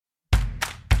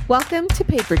Welcome to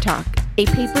Paper Talk, a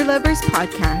paper lovers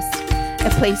podcast, a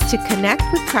place to connect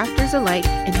with crafters alike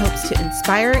in hopes to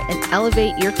inspire and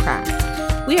elevate your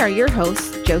craft. We are your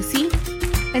hosts, Josie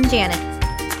and Janet.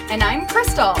 And I'm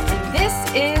Crystal, and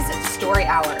this is Story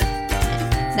Hour.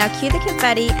 Now cue the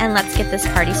confetti and let's get this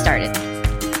party started.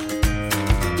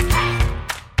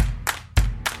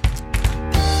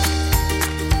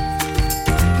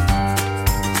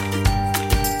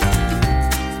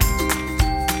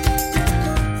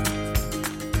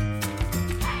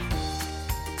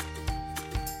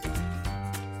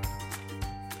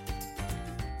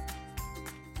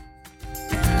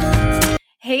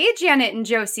 Hey, Janet and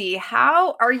Josie,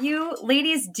 how are you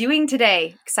ladies doing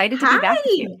today? Excited to be back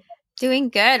with you. Doing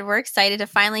good. We're excited to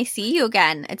finally see you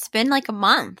again. It's been like a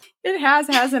month. It has,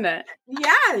 hasn't it?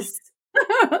 Yes.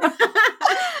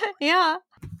 Yeah.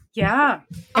 Yeah.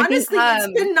 Honestly,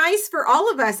 it's been nice for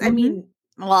all of us. Mm-hmm. I mean,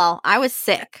 well, I was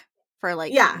sick for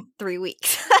like 3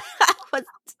 weeks.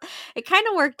 It kind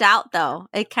of worked out though.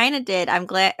 It kind of did. I'm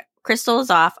glad Crystal was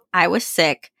off. I was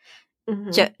sick.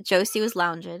 mm-hmm. Josie was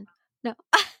lounging. No.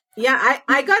 Yeah,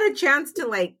 I got a chance to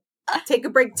like take a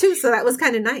break too, so that was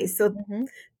kind of nice. So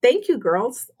thank you,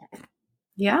 girls.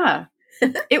 Yeah.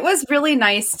 It was really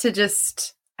nice to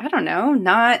just, I don't know,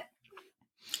 not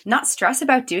stress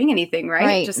about doing anything,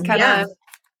 right? Just kind of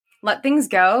let things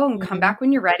go and come back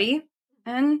when you're ready.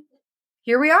 And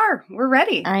here we are. We're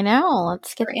ready. I know.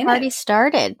 Let's get the party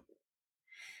started.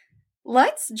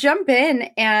 Let's jump in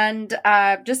and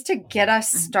just to get us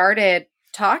started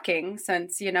talking,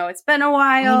 since it's been a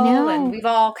while and we've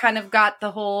all kind of got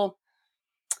the whole,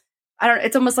 I don't know,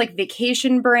 it's almost like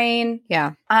vacation brain.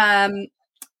 Yeah.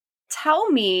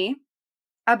 Tell me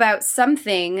about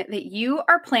something that you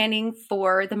are planning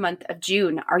for the month of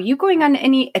June. Are you going on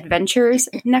any adventures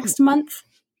next month?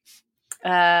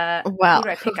 Well, who do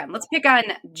I pick on? Let's pick on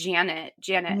Janet.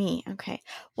 Me. Okay.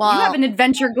 Well, you have an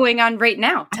adventure going on right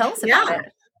now. Tell us about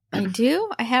it. I do.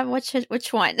 I have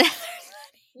which one?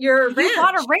 You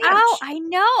bought a ranch. Oh, I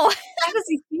know. That is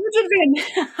a huge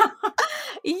adventure.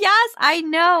 Yes, I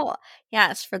know.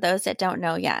 Yes, for those that don't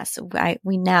know, yes,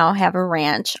 we now have a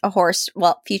ranch,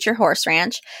 future horse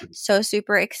ranch. So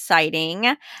super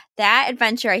exciting. That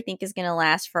adventure, I think, is going to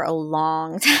last for a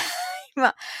long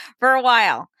time, for a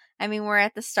while. I mean, we're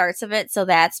at the starts of it, so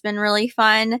that's been really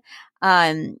fun.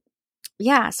 So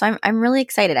I'm really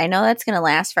excited. I know that's going to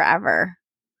last forever.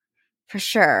 For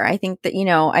sure. I think that,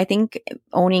 I think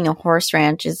owning a horse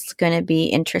ranch is going to be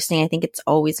interesting. I think it's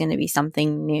always going to be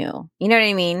something new. You know what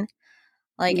I mean?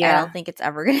 I don't think it's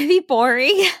ever going to be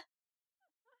boring.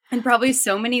 And probably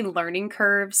so many learning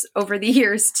curves over the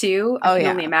years too. I can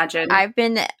only imagine. I've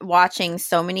been watching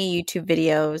so many YouTube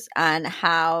videos on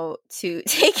how to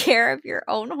take care of your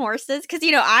own horses. Cause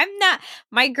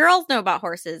my girls know about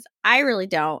horses. I really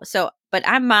don't. So, but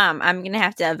I'm mom. I'm going to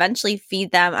have to eventually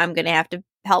feed them. I'm going to have to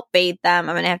help bathe them.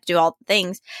 I'm going to have to do all the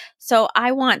things. So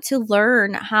I want to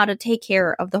learn how to take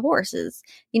care of the horses.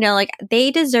 They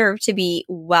deserve to be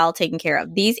well taken care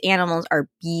of. These animals are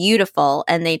beautiful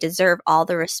and they deserve all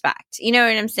the respect. You know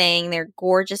what I'm saying? They're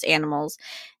gorgeous animals.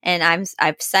 And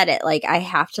I've said it, I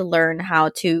have to learn how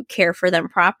to care for them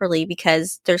properly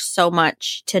because there's so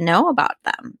much to know about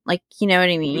them. You know what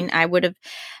I mean? I would have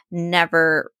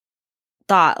never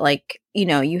thought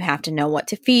you have to know what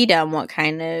to feed them, what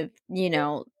kind of,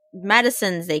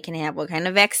 medicines they can have, what kind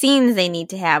of vaccines they need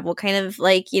to have, what kind of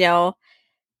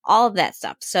all of that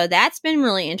stuff. So that's been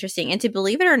really interesting. And to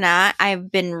believe it or not, I've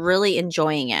been really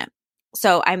enjoying it.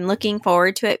 So I'm looking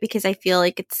forward to it because I feel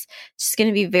like it's just going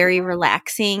to be very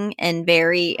relaxing and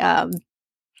very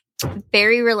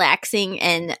relaxing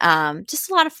and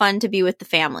just a lot of fun to be with the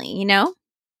family,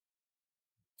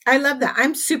 I love that.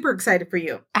 I'm super excited for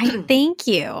you. I thank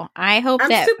you. I hope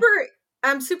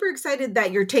I'm super excited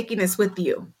that you're taking us with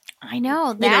you. I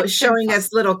know that showing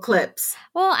us little clips.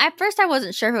 Well, at first I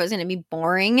wasn't sure if it was going to be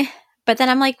boring, but then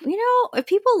I'm like, if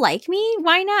people like me,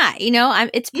 why not?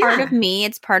 It's part of me.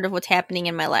 It's part of what's happening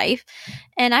in my life,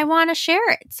 and I want to share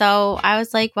it. So I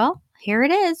was like, well, here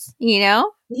it is. Yeah,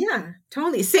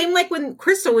 totally. Same like when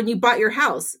you bought your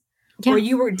house, or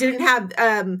you didn't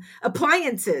have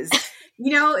appliances.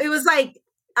 It was like,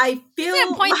 I feel...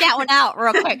 I'm point that one out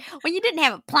real quick. When you didn't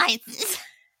have appliances.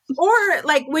 Or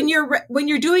like when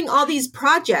you're doing all these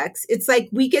projects, it's like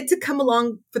we get to come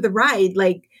along for the ride.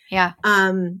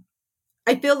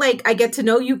 I feel like I get to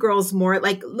know you girls more.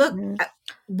 Look,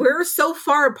 we're so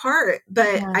far apart,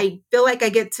 but I feel like I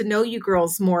get to know you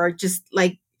girls more just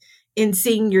in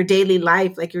seeing your daily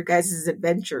life, your guys'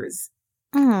 adventures.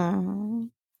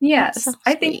 Yes, so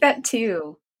I think that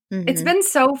too. Mm-hmm. It's been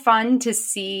so fun to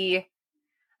see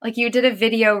Like you did a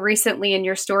video recently in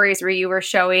your stories where you were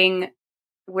showing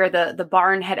where the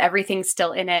barn had everything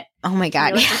still in it. Oh my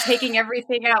God. Like, we're taking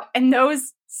everything out. And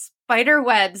those spider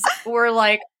webs were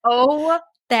like, oh,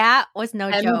 that was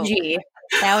no joke.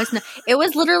 That was it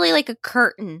was literally like a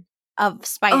curtain of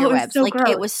spider webs. So like gross.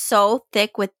 It was so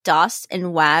thick with dust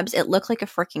and webs. It looked like a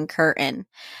freaking curtain.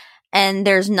 And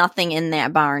there's nothing in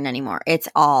that barn anymore. It's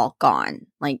all gone.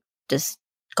 Like just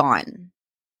gone.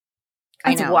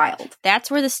 That's wild. That's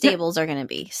where the stables are going to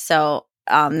be. So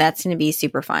that's going to be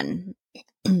super fun.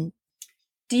 Do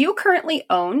you currently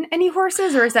own any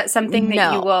horses, or is that something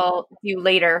that you will do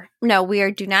later? No,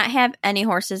 do not have any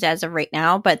horses as of right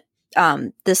now, but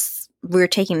we're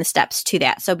taking the steps to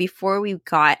that. So before we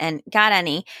got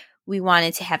any, we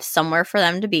wanted to have somewhere for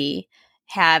them to be,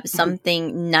 have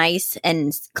something nice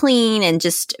and clean and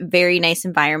just very nice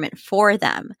environment for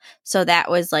them. So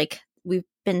that was like, we've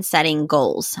been setting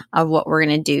goals of what we're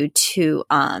going to do to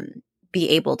be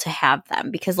able to have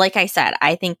them. Because like I said,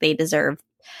 I think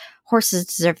horses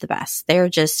deserve the best. They're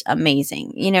just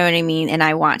amazing. You know what I mean? And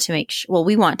I want to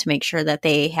we want to make sure that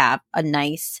they have a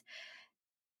nice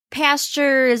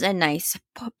pastures and nice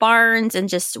barns and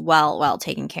just well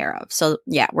taken care of. So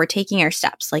yeah, we're taking our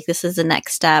steps. Like this is the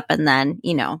next step. And then,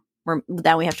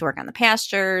 then we have to work on the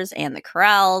pastures and the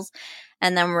corrals.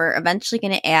 And then we're eventually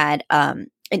going to add an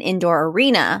indoor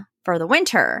arena for the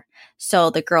winter so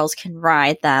the girls can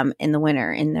ride them in the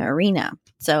winter in the arena.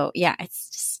 So yeah,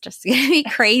 it's just going to be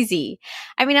crazy.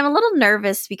 I mean, I'm a little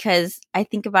nervous because I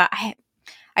think about,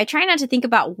 I try not to think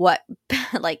about what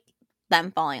like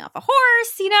them falling off a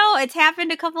horse, it's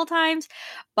happened a couple times,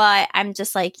 but I'm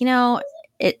just like,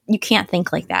 you can't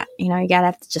think like that. You gotta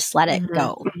have to just let it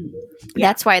go. Yeah.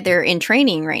 That's why they're in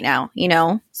training right now,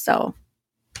 so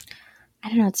I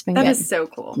don't know. It's been that good. Is so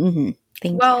cool. Mm-hmm.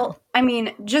 Thank you. I I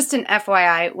mean, just an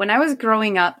FYI, when I was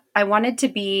growing up, I wanted to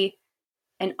be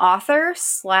an author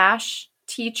 /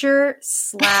 teacher /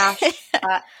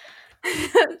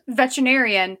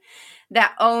 veterinarian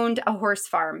that owned a horse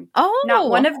farm. Oh, not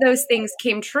one of those things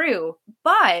came true,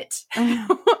 but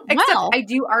except I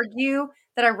do argue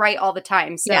that I write all the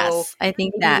time. So yes, I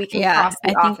think that, we can cross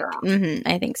the author off.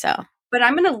 I think so. But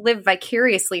I'm going to live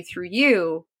vicariously through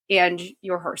you and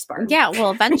your horse barn. Yeah,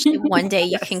 well, eventually one day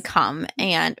you can come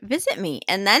and visit me,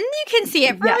 and then you can see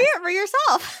it for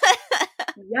yourself.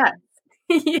 Yes.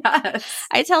 Yes.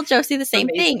 I tell Josie the same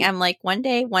thing. I'm like, one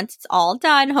day, once it's all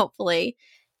done, hopefully,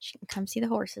 she can come see the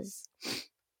horses.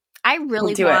 I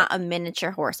really want a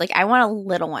miniature horse. Like, I want a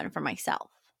little one for myself.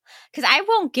 Because I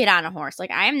won't get on a horse.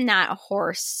 Like, I'm not a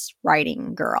horse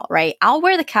riding girl, right? I'll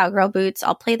wear the cowgirl boots.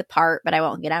 I'll play the part, but I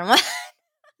won't get on one.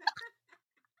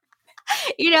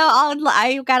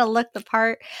 I got to look the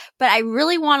part. But I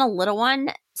really want a little one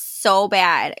so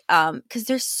bad because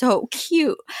they're so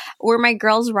cute. Where my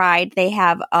girls ride, they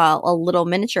have a little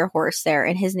miniature horse there,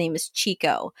 and his name is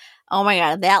Chico. Oh my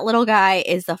God, that little guy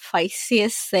is the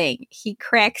feistiest thing. He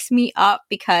cracks me up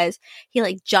because he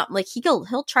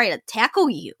he'll try to tackle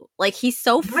you. Like, he's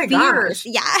so fierce.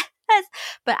 Yes.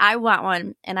 But I want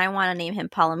one, and I want to name him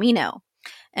Palomino.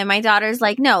 And my daughter's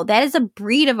like, no, that is a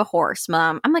breed of a horse,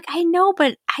 Mom. I'm like, I know,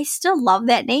 but I still love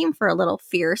that name for a little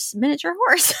fierce miniature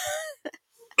horse.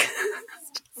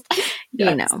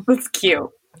 That's cute.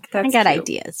 I got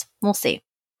ideas. We'll see.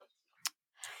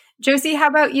 Josie, how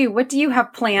about you? What do you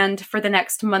have planned for the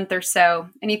next month or so?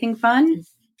 Anything fun?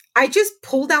 I just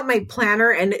pulled out my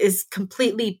planner and it is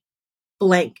completely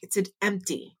blank. It's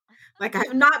empty. Like, I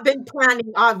have not been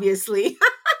planning, obviously.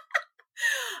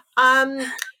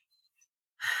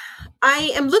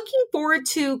 I am looking forward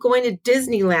to going to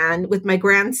Disneyland with my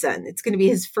grandson. It's going to be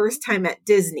his first time at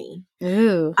Disney.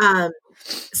 Ooh.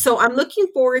 So I'm looking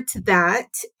forward to that.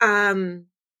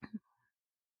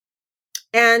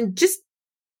 And just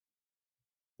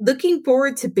looking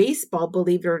forward to baseball,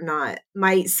 believe it or not.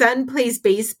 My son plays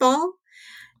baseball,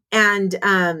 and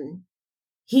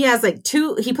he has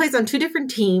he plays on 2 different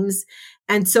teams.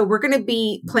 And so we're going to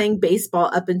be playing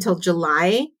baseball up until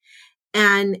July.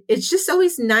 And it's just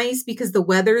always nice because the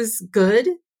weather's good.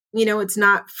 It's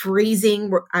not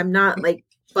freezing. I'm not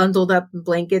bundled up in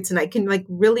blankets, and I can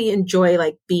really enjoy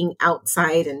being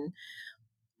outside. And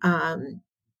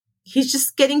he's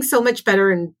just getting so much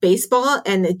better in baseball,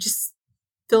 and it just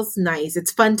feels nice.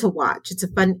 It's fun to watch. It's a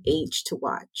fun age to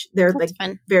watch. They're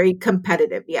fun. Very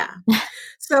competitive. Yeah.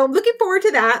 So I'm looking forward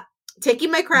to that. Taking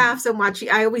my crafts and watching.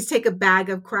 I always take a bag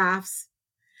of crafts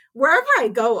wherever I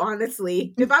go,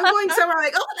 honestly. If I'm going somewhere,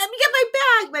 let me get my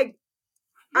bag.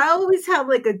 I always have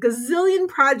a gazillion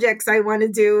projects I want to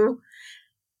do.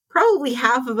 Probably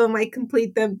half of them I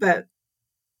complete them, but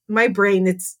my brain,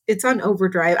 it's on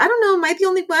overdrive. I don't know. Am I the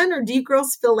only one, or do you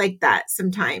girls feel like that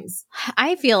sometimes?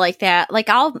 I feel like that. Like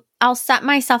I'll set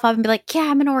myself up and be like, yeah,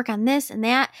 I'm going to work on this and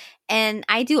that. And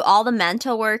I do all the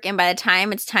mental work. And by the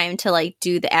time it's time to like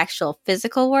do the actual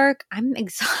physical work, I'm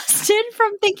exhausted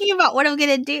from thinking about what I'm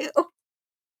going to do.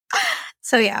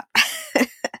 So yeah.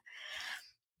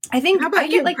 I think I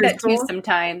get like that too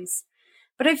sometimes.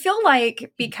 But I feel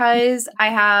like because I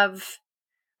have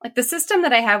like the system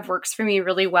that I have works for me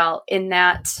really well in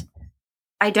that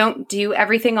I don't do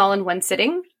everything all in one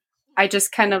sitting. I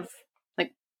just kind of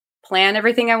like plan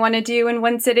everything I want to do in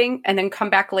one sitting and then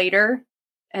come back later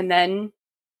and then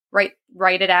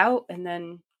write it out and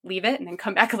then leave it and then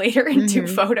come back later and do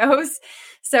photos.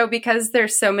 So because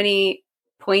there's so many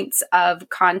points of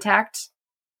contact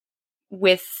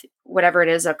with whatever it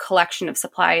is, a collection of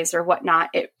supplies or whatnot,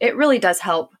 it really does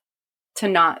help to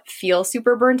not feel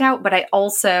super burnt out. But I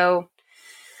also,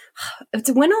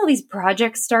 it's when all these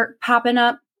projects start popping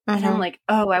up and I'm like,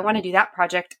 oh, I want to do that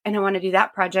project and I want to do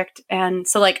that project. And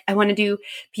so like, I want to do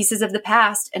pieces of the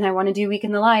past and I want to do Week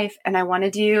in the Life and I want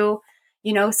to do,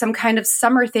 you know, some kind of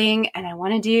summer thing and I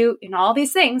want to do, you know, all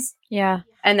these things. Yeah.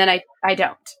 And then I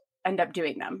don't end up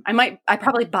doing them. I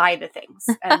probably buy the things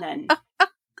and then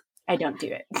I don't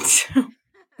do it.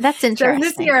 That's interesting. So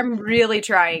this year I'm really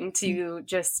trying to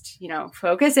just, you know,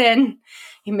 focus in,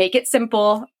 you make it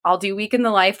simple. I'll do Week in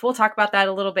the Life. We'll talk about that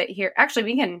a little bit here. Actually,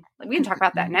 we can talk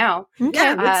about that now.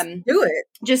 Yeah, let's do it.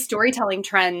 Just storytelling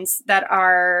trends that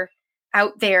are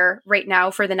out there right now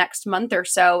for the next month or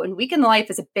so. And Week in the Life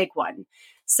is a big one.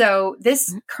 So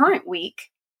this current week,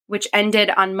 which ended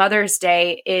on Mother's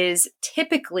Day, is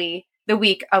typically the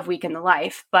week of Week in the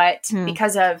Life. But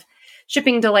because of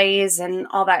shipping delays and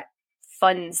all that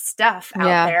fun stuff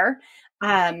out there,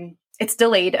 it's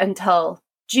delayed until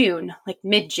June, like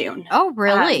mid-June. Oh,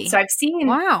 really? So I've seen.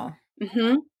 Wow.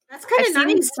 Mm-hmm. That's kind of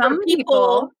nice. Some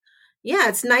people. Yeah,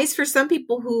 it's nice for some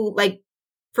people who, like,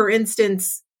 for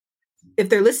instance, if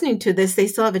they're listening to this, they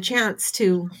still have a chance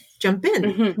to jump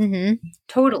in.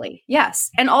 Totally. Yes.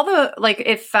 And all the, like,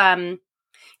 if,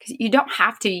 because you don't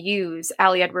have to use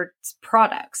Ali Edwards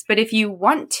products, but if you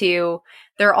want to,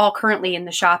 they're all currently in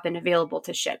the shop and available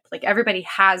to ship. Like everybody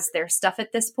has their stuff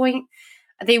at this point.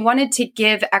 They wanted to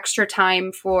give extra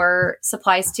time for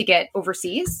supplies to get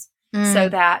overseas so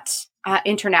that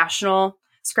international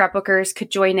scrapbookers could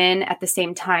join in at the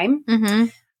same time.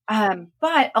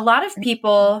 But a lot of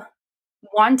people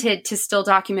wanted to still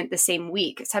document the same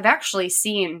week. So I've actually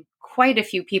seen quite a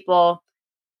few people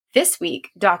this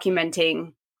week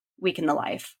documenting Week in the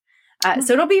Life.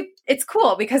 So it's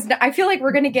cool because I feel like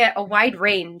we're going to get a wide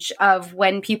range of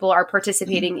when people are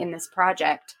participating in this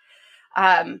project.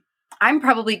 I'm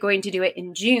probably going to do it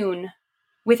in June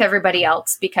with everybody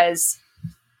else because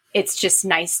it's just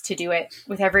nice to do it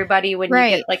with everybody when you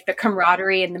get like the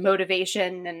camaraderie and the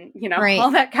motivation and, you know,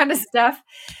 all that kind of stuff.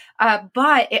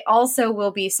 But it also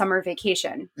will be summer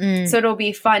vacation. So it'll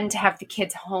be fun to have the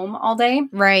kids home all day.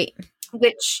 Right.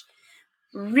 Which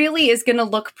really is going to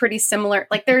look pretty similar.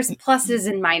 Like there's pluses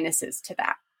and minuses to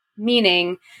that.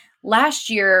 Meaning last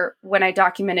year when I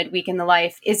documented Week in the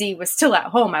Life, Izzy was still at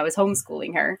home. I was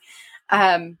homeschooling her.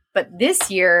 But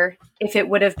this year, if it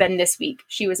would have been this week,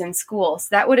 she was in school. So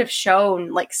that would have shown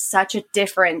like such a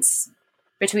difference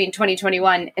between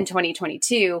 2021 and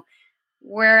 2022.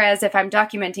 Whereas if I'm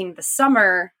documenting the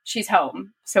summer, she's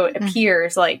home. So it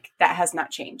appears like that has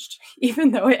not changed,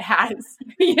 even though it has,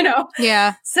 you know?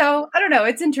 Yeah. So I don't know.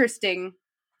 It's interesting.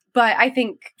 But I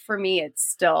think for me, it's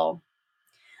still,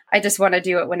 I just want to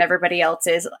do it when everybody else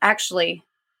is. Actually,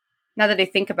 now that I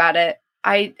think about it,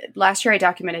 last year I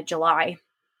documented July.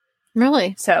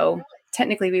 Really? So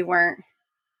technically we weren't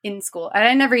in school. And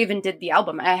I never even did the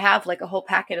album. I have like a whole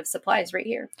packet of supplies right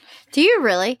here. Do you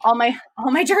really? All my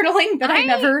journaling that I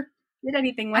never did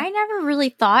anything with. I never really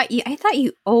thought I thought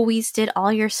you always did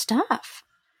all your stuff.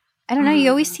 I don't know.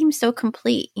 You always seem so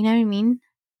complete. You know what I mean?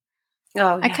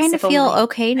 Oh, I kind of feel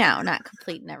okay now, not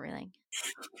complete and everything.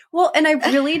 Well, and I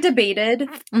really debated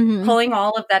pulling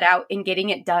all of that out and getting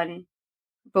it done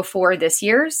before this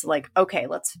year's. Like, okay,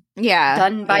 let's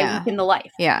done by Week in the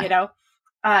Life. Yeah. You know?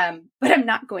 But I'm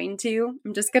not going to.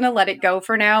 I'm just going to let it go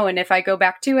for now. And if I go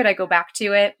back to it, I go back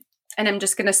to it. And I'm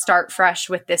just going to start fresh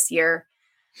with this year.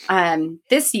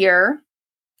 This year,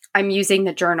 I'm using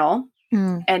the journal.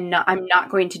 And I'm not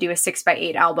going to do a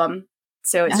 6x8 album.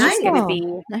 So it's just going to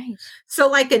be so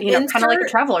like an kind of like a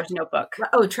traveler's notebook.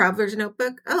 Oh, traveler's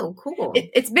notebook. Oh, cool.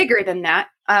 It's bigger than that.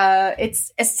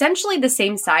 It's essentially the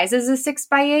same size as a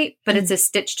 6x8, but it's a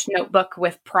stitched notebook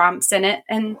with prompts in it,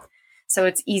 and so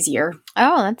it's easier.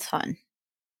 Oh, that's fun.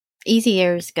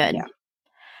 Easier is good. Yeah.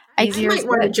 I might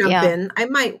want to jump in.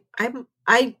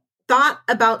 I thought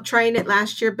about trying it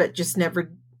last year, but just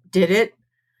never did it.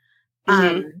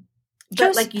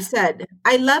 But like you said,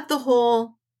 I love the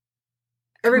whole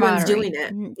everyone's doing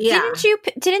it. Yeah.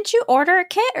 Didn't you order a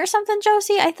kit or something,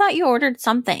 Josie? I thought you ordered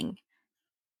something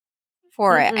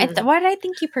for it. Why did I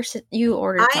think you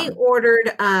ordered something? I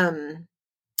ordered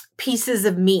pieces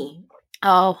of me.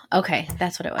 Oh, okay.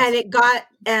 That's what it was.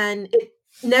 And it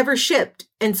never shipped.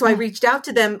 And so I reached out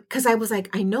to them because I was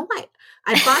like, I know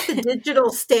I bought the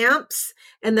digital stamps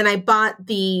and then I bought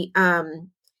the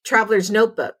Traveler's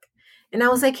Notebook. And I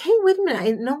was like, hey, wait a minute.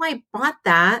 I know I bought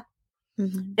that.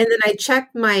 Mm-hmm. And then I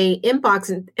checked my inbox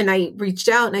and I reached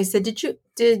out and I said, did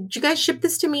you guys ship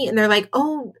this to me? And they're like,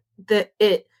 oh,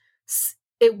 it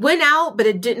went out, but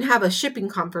it didn't have a shipping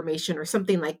confirmation or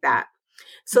something like that.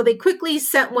 So they quickly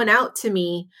sent one out to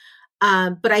me.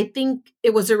 But I think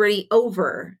it was already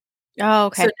over. Oh,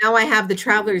 okay. So now I have the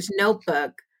Traveler's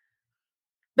Notebook.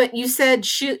 But you said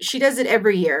she does it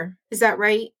every year. Is that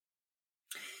right?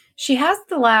 She has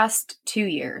the last 2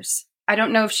 years. I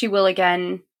don't know if she will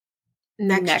again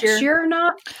next year or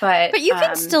not. But you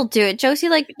can still do it, Josie.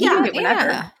 Like, you can do it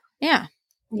whenever. Yeah.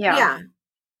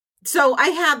 So I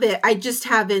have it. I just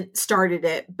haven't started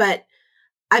it. But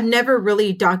I've never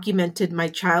really documented my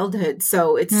childhood.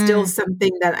 So it's still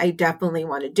something that I definitely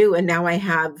want to do. And now I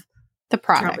have the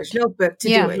product. Traveler's Notebook to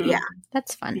do it. Yeah.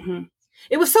 That's fun. Mm-hmm.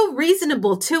 It was so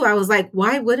reasonable too. I was like,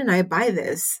 why wouldn't I buy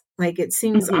this? Like, it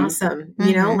seems awesome.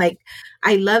 You know, like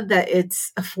I love that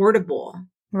it's affordable.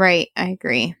 Right. I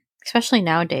agree. Especially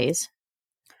nowadays.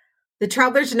 The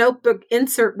Traveler's Notebook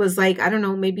insert was like, I don't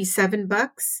know, maybe $7.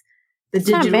 The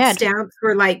digital stamps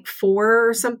were like $4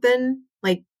 or something.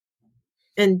 Like,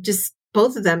 and just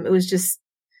both of them, it was just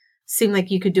seemed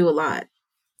like you could do a lot.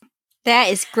 That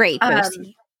is great,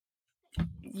 Josie.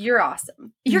 You're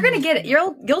awesome. You're gonna get it.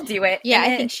 You'll do it. Yeah,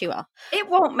 I think she will. It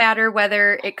won't matter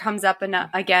whether it comes up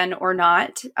again or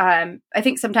not. I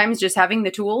think sometimes just having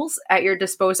the tools at your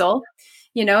disposal,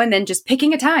 and then just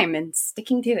picking a time and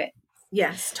sticking to it.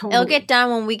 Yes, totally. It'll get done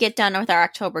when we get done with our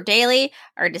October daily,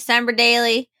 our December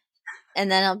daily,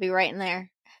 and then it'll be right in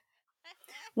there.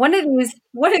 One of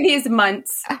these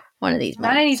months.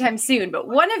 Not anytime soon, but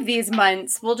one of these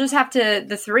months, we'll just have to,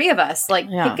 the three of us, pick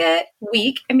a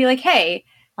week and be like, hey,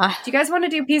 do you guys want to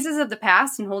do pieces of the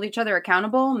past and hold each other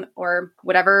accountable or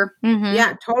whatever? Mm-hmm.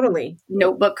 Yeah, totally.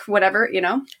 Notebook, whatever,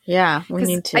 Yeah, we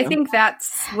need to. I think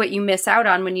that's what you miss out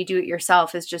on when you do it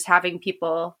yourself is just having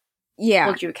people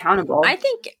hold you accountable. I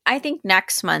think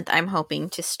next month I'm hoping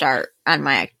to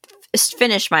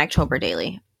finish my October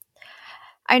daily.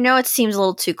 I know it seems a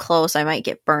little too close. I might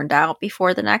get burned out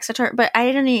before the next October, but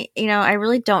I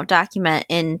really don't document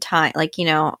in time. Like,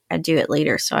 I do it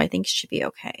later. So I think it should be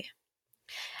okay.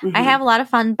 Mm-hmm. I have a lot of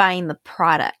fun buying the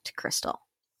product, Crystal.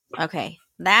 Okay.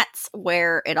 That's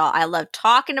where I love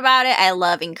talking about it. I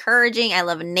love encouraging. I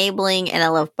love enabling, and I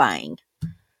love buying.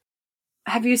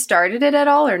 Have you started it at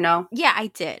all or no? Yeah, I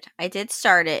did. I did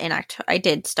start it in October. I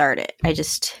did start it. I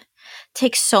just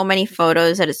take so many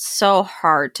photos that it's so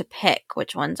hard to pick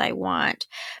which ones I want.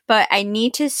 But I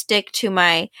need to stick to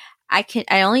I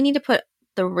only need to put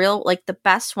the real, like the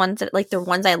best ones that, like the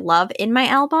ones I love in my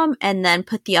album, and then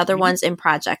put the other ones in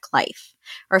Project Life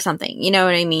or something. You know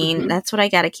what I mean? Mm-hmm. That's what I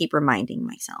got to keep reminding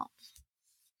myself.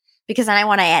 Because then I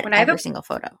want to add every single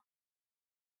photo.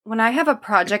 When I have a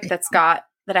project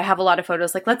that I have a lot of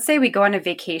photos, like let's say we go on a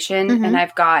vacation and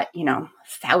I've got,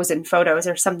 1,000 photos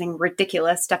or something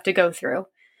ridiculous stuff to go through.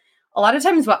 A lot of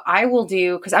times what I will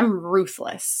do, because I'm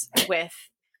ruthless with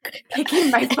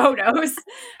picking my photos.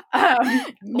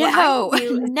 Never.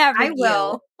 I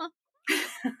will.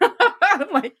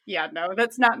 I'm like, yeah, no,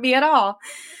 that's not me at all.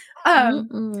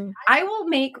 I will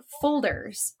make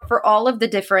folders for all of the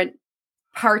different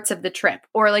parts of the trip.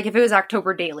 Or like if it was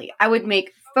October daily, I would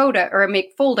make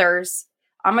folders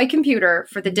on my computer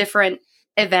for the different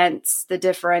events, the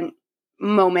different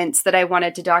moments that I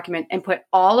wanted to document, and put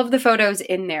all of the photos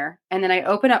in there. And then I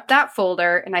open up that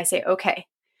folder and I say, okay,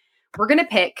 we're going to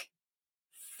pick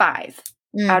 5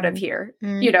 out of here,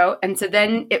 and so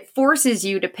then it forces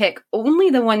you to pick only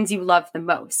the ones you love the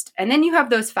most. And then you have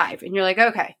those 5 and you're like,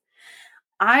 okay,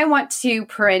 I want to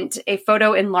print a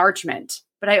photo enlargement,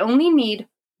 but I only need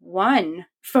 1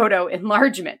 photo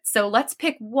enlargement. So let's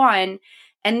pick 1.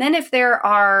 And then if there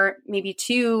are maybe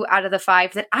 2 out of the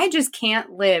 5 that I just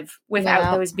can't live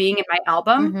without those being in my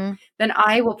album, then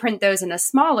I will print those in a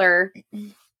smaller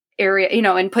area,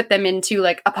 and put them into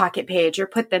like a pocket page or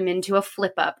put them into a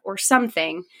flip up or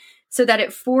something, so that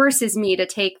it forces me to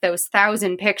take those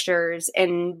 1,000 pictures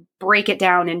and break it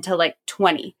down into like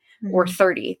 20 or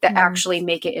 30 that actually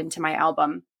make it into my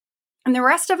album. And the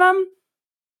rest of them,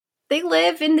 they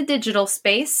live in the digital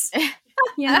space.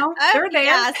 You know, they're there.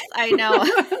 Yes, I know.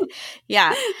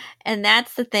 Yeah. And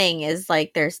that's the thing is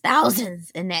like there's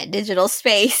thousands in that digital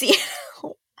space, you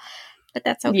know? But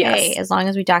that's okay as long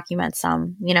as we document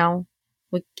some, you know.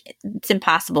 It's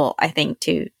impossible, I think,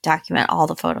 to document all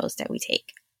the photos that we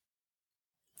take.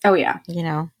 Oh, yeah. You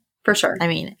know? For sure. I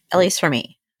mean, at least for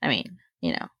me. I mean,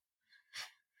 you know.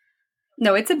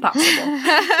 No, it's impossible.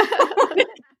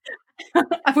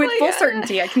 With full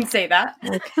certainty, I can say that.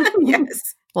 Okay.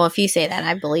 Yes. Well, if you say that,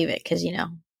 I believe it because, you know,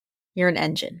 you're an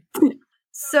engine.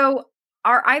 So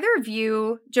are either of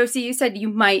you, Josie, you said you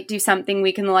might do something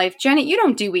Week in the Life. Janet, you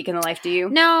don't do Week in the Life, do you?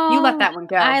 No. You let that one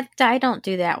go. I don't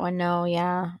do that one. No,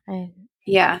 yeah.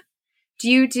 Yeah. Do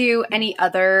you do any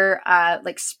other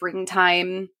like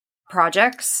springtime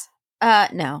projects?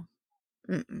 No.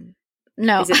 Mm-mm.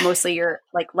 No. Is it mostly your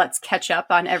like, let's catch up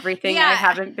on everything I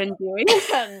haven't been doing?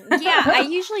 Yeah, I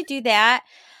usually do that.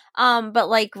 But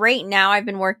like right now I've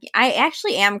been working, I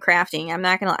actually am crafting. I'm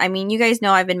not gonna, I mean, you guys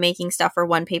know I've been making stuff for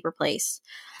One Paper Place.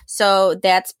 So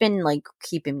that's been like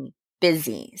keeping me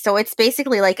busy. So it's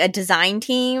basically like a design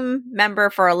team member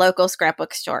for a local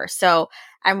scrapbook store. So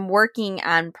I'm working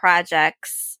on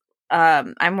projects.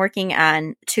 I'm working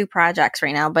on 2 projects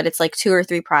right now, but it's like 2 or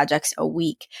 3 projects a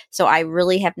week. So I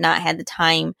really have not had the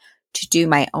time to do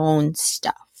my own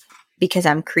stuff because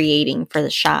I'm creating for the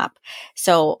shop.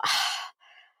 So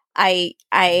I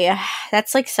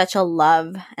that's like such a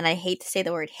love, and I hate to say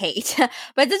the word hate,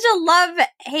 but it's such a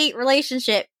love-hate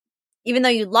relationship, even though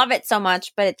you love it so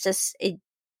much, but it's just,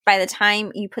 by the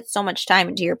time you put so much time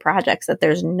into your projects that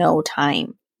there's no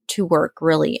time to work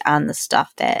really on the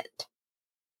stuff that,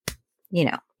 you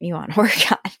know, you want to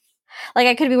work on. Like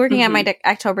I could be working on my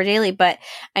October daily, but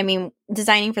I mean,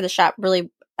 designing for the shop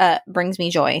really brings me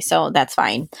joy. So that's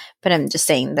fine. But I'm just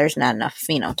saying there's not enough,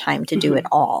 you know, time to do it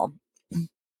all.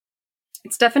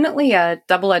 It's definitely a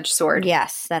double-edged sword.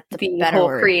 Yes, that's the better whole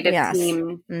word. Creative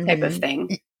team type of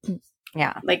thing.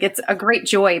 Yeah. Like it's a great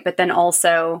joy, but then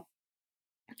also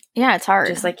it's hard.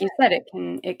 Just like you said,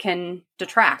 it can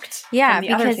detract from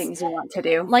the other things you want to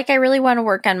do. Like I really want to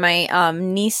work on my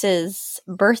niece's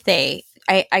birthday.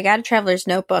 I got a traveler's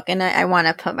notebook and I want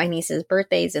to put my niece's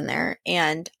birthdays in there,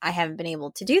 and I haven't been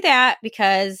able to do that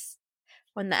because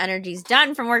when the energy's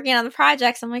done from working on the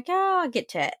projects, I'm like, oh, I'll get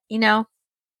to it, you know?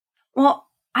 Well,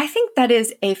 I think that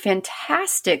is a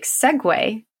fantastic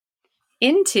segue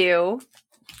into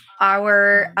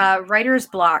our writer's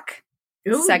block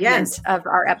segment of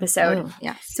our episode.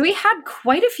 Yes. So we had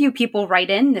quite a few people write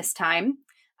in this time.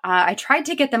 I tried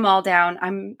to get them all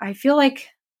down. I feel like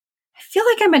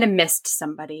I might have missed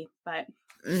somebody, but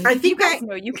I think you guys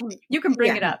know you can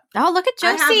bring it up. Oh, look at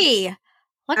Josie.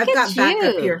 I've got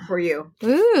backup here for you.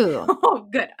 Ooh. Oh,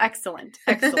 good. Excellent.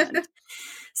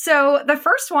 So the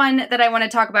first one that I want to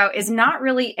talk about is not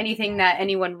really anything that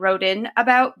anyone wrote in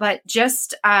about, but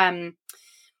just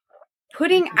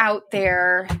putting out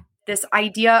there this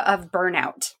idea of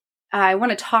burnout. I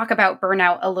want to talk about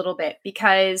burnout a little bit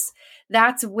because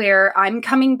that's where I'm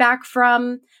coming back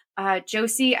from.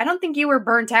 Josie, I don't think you were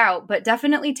burnt out, but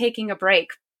definitely taking a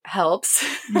break helps.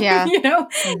 Yeah. You know,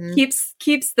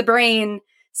 keeps the brain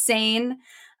sane.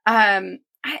 And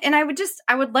I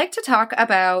would like to talk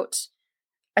about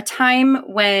a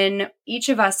time when each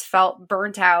of us felt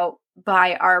burnt out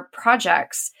by our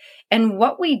projects and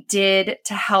what we did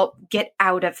to help get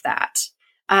out of that.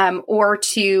 Or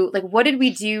to like, what did we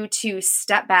do to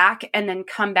step back and then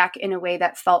come back in a way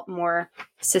that felt more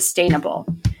sustainable?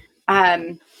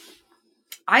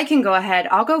 I can go ahead.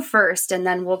 I'll go first and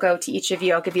then we'll go to each of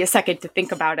you. I'll give you a second to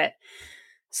think about it.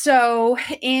 So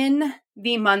in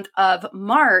the month of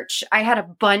March, I had a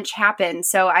bunch happen.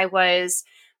 So I was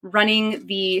running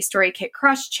the Story Kit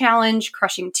Crush Challenge,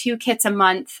 crushing 2 kits a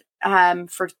month.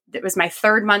 It was my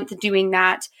 3rd month doing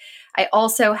that. I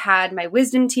also had my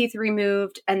wisdom teeth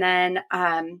removed and then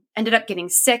ended up getting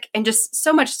sick, and just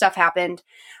so much stuff happened.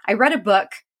 I read a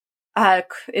book.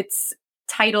 It's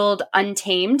titled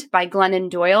Untamed by Glennon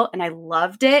Doyle, and I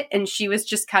loved it. And she was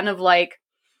just kind of like,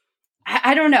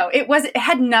 I don't know. It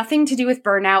had nothing to do with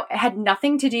burnout. It had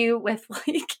nothing to do with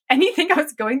like anything I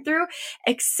was going through,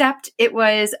 except it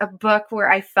was a book where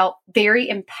I felt very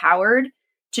empowered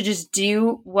to just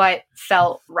do what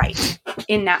felt right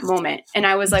in that moment. And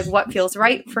I was like, what feels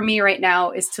right for me right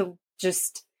now is to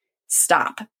just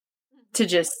stop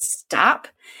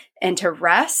and to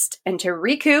rest and to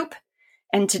recoup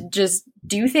and to just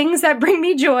do things that bring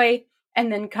me joy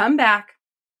and then come back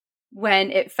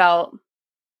when it felt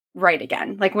right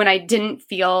again. Like when I didn't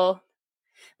feel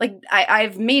like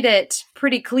I've made it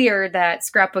pretty clear that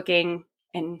scrapbooking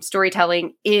and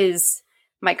storytelling is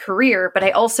my career, but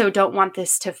I also don't want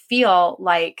this to feel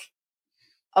like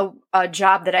a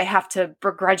job that I have to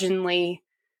begrudgingly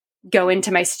go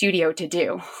into my studio to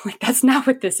do. Like, that's not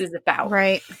what this is about.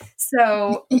 Right.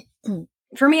 So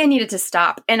for me, I needed to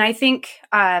stop. And I think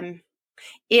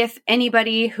if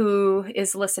anybody who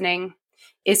is listening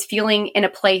is feeling in a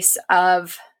place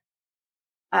of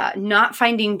not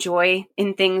finding joy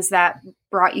in things that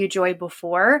brought you joy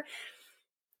before,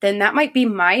 then that might be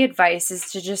my advice,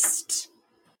 is to just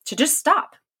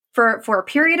stop for a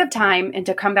period of time and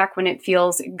to come back when it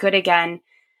feels good again,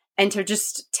 and to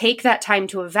just take that time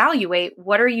to evaluate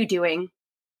what are you doing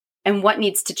and what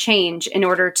needs to change in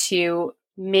order to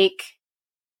make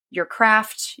your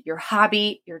craft, your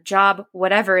hobby, your job,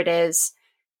 whatever it is,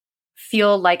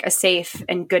 feel like a safe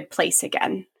and good place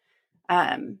again.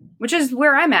 Which is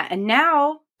where I'm at. And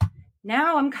now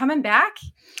I'm coming back.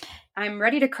 I'm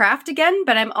ready to craft again,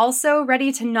 but I'm also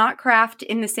ready to not craft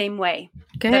in the same way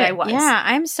that I was. Yeah,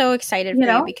 I'm so excited for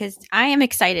you, because I am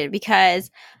excited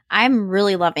because I'm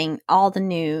really loving all the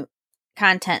new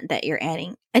content that you're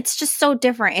adding. It's just so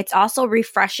different. It's also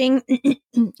refreshing,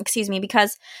 excuse me,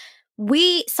 because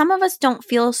some of us don't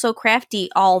feel so crafty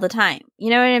all the time. You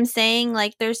know what I'm saying?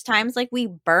 Like, there's times like we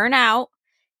burn out,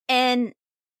 and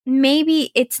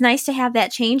maybe it's nice to have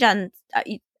that change on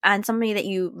somebody that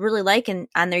you really like, and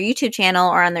on their YouTube channel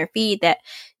or on their feed, that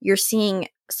you're seeing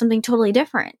something totally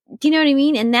different. Do you know what I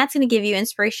mean? And that's going to give you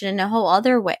inspiration in a whole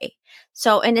other way.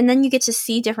 So, and then you get to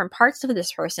see different parts of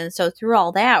this person. So through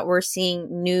all that, we're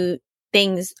seeing new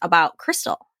things about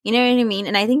Crystal. You know what I mean?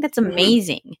 And I think that's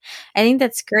amazing. I think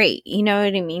that's great. You know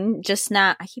what I mean?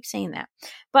 I keep saying that,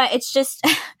 but it's just,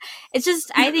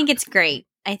 I think it's great.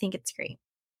 I think it's great.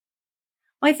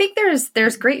 Well, I think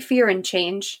there's great fear in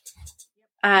change.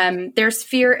 There's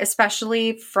fear,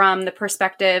 especially from the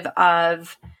perspective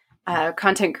of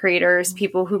content creators,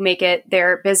 people who make it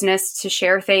their business to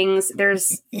share things.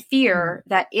 There's fear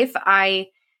that if I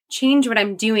change what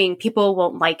I'm doing, people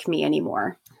won't like me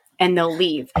anymore and they'll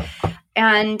leave.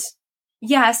 And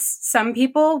yes, some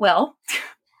people will,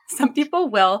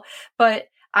 but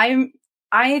I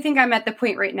think I'm at the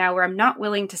point right now where I'm not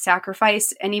willing to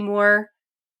sacrifice anymore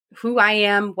who I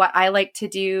am, what I like to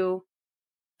do.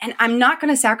 And I'm not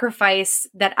going to sacrifice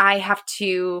that I have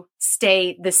to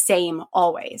stay the same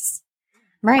always.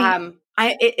 Right.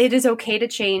 It is okay to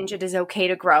change. It is okay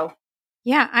to grow.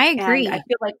 Yeah, I agree. And I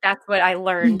feel like that's what I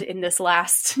learned in this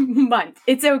last month.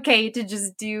 It's okay to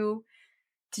just do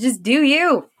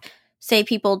you.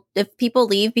 If people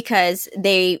leave because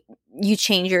you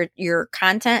change your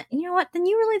content, you know what? Then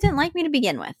you really didn't like me to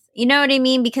begin with. You know what I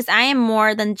mean? Because I am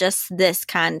more than just this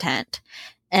content.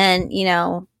 And,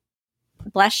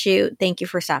 bless you. Thank you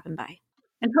for stopping by.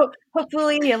 And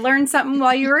hopefully you learned something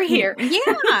while you were here. Yeah.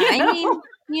 I mean,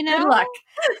 good luck.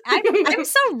 I'm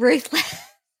so ruthless.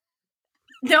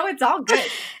 No, it's all good.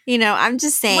 I'm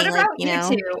just saying. What about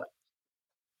you two?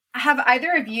 Have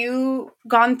either of you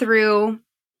gone through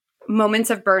moments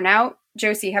of burnout?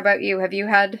 Josie, how about you? Have you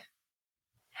had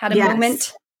a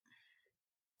moment?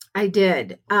 I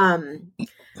did.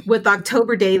 With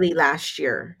October Daily last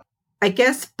year. I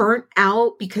guess burnt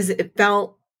out because it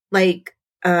felt like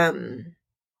October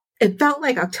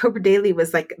Daily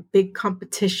was like a big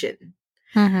competition.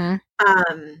 Mm-hmm.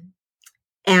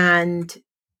 And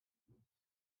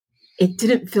it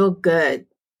didn't feel good.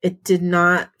 It did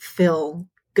not feel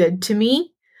good to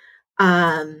me.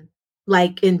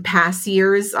 Like in past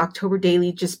years, October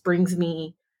Daily just brings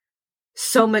me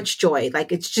so much joy.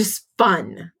 Like, it's just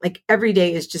fun. Like, every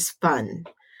day is just fun.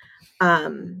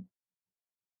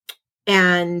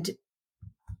 And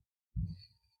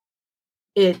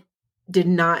it did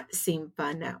not seem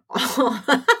fun at all.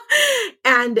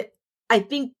 And I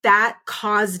think that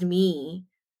caused me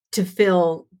to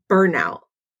feel burnout.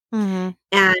 Mm-hmm.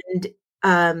 And,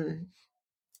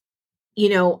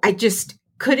 I just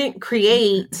couldn't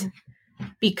create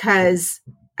because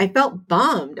I felt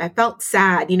bummed. I felt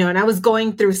sad, and I was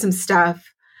going through some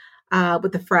stuff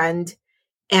with a friend,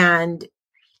 and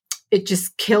it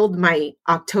just killed my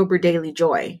October Daily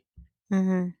joy.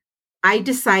 Mm-hmm. I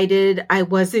decided I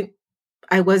wasn't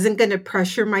going to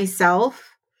pressure myself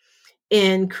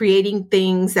in creating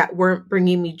things that weren't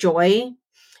bringing me joy.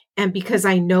 And because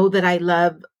I know that I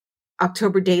love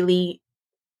October Daily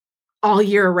all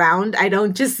year round, I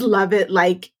don't just love it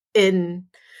like in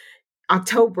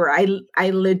October. I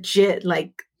legit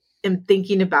am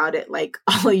thinking about it like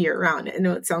all year round. I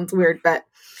know it sounds weird, but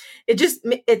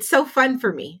it's so fun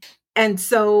for me. And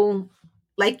so,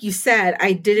 like you said,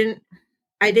 I didn't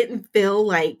feel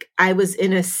like I was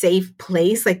in a safe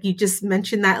place. Like you just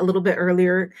mentioned that a little bit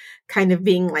earlier, kind of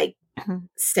being like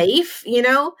safe,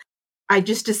 I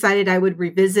just decided I would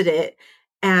revisit it.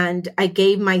 And I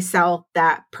gave myself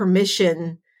that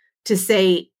permission to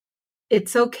say,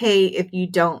 it's okay if you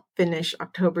don't finish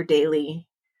October Daily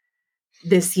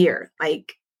this year.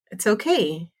 Like, it's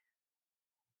okay.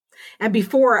 And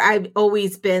before, I've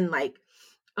always been like,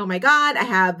 oh my God, I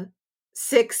have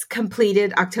 6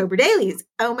 completed October Dailies.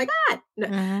 Oh my God.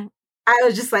 Mm-hmm. I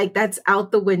was just like, that's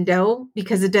out the window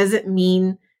because it doesn't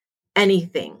mean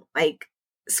anything. Like,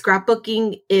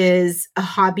 scrapbooking is a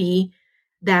hobby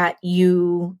that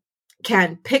you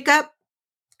can pick up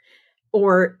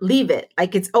or leave it.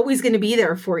 Like, it's always going to be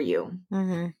there for you.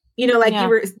 Mm-hmm. You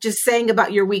were just saying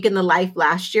about your week in the life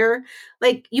last year.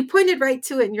 Like, you pointed right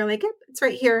to it and you're like, yep, it's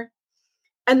right here.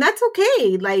 And that's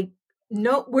okay. Like,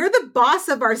 no, we're the boss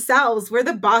of ourselves. We're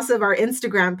the boss of our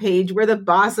Instagram page. We're the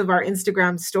boss of our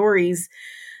Instagram stories.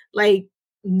 Like,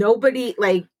 nobody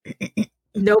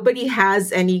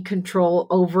has any control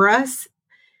over us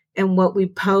and what we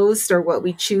post or what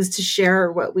we choose to share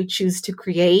or what we choose to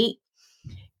create.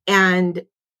 And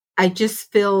I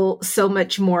just feel so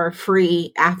much more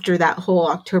free after that whole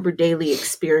October Daily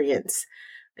experience.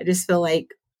 I just feel like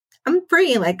I'm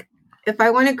free. Like, if I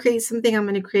want to create something, I'm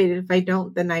going to create it. If I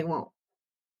don't, then I won't.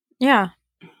 Yeah,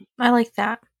 I like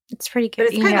that. It's pretty good.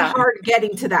 But it's kind of hard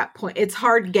getting to that point. It's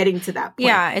hard getting to that point.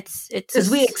 Yeah, it's because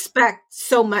we expect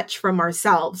so much from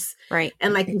ourselves. Right.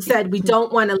 And like you said, we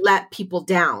don't want to let people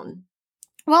down.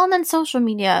 Well, and then social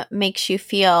media makes you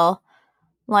feel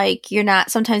like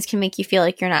sometimes can make you feel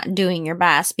like you're not doing your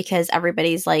best because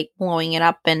everybody's like blowing it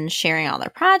up and sharing all their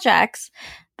projects.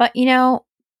 But,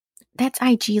 that's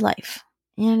IG life.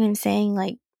 You know what I'm saying?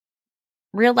 Like,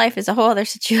 real life is a whole other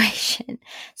situation.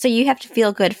 So you have to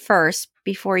feel good first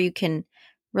before you can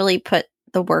really put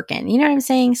the work in. You know what I'm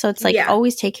saying? So it's like,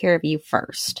 always take care of you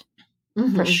first,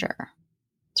 for sure.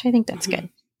 So I think that's good.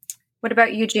 What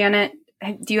about you, Janet?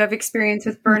 Do you have experience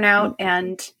with burnout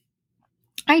and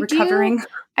recovering?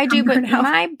 I do, but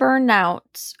my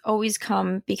burnouts always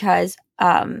come because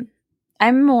I'm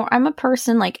a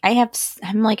person, like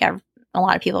I'm like a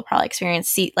lot of people probably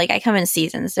experience, like I come in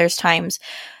seasons. There's times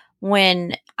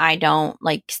when I don't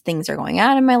like things are going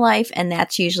on in my life, and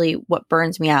that's usually what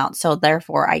burns me out. So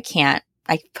therefore I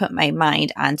put my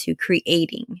mind onto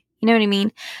creating. You know what I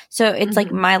mean? So it's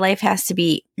like my life I have to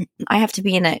be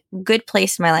in a good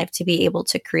place in my life to be able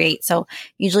to create. So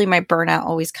usually my burnout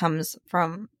always comes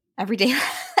from everyday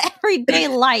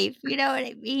life. You know what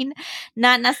I mean?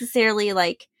 Not necessarily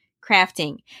like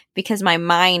crafting, because my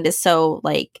mind is so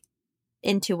like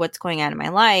into what's going on in my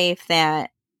life that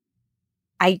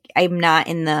I'm not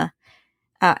in the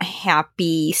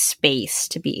happy space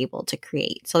to be able to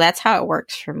create. So that's how it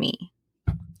works for me.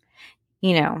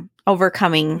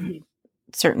 Overcoming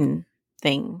certain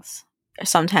things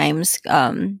sometimes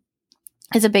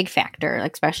is a big factor,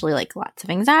 especially like lots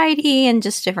of anxiety and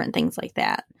just different things like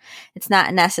that. It's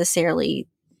not necessarily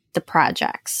the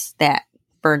projects that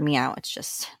burn me out. It's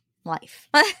just life.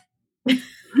 I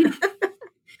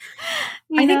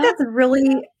think that's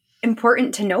really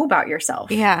important to know about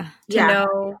yourself. Yeah. To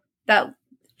know that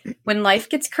when life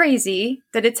gets crazy,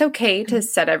 that it's okay to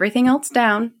set everything else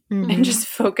down and just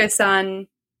focus on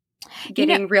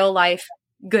getting real life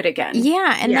good again.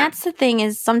 Yeah. And that's the thing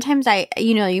is sometimes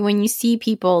when you see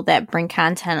people that bring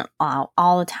content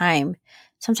all the time,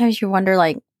 sometimes you wonder,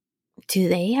 like, do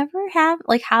they ever have,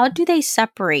 like, how do they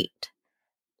separate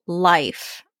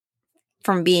life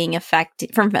from being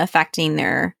affecting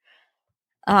their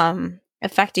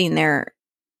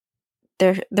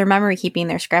memory keeping,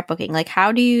 their scrapbooking? Like,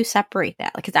 how do you separate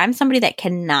that? Like, because I'm somebody that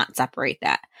cannot separate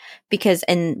that, because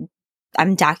I'm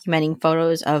documenting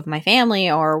photos of my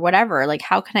family or whatever. Like,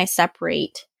 how can I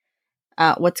separate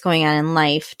what's going on in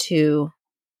life to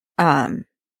my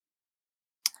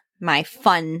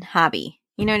fun hobby?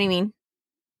 You know what I mean?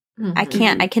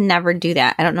 Mm-hmm. I can never do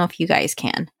that. I don't know if you guys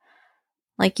can.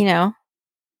 Like, does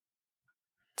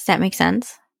that make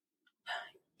sense?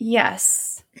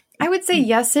 Yes. I would say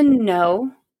yes and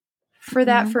no for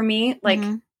that for me. Like,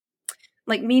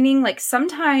 meaning like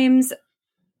sometimes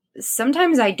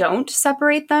I don't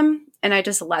separate them and I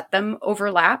just let them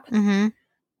overlap.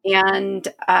 And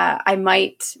I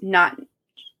might not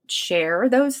share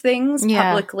those things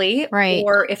publicly. Right.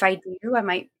 Or if I do, I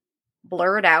might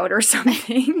blur it out or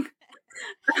something,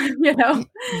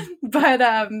 but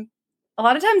a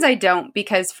lot of times I don't,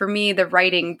 because for me, the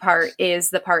writing part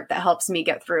is the part that helps me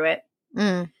get through it.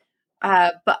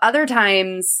 But other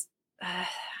times,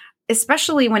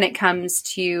 especially when it comes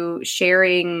to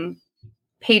sharing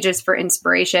pages for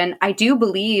inspiration, I do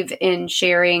believe in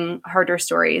sharing harder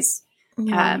stories.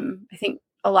 I think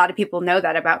a lot of people know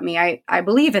that about me. I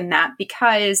believe in that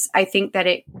because I think that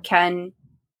it can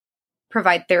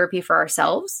provide therapy for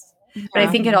ourselves. Yeah. But I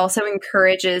think it also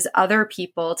encourages other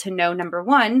people to know, number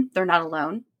one, they're not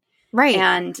alone. Right.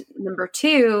 And number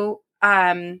two,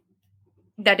 that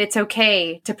it's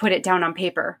okay to put it down on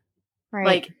paper. Right.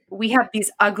 Like, we have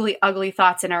these ugly, ugly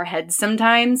thoughts in our heads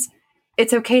sometimes.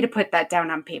 It's okay to put that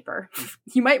down on paper.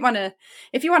 You might want to,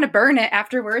 if you want to burn it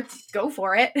afterwards, go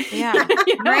for it. Yeah.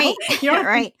 Right. You don't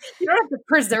have to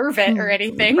preserve it or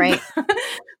anything. Right.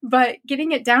 But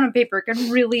getting it down on paper can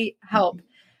really help.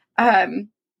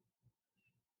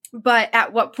 But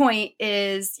at what point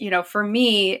is, for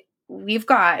me, we've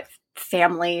got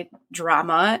family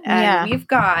drama and we've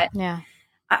got,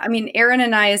 I mean, Aaron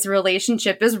and I's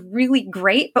relationship is really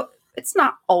great, but it's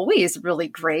not always really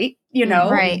great,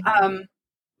 Right.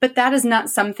 But that is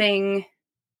not something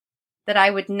that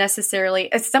I would necessarily,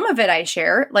 some of it I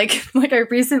share, like I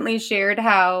recently shared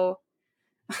how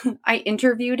I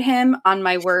interviewed him on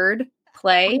my Word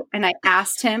play and I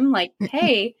asked him like,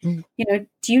 hey, do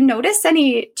you notice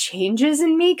any changes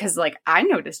in me? Cause like I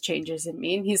noticed changes in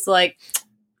me. And he's like,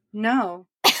 no.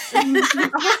 I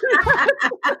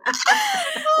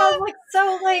was like,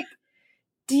 so like,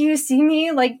 do you see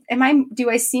me? Like, do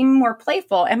I seem more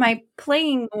playful? Am I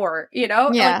playing more,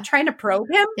 like trying to probe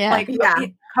him? Like,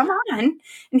 come on.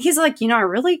 And he's like, I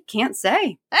really can't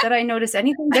say that I notice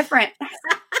anything different.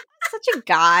 Such a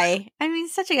guy. I mean,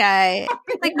 such a guy.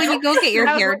 Like when you go get your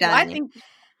hair done. I think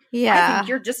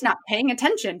you're just not paying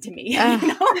attention to me. I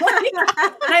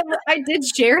did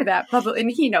share that publicly,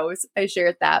 and he knows I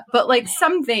shared that. But like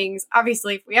some things,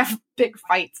 obviously, if we have big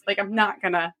fights, like I'm not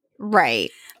gonna. Right.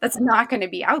 That's not going to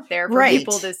be out there for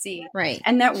people to see. Right.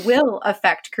 And that will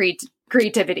affect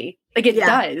creativity. Like it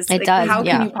does. It does. How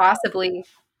can you possibly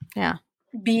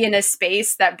be in a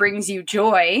space that brings you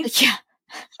joy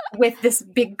with this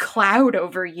big cloud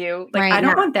over you? Like I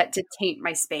don't want that to taint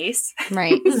my space.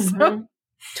 Right. So,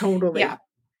 totally. Yeah.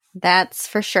 That's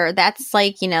for sure. That's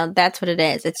like, that's what it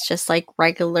is. It's just like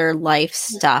regular life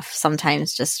stuff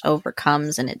sometimes just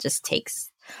overcomes and it just takes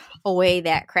away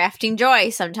that crafting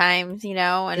joy sometimes,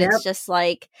 and it's just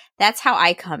like, that's how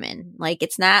I come in. Like,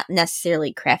 it's not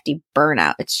necessarily crafty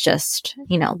burnout. It's just,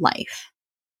 life.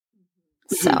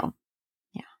 So,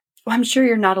 yeah. Well, I'm sure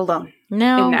you're not alone.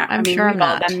 No, I'm sure I'm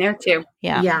not. I'm there too.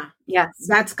 Yeah. Yeah. Yes.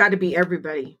 That's got to be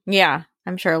everybody. Yeah.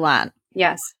 I'm sure a lot.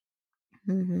 Yes.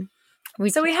 Mm-hmm.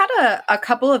 So we had a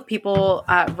couple of people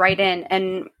write in,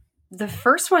 and the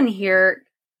first one here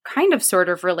kind of sort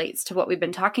of relates to what we've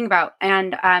been talking about.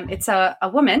 And it's a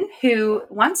woman who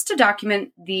wants to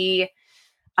document the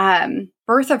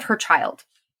birth of her child.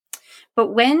 But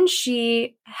when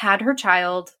she had her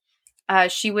child,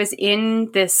 she was in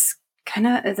this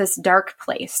this dark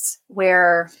place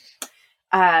where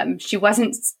she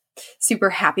wasn't super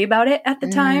happy about it at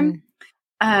the time,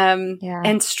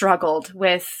 and struggled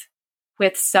with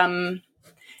some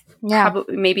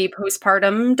probably maybe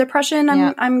postpartum depression.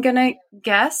 I'm gonna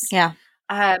guess. Yeah.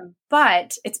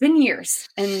 But it's been years,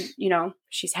 and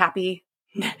she's happy.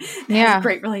 Has a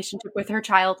great relationship with her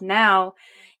child now,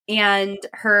 and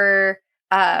her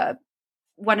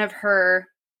one of her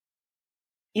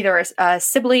either a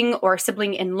sibling or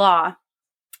sibling-in-law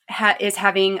is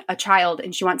having a child,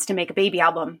 and she wants to make a baby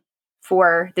album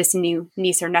for this new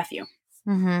niece or nephew,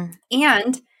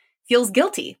 and feels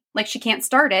guilty, like she can't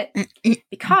start it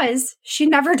because she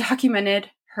never documented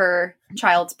her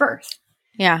child's birth.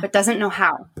 Yeah. But doesn't know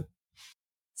how.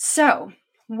 So,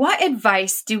 what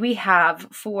advice do we have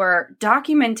for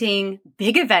documenting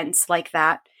big events like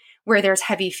that where there's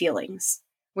heavy feelings,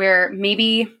 where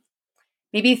maybe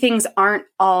things aren't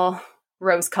all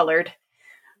rose-colored?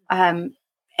 And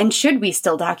should we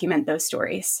still document those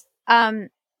stories? I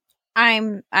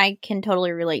can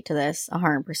totally relate to this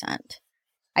 100%.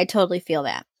 I totally feel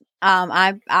that.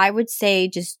 I would say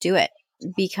just do it,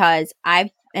 because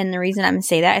and the reason I'm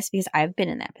saying that is because I've been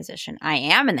in that position. I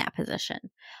am in that position.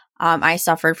 I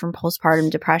suffered from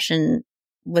postpartum depression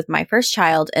with my first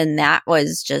child, and that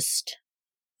was just,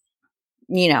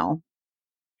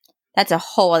 that's a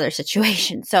whole other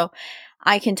situation. So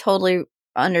I can totally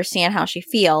understand how she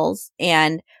feels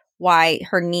and why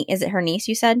is it her niece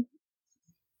you said?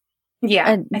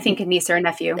 Yeah, I think a niece or a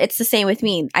nephew. It's the same with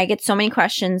me. I get so many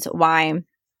questions why.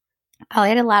 I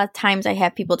had a lot of times I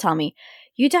have people tell me,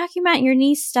 you document your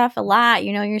niece stuff a lot.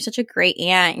 You're such a great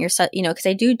aunt. You're so, because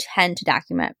I do tend to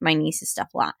document my niece's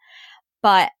stuff a lot.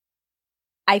 But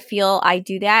I feel I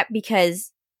do that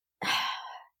because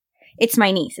it's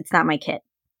my niece. It's not my kid.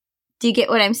 Do you get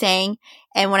what I'm saying?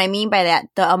 And what I mean by that,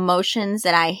 the emotions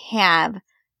that I have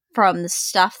from the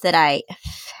stuff that I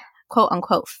quote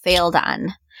unquote failed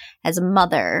on as a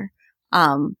mother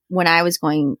when I was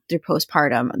going through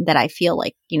postpartum, that I feel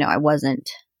like, I wasn't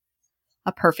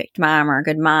a perfect mom or a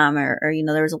good mom, or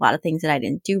there was a lot of things that I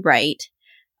didn't do right.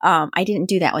 I didn't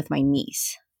do that with my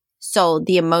niece. So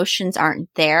the emotions aren't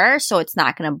there. So it's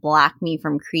not going to block me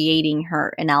from creating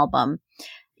her an album.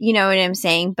 You know what I'm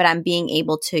saying? But I'm being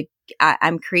able to,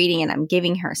 I'm creating and I'm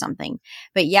giving her something.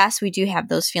 But yes, we do have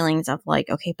those feelings of like,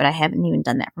 okay, but I haven't even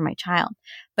done that for my child.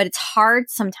 But it's hard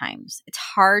sometimes. It's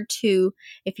hard to,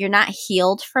 if you're not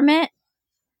healed from it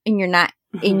and you're not,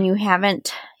 and you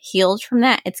haven't healed from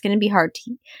that, it's going to be hard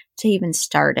to even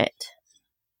start it.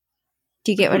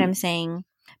 Do you get what I'm saying?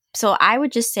 So I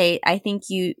would just say, I think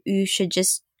you should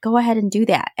just go ahead and do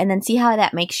that and then see how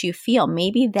that makes you feel.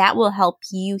 Maybe that will help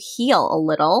you heal a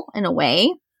little in a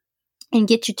way and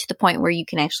get you to the point where you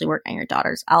can actually work on your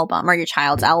daughter's album or your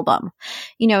child's album.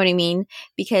 You know what I mean?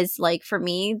 Because like for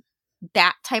me,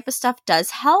 that type of stuff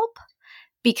does help,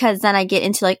 because then I get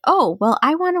into like, oh, well,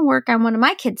 I want to work on one of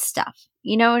my kids' stuff.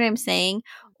 You know what I'm saying?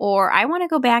 Or I want to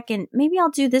go back and maybe I'll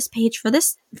do this page for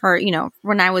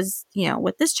when I was,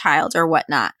 with this child or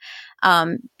whatnot.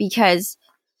 Because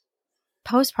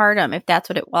postpartum, if that's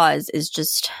what it was, is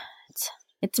just,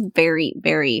 it's a very,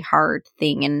 very hard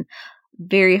thing and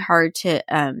very hard to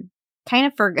kind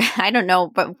of I don't know,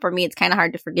 but for me, it's kind of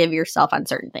hard to forgive yourself on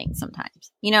certain things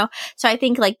sometimes, So I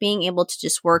think like being able to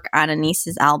just work on a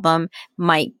niece's album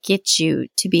might get you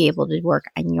to be able to work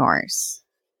on yours.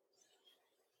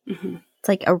 Mm-hmm. It's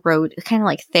like a road, kind of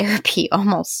like therapy,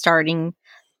 almost starting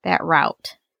that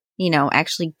route,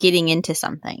 actually getting into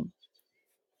something.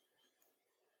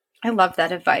 I love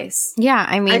that advice. Yeah,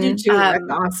 I mean, I do too. That's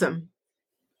awesome.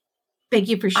 Thank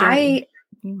you for sharing.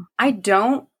 I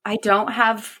don't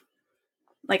have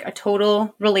like a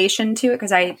total relation to it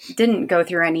because I didn't go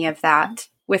through any of that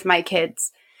with my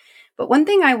kids. But one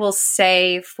thing I will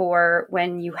say for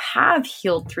when you have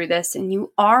healed through this and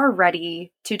you are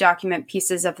ready to document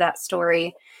pieces of that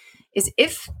story is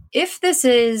if this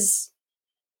is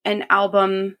an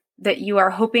album that you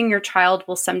are hoping your child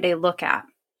will someday look at,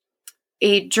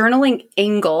 a journaling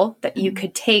angle that you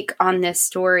could take on this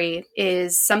story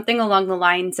is something along the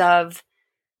lines of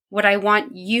what I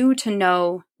want you to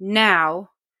know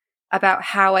now about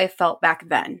how I felt back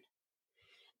then.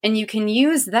 And you can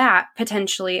use that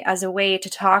potentially as a way to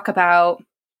talk about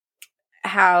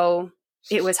how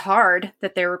it was hard,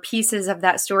 that there were pieces of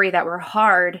that story that were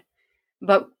hard,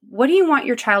 but what do you want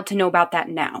your child to know about that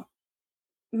now?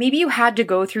 Maybe you had to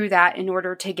go through that in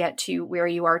order to get to where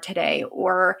you are today,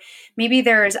 or maybe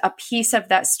there's a piece of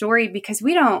that story because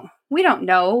we don't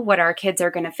know what our kids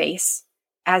are going to face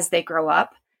as they grow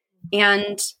up,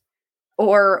 and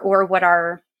or what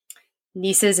our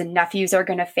nieces and nephews are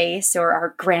going to face or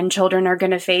our grandchildren are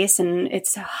going to face. And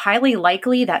it's highly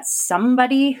likely that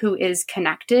somebody who is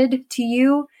connected to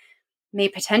you may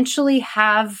potentially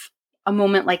have a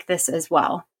moment like this as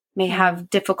well, may have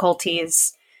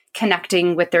difficulties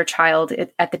connecting with their child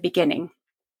at the beginning.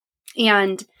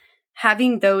 And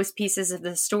having those pieces of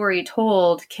the story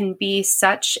told can be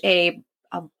such a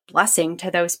blessing to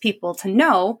those people to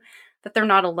know that they're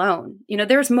not alone.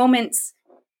 There's moments,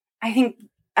 I think,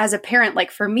 as a parent,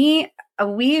 like for me,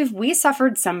 we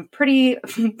suffered some pretty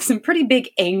big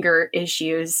anger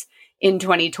issues in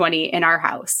 2020 in our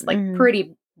house, like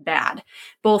pretty bad,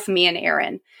 both me and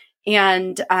Aaron.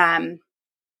 And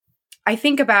I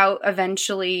think about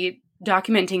eventually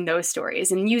documenting those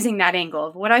stories and using that angle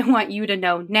of what I want you to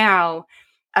know now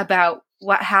about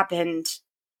what happened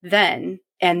then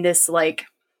and this like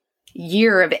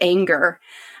year of anger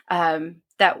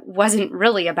that wasn't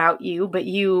really about you, but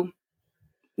you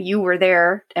were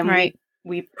there and right.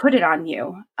 we put it on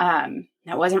you.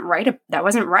 That wasn't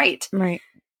right. Right.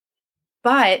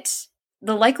 But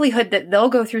the likelihood that they'll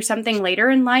go through something later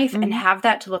in life and have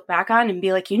that to look back on and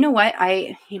be like, you know what,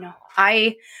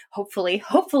 I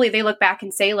hopefully they look back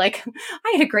and say like,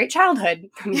 I had a great childhood.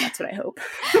 I mean, that's what I hope.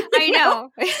 I know.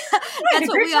 That's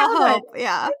what we all hope.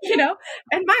 Yeah.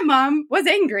 And my mom was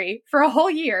angry for a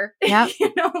whole year. Yep.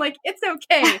 Like it's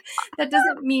okay. That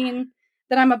doesn't mean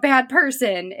that I'm a bad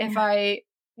person if I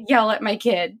yell at my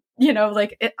kid,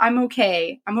 I'm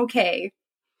okay. I'm okay.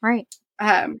 Right.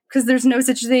 Because there's no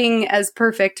such thing as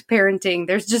perfect parenting.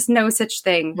 There's just no such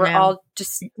thing. We're all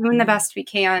just doing the best we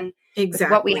can with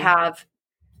what we have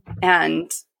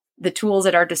and the tools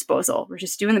at our disposal. We're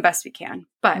just doing the best we can.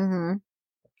 But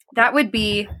that would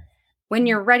be when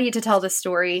you're ready to tell the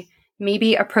story,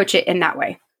 maybe approach it in that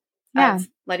way. Yeah. Of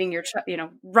letting your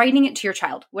writing it to your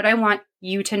child. What I want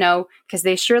you to know, because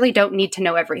they surely don't need to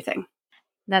know everything.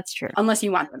 That's true. Unless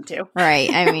you want them to. Right.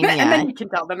 I mean, yeah. And then you can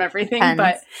tell them everything,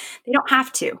 but they don't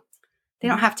have to. They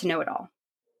don't have to know it all.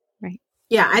 Right.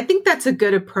 Yeah, I think that's a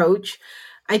good approach.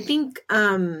 I think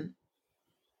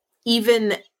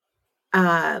even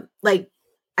like,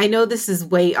 I know this is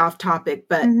way off topic,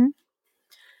 but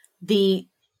the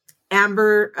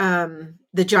Amber,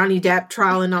 the Johnny Depp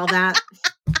trial and all that.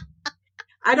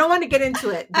 I don't want to get into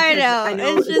it. I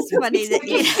know it's just funny that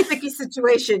it's a sticky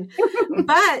situation.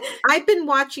 But I've been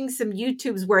watching some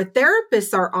YouTubes where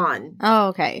therapists are on. Oh,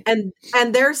 okay. And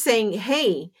they're saying,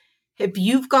 hey, if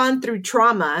you've gone through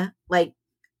trauma, like,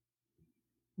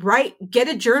 get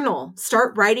a journal,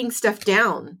 start writing stuff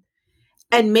down,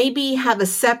 and maybe have a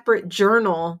separate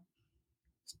journal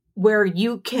where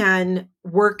you can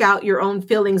work out your own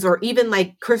feelings, or even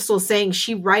like Crystal saying,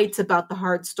 she writes about the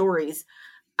hard stories.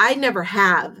 I never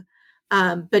have,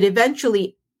 but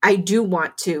eventually I do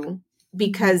want to,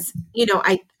 because, you know,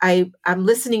 I'm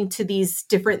listening to these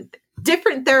different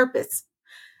therapists.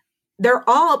 They're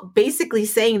all basically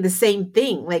saying the same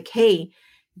thing. Like, hey,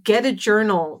 get a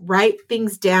journal, write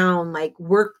things down, like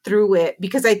work through it.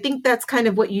 Because I think that's kind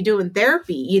of what you do in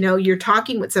therapy. You know, you're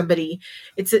talking with somebody.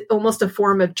 It's almost a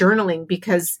form of journaling,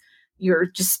 because you're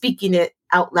just speaking it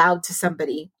out loud to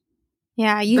somebody.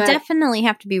 Yeah, you definitely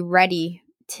have to be ready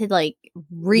to like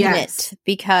read it,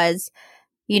 because,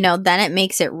 you know, then it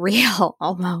makes it real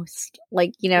almost.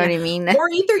 Like, you know what I mean? Or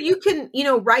either you can, you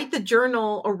know, write the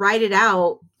journal or write it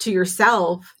out to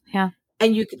yourself. Yeah.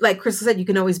 And you, like Crystal said, you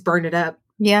can always burn it up.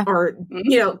 Yeah. Or,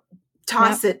 you know,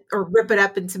 toss it or rip it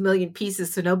up into a million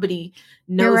pieces so nobody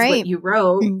knows what you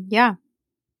wrote. Yeah.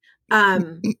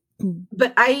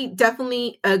 But I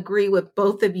definitely agree with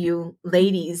both of you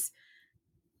ladies.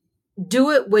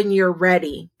 Do it when you're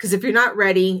ready. Because if you're not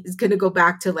ready, it's going to go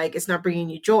back to like, it's not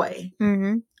bringing you joy.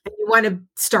 And you want to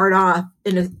start off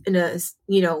in a,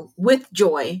 you know, with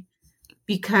joy,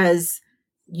 because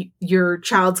your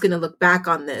child's going to look back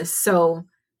on this. So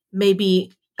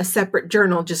maybe a separate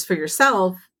journal just for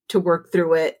yourself to work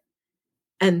through it.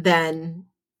 And then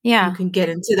you can get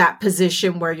into that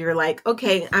position where you're like,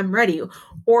 okay, I'm ready.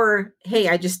 Or, hey,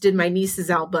 I just did my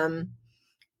niece's album,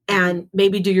 and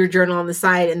maybe do your journal on the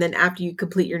side. And then after you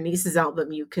complete your niece's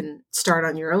album, you can start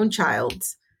on your own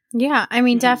child's. Yeah, I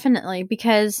mean, definitely,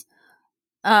 because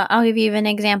I'll give you an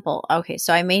example. Okay,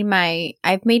 so I've made my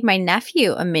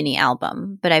nephew a mini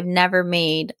album, but I've never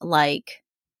made like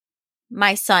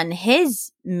my son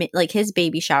his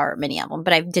baby shower mini album.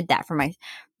 But I did that for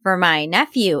my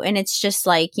nephew, and it's just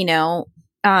like, you know,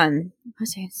 what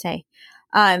was I gonna say?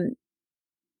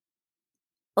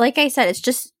 Like I said, it's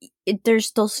just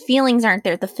there's those feelings aren't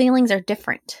there. The feelings are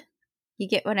different. You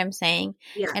get what I'm saying?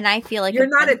 Yeah. And I feel like you're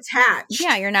not attached.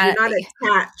 Yeah, you're not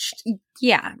attached.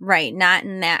 Yeah, right. Not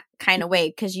in that kind of way,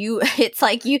 because it's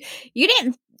like you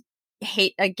didn't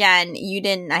hate, again, you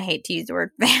didn't, I hate to use the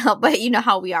word fail, but you know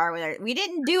how we are with it. We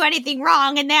didn't do anything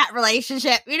wrong in that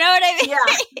relationship. You know what I mean?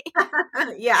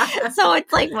 Yeah. Yeah. So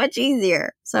it's like much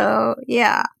easier. So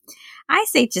yeah, I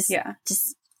say just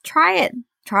try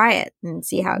it and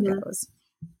see how it goes.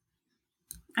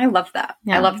 I love that.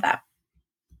 Yeah. I love that.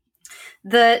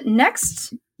 The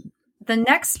next,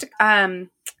 I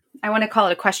want to call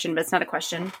it a question, but it's not a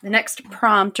question. The next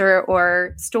prompt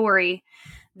or story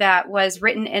that was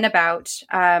written in about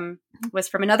was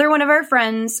from another one of our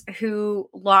friends who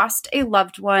lost a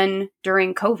loved one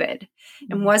during COVID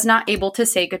and was not able to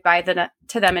say goodbye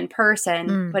to them in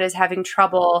person, but is having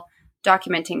trouble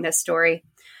documenting this story.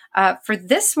 For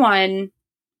this one,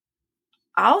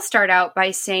 I'll start out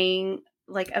by saying,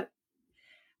 like,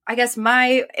 I guess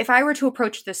if I were to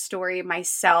approach this story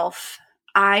myself,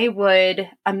 I would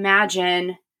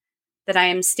imagine that I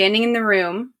am standing in the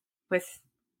room with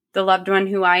the loved one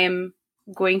who I am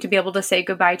going to be able to say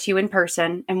goodbye to in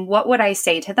person. And what would I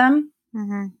say to them?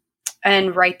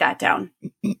 And write that down.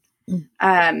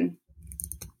 That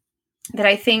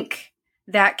I think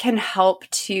that can help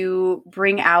to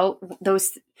bring out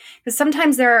those, because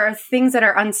sometimes there are things that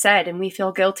are unsaid and we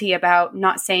feel guilty about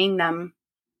not saying them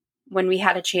when we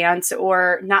had a chance,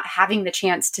 or not having the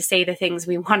chance to say the things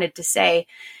we wanted to say.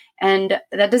 And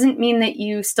that doesn't mean that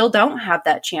you still don't have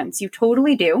that chance. You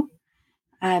totally do.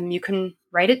 You can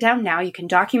write it down now. You can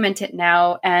document it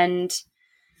now, and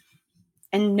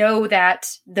know that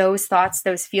those thoughts,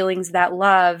 those feelings, that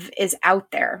love is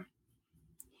out there.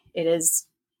 It is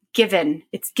given.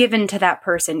 It's given to that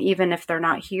person, even if they're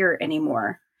not here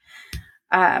anymore.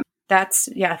 That's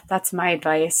my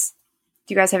advice.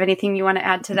 Do you guys have anything you want to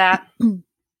add to that?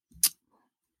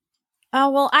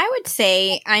 Well, I would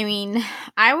say, I mean,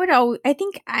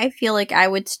 I feel like I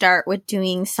would start with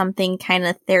doing something kind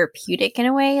of therapeutic in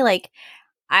a way. Like,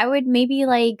 I would maybe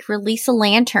like release the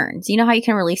lanterns. You know how you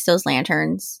can release those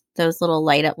lanterns those little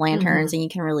light up lanterns and you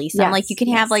can release them. Like you can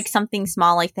have like something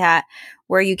small like that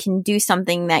where you can do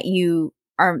something that you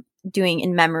are doing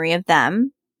in memory of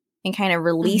them and kind of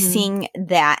releasing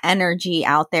that energy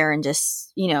out there and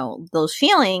just, you know, those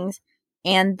feelings,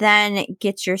 and then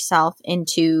get yourself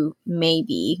into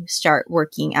maybe start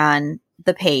working on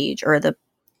the page or the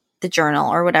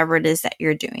journal or whatever it is that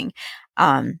you're doing.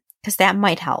 'Cause that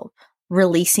might help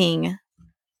releasing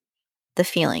the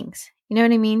feelings. You know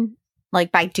what I mean?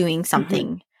 Like by doing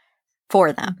something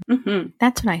for them.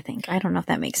 That's what I think. I don't know if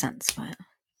that makes sense, but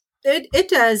it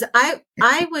does.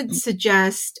 I would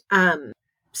suggest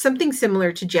something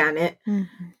similar to Janet,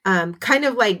 kind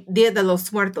of like Dia de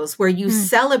los Muertos, where you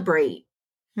celebrate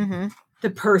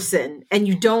the person and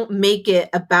you don't make it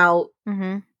about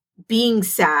being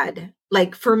sad.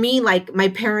 Like for me, like my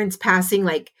parents passing,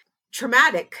 like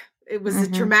traumatic. It was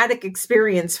a traumatic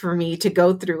experience for me to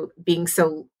go through being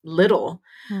so little.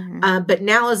 But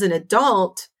now as an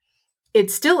adult, it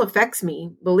still affects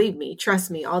me. Believe me, trust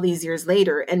me, all these years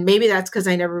later. And maybe that's because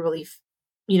I never really,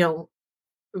 you know,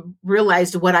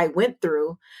 realized what I went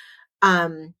through.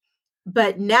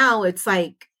 But now it's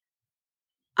like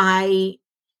I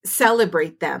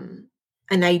celebrate them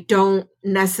and I don't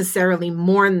necessarily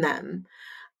mourn them.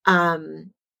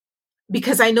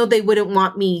 Because I know they wouldn't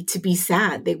want me to be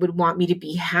sad. They would want me to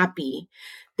be happy.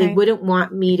 They wouldn't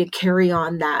want me to carry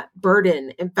on that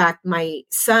burden. In fact, my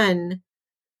son,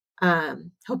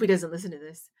 hope he doesn't listen to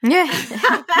this.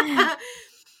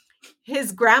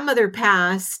 His grandmother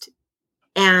passed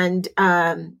and,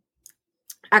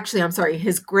 actually, I'm sorry,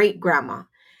 his great grandma.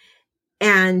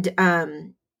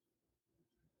 And,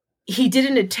 he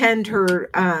didn't attend her,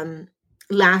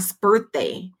 last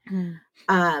birthday.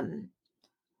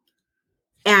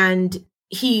 And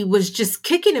he was just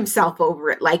kicking himself over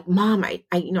it. Like, Mom, I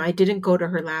didn't go to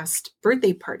her last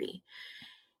birthday party.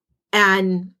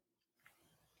 And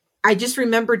I just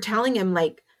remember telling him,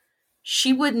 like,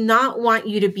 she would not want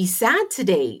you to be sad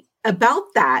today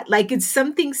about that. Like, it's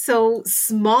something so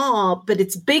small, but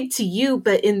it's big to you.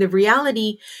 But in the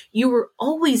reality, you were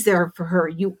always there for her.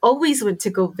 You always went to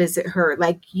go visit her.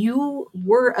 Like, you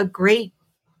were a great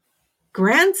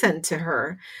grandson to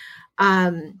her.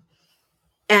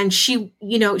 And she,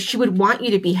 you know, she would want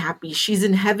you to be happy. She's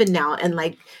in heaven now. And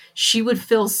like, she would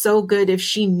feel so good if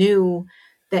she knew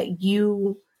that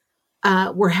you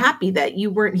were happy, that you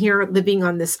weren't here living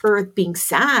on this earth being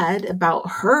sad about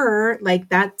her. Like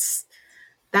that's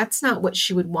not what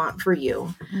she would want for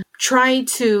you. Try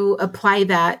to apply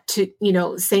that to, you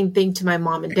know, same thing to my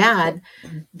mom and dad,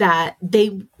 that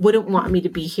they wouldn't want me to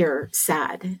be here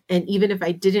sad. And even if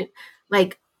I didn't,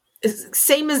 like,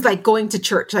 same as like going to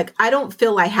church. Like, I don't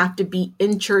feel I have to be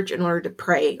in church in order to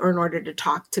pray or in order to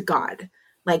talk to God.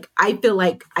 Like, I feel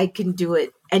like I can do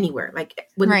it anywhere. Like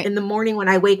when in the morning, when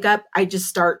I wake up, I just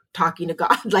start talking to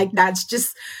God. Like, that's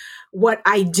just what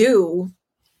I do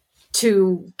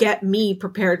to get me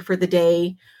prepared for the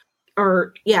day.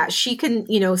 Or she can,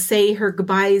 you know, say her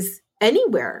goodbyes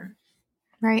anywhere.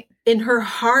 Right. In her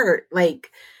heart.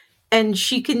 Like, and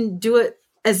she can do it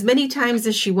as many times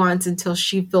as she wants until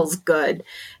she feels good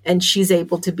and she's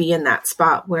able to be in that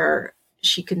spot where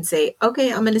she can say,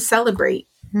 okay, I'm going to celebrate.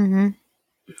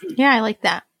 Yeah, I like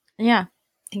that. Yeah,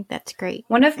 I think that's great.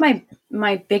 One of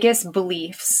my biggest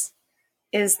beliefs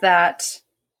is that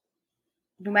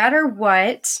no matter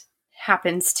what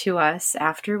happens to us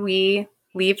after we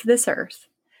leave this earth,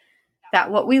 that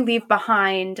what we leave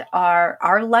behind are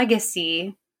our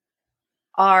legacy,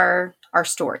 are our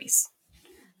stories.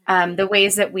 The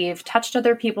ways that we've touched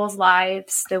other people's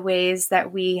lives, the ways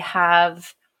that we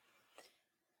have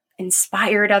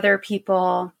inspired other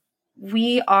people,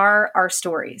 we are our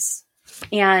stories.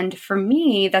 And for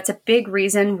me, that's a big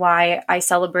reason why I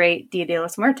celebrate Dia de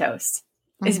los Muertos,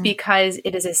 is because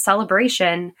it is a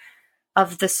celebration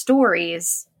of the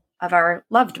stories of our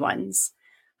loved ones.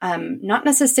 Not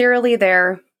necessarily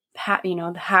their,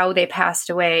 how they passed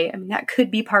away. I mean, that could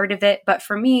be part of it. But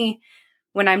for me,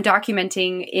 when I'm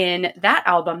documenting in that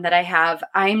album that I have,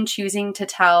 I'm choosing to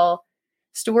tell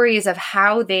stories of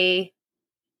how they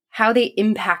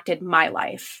impacted my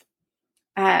life.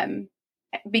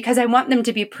 Because I want them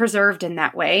to be preserved in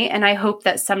that way. And I hope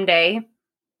that someday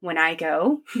when I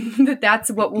go, that's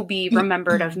what will be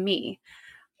remembered of me,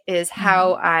 is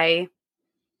how I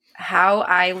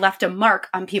left a mark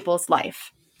on people's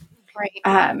life.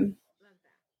 Right.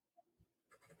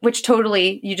 Which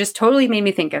you just totally made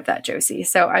me think of that, Josie.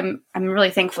 So I'm really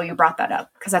thankful you brought that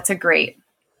up, because it's a great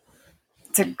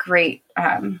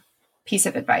piece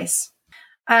of advice.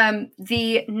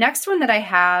 The next one that I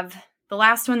have, the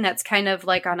last one that's kind of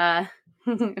like on a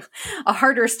a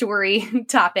harder story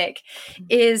topic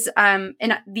is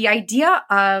the idea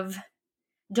of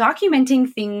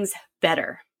documenting things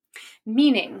better.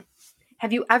 Meaning,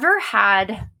 have you ever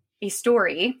had a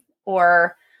story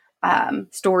or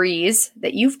stories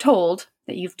that you've told,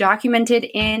 that you've documented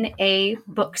in a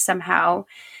book somehow,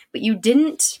 but you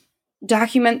didn't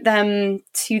document them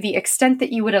to the extent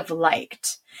that you would have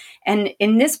liked? And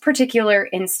in this particular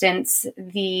instance,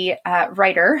 the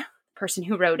writer, person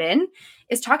who wrote in,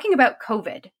 is talking about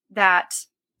COVID, that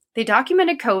they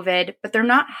documented COVID, but they're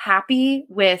not happy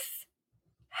with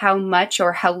how much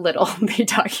or how little they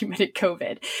documented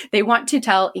COVID. They want to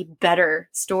tell a better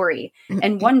story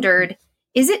and wondered,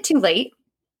 is it too late?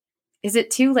 Is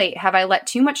it too late? Have I let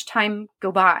too much time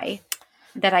go by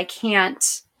that I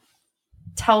can't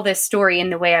tell this story in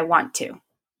the way I want to?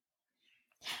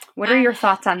 What are your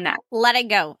thoughts on that? Let it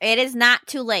go. It is not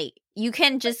too late. You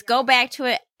can just go back to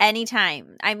it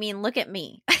anytime. I mean, look at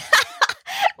me.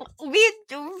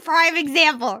 Prime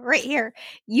example right here.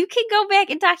 You can go back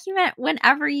and document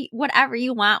whatever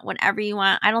you want, whenever you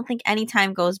want. I don't think any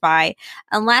time goes by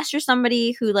unless you're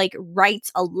somebody who like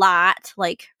writes a lot,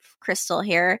 like Crystal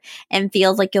here, and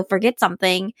feels like you'll forget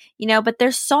something, but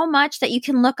there's so much that you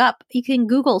can look up. You can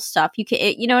Google stuff.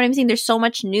 You know what I'm saying? There's so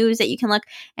much news that you can look,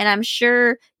 and I'm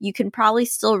sure you can probably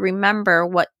still remember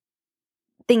what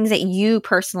things that you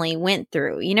personally went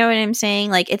through. You know what I'm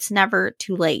saying? Like, it's never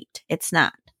too late. It's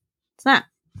not.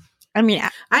 I mean,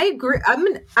 I agree. I'm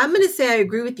going to say I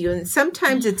agree with you. And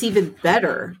sometimes it's even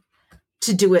better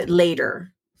to do it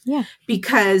later. Yeah.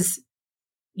 Because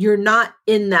you're not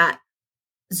in that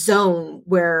zone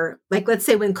where, like, let's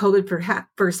say when COVID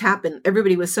first happened,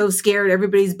 everybody was so scared.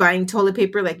 Everybody's buying toilet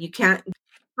paper. Like, you can't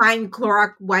find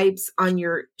Clorox wipes on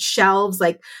your shelves.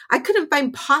 Like, I couldn't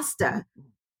find pasta.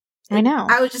 I know.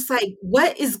 I was just like,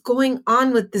 what is going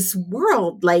on with this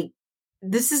world? Like,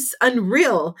 this is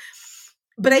unreal.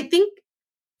 But I think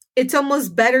it's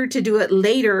almost better to do it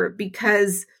later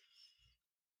because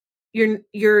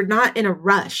you're not in a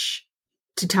rush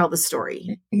to tell the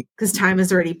story because time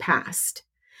has already passed.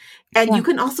 And you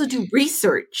can also do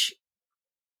research.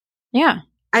 Yeah.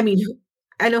 I mean,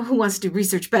 I know who wants to do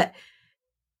research, but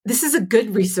this is a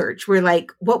good research where,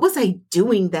 like, what was I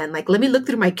doing then? Like, let me look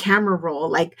through my camera roll.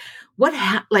 Like,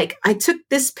 like, I took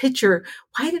this picture.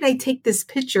 Why did I take this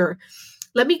picture?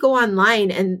 Let me go online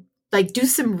and, like, do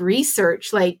some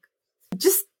research. Like,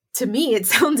 just to me, it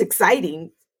sounds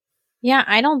exciting. Yeah,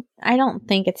 I don't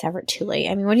think it's ever too late.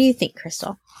 I mean, what do you think,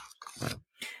 Crystal?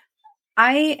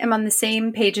 I am on the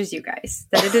same page as you guys,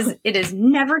 that it is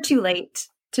never too late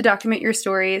to document your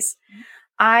stories.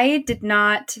 I did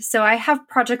not. So I have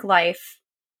Project Life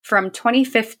from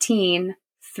 2015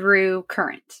 through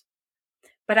current,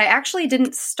 but I actually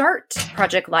didn't start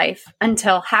Project Life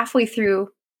until halfway through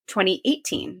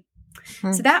 2018.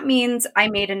 So that means I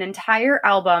made an entire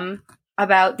album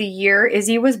about the year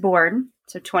Izzy was born,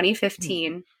 so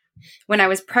 2015, when I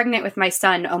was pregnant with my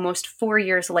son almost 4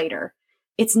 years later.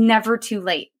 It's never too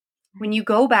late. When you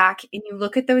go back and you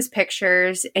look at those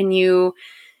pictures and you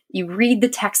read the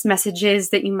text messages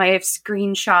that you might have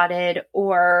screenshotted,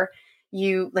 or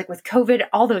you, like with COVID,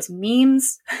 all those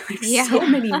memes, so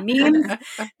many memes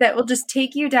that will just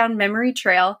take you down memory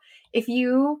trail. If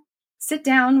you sit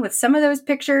down with some of those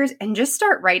pictures and just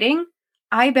start writing,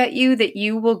 I bet you that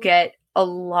you will get a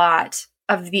lot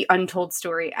of the untold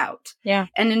story out. Yeah.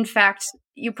 And in fact,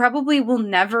 you probably will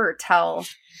never tell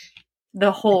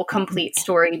the whole complete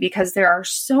story because there are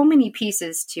so many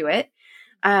pieces to it.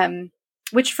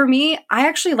 Which for me, I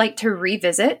actually like to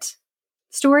revisit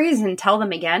stories and tell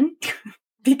them again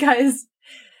because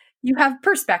you have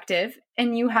perspective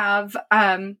and you have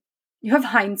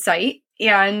hindsight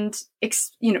and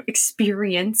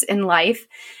experience in life,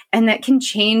 and that can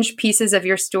change pieces of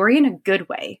your story in a good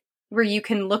way, where you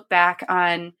can look back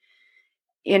on,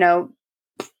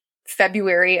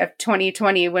 February of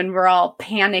 2020 when we're all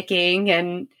panicking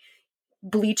and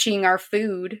bleaching our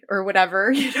food or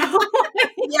whatever,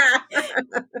 Yeah.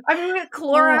 I mean, with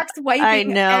Clorox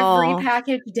wiping every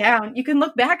package down, you can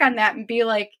look back on that and be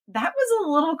like, that was a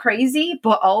little crazy,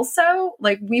 but also,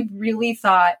 like, we really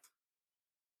thought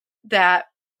that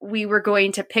we were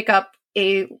going to pick up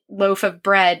a loaf of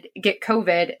bread, get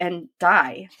COVID, and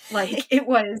die. Like, it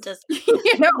was just,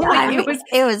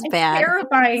 it was bad.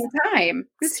 Terrifying time.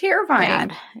 It was terrifying.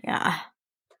 Bad. Yeah.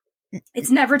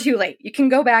 It's never too late. You can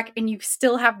go back and you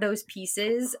still have those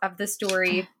pieces of the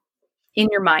story in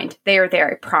your mind. They are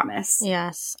there, I promise.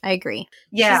 Yes, I agree.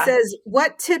 Yeah. She says,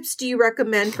 what tips do you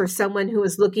recommend for someone who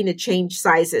is looking to change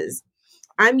sizes?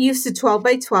 I'm used to 12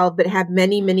 by 12, but have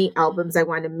many, many albums I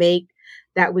want to make.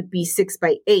 that would be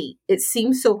 6x8. It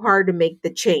seems so hard to make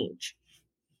the change.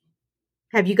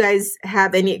 Have you guys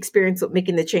have any experience with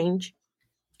making the change?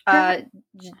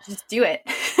 Just do it.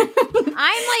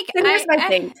 I'm like, here's my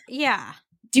thing. Yeah.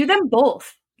 Do them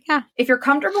both. Yeah. If you're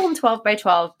comfortable in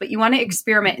 12x12, but you want to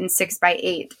experiment in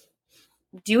 6x8,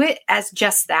 do it as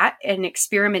just that, an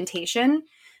experimentation,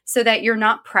 so that you're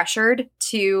not pressured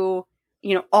to,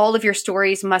 all of your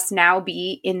stories must now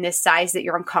be in this size that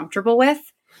you're uncomfortable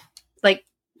with. Like,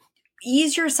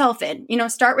 ease yourself in,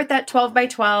 start with that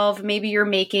 12x12. Maybe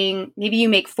you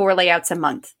make 4 layouts a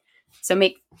month. So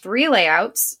make 3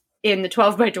 layouts in the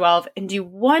 12x12 and do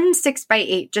 1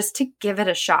 6x8 just to give it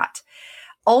a shot.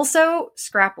 Also,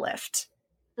 scrap lift,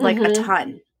 like a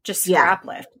ton. Just scrap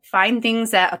lift. Find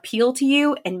things that appeal to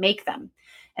you and make them.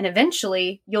 And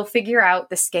eventually, you'll figure out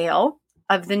the scale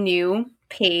of the new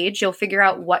page. You'll figure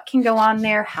out what can go on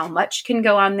there, how much can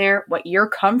go on there, what you're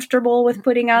comfortable with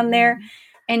putting on there.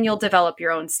 And you'll develop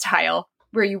your own style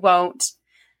where you won't,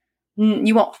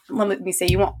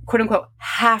 quote unquote,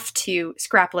 have to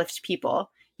scrap lift people.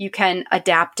 You can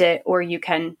adapt it, or you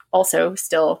can also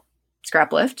still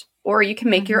scrap lift, or you can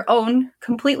make your own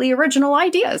completely original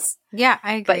ideas. Yeah,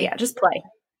 I agree. But yeah, just play.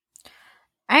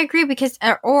 I agree because,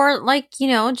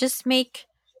 just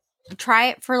try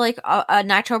it for like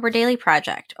an October daily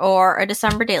project or a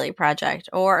December daily project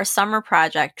or a summer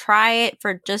project. Try it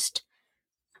for just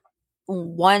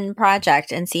one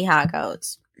project and see how it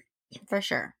goes. For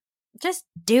sure. Just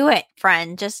do it,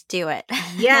 friend. Just do it.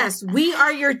 Yes, we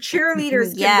are your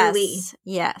cheerleaders, Kimberly.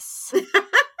 Yes.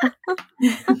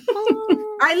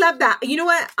 I love that. You know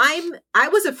what? I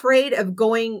was afraid of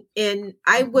going in.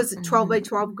 I was a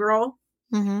 12x12 girl,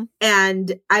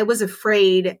 and I was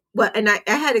afraid. Well, and I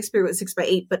had experience with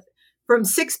 6x8, but from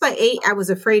 6x8, I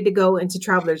was afraid to go into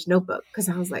Traveler's Notebook because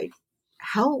I was like,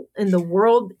 how in the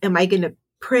world am I going to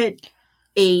print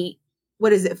a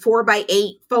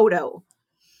 4x8 photo?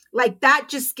 Like, that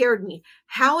just scared me.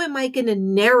 How am I going to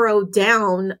narrow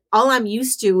down? All I'm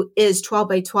used to is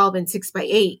 12x12 and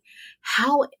 6x8.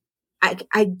 How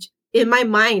I in my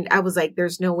mind, I was like,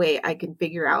 there's no way I can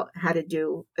figure out how to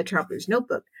do a Traveler's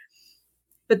Notebook.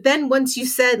 But then once you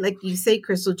said, like you say,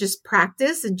 Crystal, just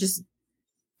practice and just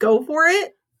go for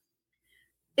it.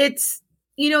 It's,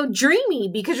 dreamy,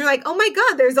 because you're like, oh my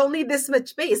God, there's only this much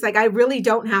space. Like, I really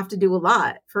don't have to do a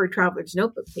lot for a Traveler's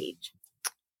Notebook page.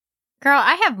 Girl,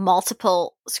 I have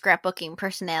multiple scrapbooking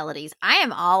personalities. I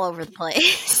am all over the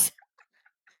place.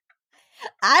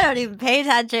 I don't even pay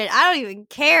attention. I don't even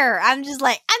care. I'm just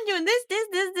like, I'm doing this,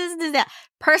 that.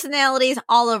 Personalities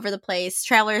all over the place.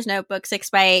 Traveler's Notebook,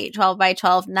 6x8,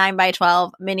 12x12,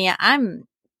 9x12, mini.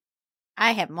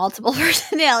 I have multiple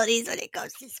personalities when it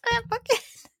comes to scrapbooking.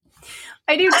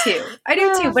 I do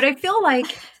too. But I feel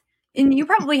like, and you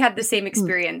probably had the same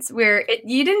experience where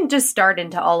you didn't just start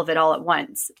into all of it all at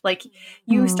once. Like,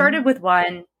 you started with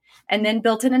one and then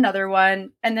built in another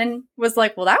one and then was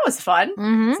like, well, that was fun.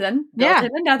 So then built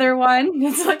in another one.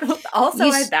 It's like, well, also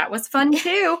that was fun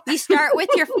too. You start with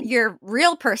your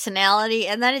real personality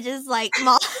and then it just like,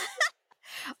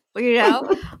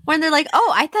 when they're like,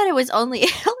 oh, I thought it was only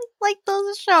like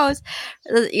those shows,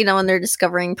 when they're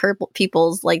discovering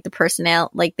people's like the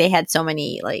personality, like they had so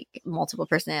many like multiple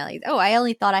personalities. Oh, I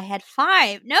only thought I had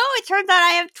 5. No, it turns out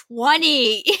I have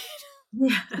 20.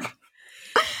 Yeah.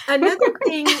 Another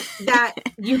thing that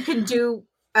you can do,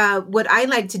 what I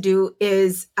like to do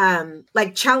is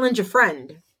like challenge a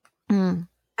friend. And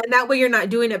that way you're not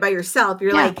doing it by yourself.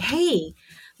 You're like, hey,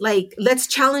 like, let's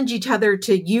challenge each other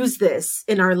to use this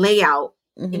in our layout.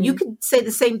 And you could say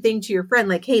the same thing to your friend,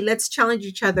 like, hey, let's challenge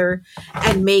each other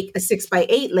and make a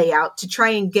 6x8 layout to try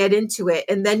and get into it.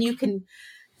 And then you can,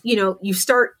 you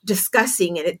start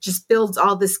discussing, and it just builds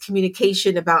all this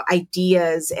communication about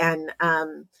ideas and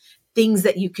things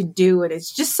that you can do. And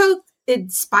it's just so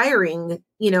inspiring,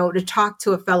 to talk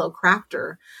to a fellow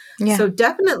crafter. Yeah. So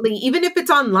definitely, even if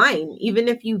it's online, even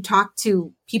if you talk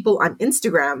to people on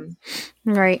Instagram,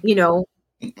 right.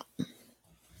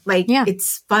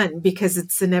 It's fun because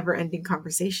it's a never ending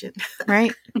conversation.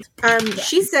 Right.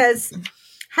 She says,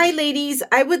 hi ladies,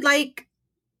 I would like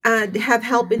to have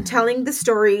help in telling the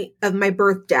story of my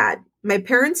birth dad. My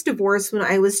parents divorced when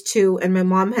I was 2 and my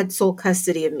mom had sole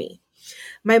custody of me.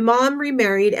 My mom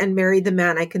remarried and married the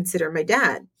man I consider my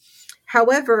dad.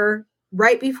 However,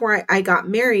 right before I got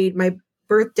married, my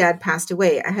birth dad passed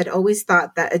away. I had always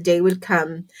thought that a day would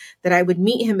come that I would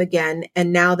meet him again,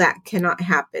 and now that cannot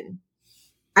happen.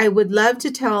 I would love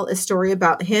to tell a story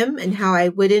about him and how I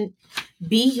wouldn't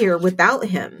be here without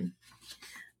him.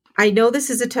 I know this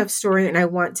is a tough story and I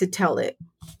want to tell it.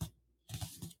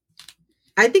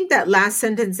 I think that last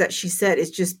sentence that she said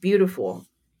is just beautiful.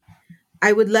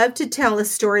 I would love to tell a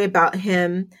story about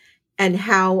him and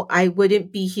how I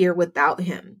wouldn't be here without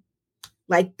him.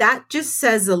 Like, that just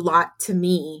says a lot to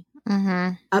me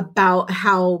about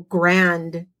how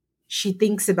grand she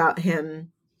thinks about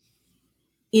him.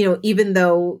 You know, even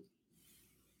though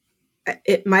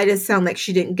it might have sounded like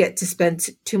she didn't get to spend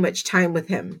too much time with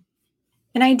him.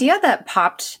 An idea that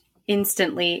popped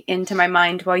instantly into my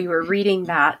mind while you were reading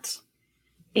that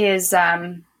is,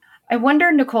 I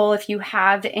wonder, Nicole, if you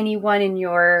have anyone in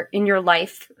your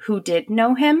life who did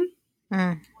know him,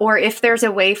 or if there's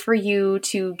a way for you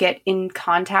to get in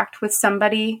contact with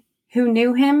somebody who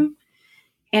knew him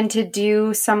and to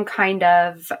do some kind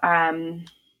of,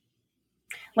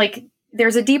 like,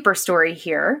 there's a deeper story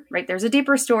here, right? There's a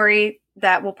deeper story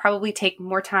that will probably take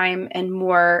more time and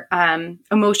more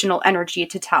emotional energy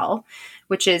to tell,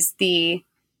 which is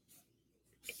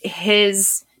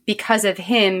because of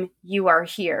him, you are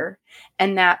here,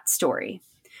 and that story.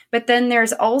 But then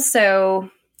there's also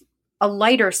a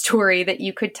lighter story that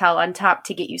you could tell on top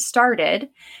to get you started,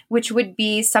 which would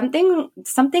be something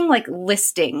like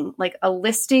a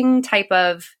listing type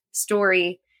of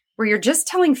story where you're just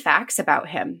telling facts about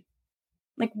him.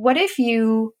 Like, what if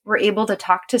you were able to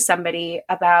talk to somebody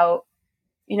about,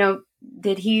 you know,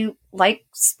 did he like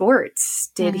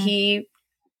sports? Did he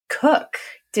cook?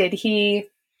 Did he,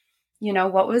 you know,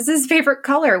 what was his favorite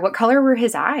color? What color were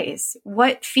his eyes?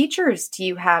 What features do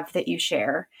you have that you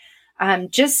share?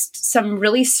 Just some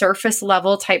really surface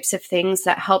level types of things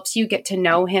that helps you get to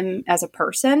know him as a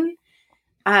person.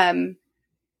 And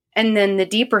then the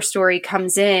deeper story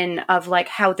comes in of like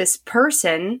how this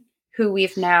person who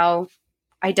we've now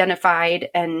identified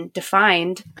and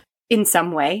defined in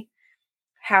some way,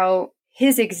 how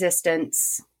his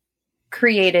existence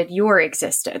created your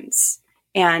existence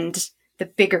and the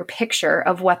bigger picture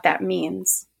of what that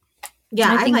means.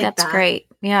 Yeah, I think like that's great.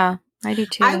 Yeah, I do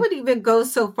too. I would even go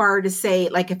so far to say,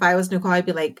 like, if I was Nicole, I'd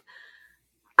be like,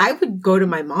 I would go to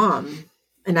my mom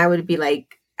and I would be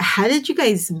like, how did you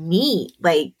guys meet?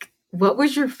 Like, what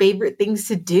was your favorite things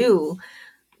to do?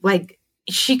 Like,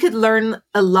 she could learn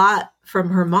a lot from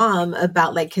her mom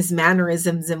about like his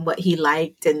mannerisms and what he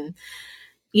liked, and,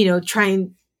 you know, try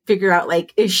and figure out,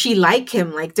 like, is she like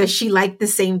him? Like, does she like the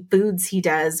same foods he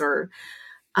does? Or,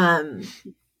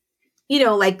 you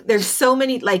know, like, there's so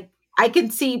many, like, I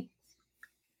can see,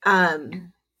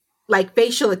 like,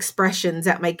 facial expressions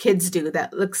that my kids do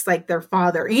that looks like their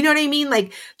father. You know what I mean?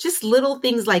 Like, just little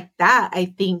things like that,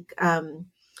 I think,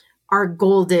 are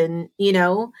golden, you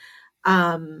know?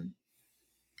 And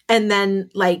then,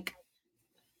 like,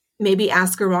 maybe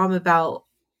ask her mom about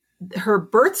her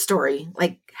birth story.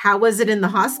 Like, how was it in the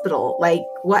hospital? Like,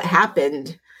 what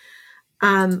happened?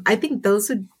 I think those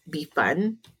would be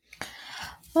fun.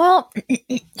 Well,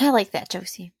 I like that,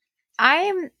 Josie.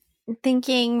 I'm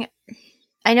thinking,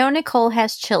 I know Nicole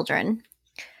has children,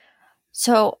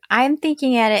 so I'm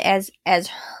thinking at it as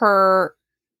her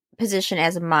position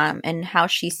as a mom and how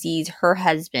she sees her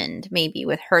husband maybe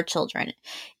with her children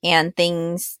and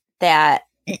things that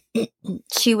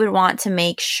she would want to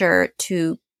make sure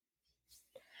to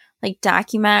like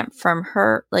document from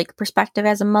her like perspective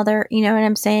as a mother, you know what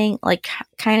I'm saying? Like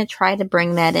kind of try to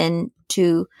bring that in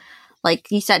to,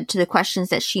 like you said, to the questions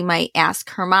that she might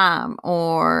ask her mom,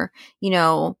 or, you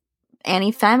know,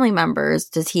 any family members.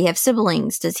 Does he have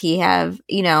siblings? Does he have,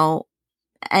 you know,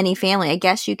 any family? I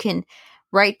guess you can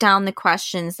write down the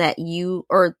questions that you,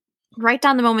 or write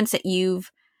down the moments that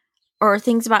you've, or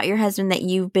things about your husband that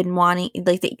you've been wanting,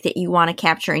 like that you want to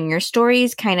capture in your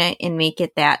stories, kind of, and make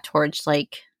it that towards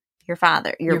like your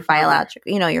father, your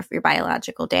biological, you know, your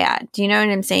biological dad. Do you know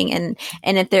what I'm saying? And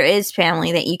if there is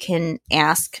family that you can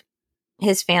ask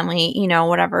his family, you know,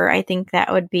 whatever, I think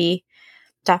that would be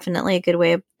definitely a good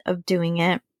way of doing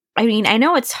it. I mean, I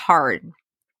know it's hard.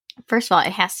 First of all,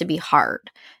 it has to be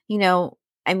hard. You know,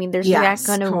 I mean, there's not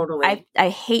going to, totally. I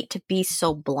hate to be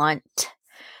so blunt,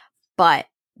 but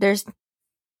there's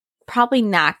probably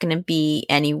not going to be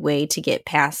any way to get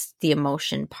past the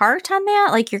emotion part on that.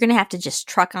 Like, you're going to have to just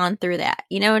truck on through that.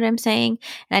 You know what I'm saying?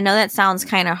 And I know that sounds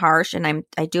kind of harsh, and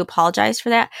I do apologize for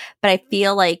that, but I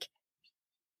feel like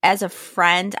as a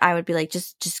friend, I would be like,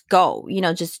 just go, you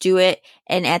know, just do it.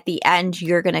 And at the end,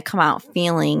 you're going to come out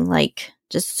feeling like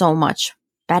just so much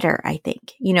better, I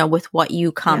think, you know, with what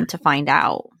you come to find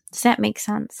out. Does that make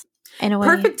sense? In a way?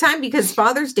 Perfect time, because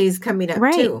Father's Day is coming up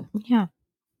too. Yeah.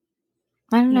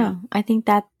 I don't know. I think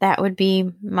that would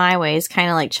be my way, is kind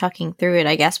of like chucking through it,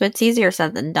 I guess, but it's easier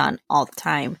said than done all the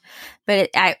time. But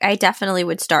I definitely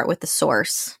would start with the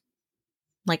source.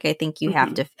 Like, I think you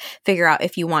have to figure out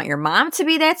if you want your mom to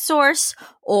be that source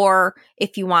or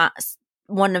if you want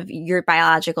one of your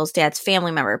biological dad's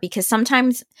family member, because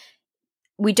sometimes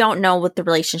we don't know what the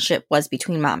relationship was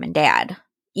between mom and dad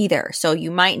either. So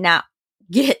you might not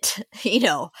get,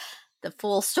 the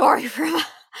full story from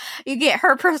you get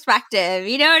her perspective,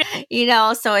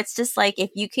 so it's just like,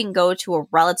 if you can go to a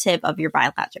relative of your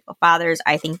biological father's,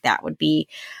 I think that would be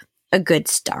a good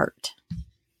start.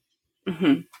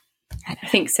 Mm-hmm. I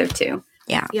think so too.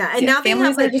 Yeah. Yeah. And now they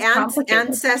have like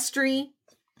Ancestry.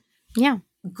 Yeah.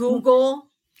 Google.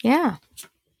 Yeah.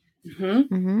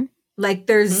 Mm-hmm. Mm-hmm. Like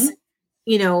there's,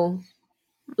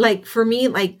 like for me,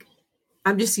 like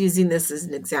I'm just using this as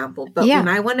an example, but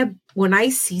when I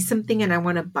see something and I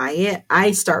want to buy it,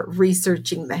 I start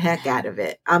researching the heck out of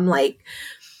it. I'm like,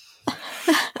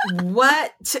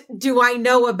 what do I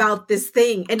know about this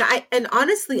thing? And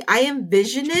honestly, I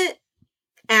envision it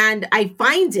and I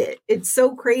find it. It's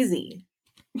so crazy.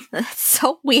 That's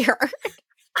so weird.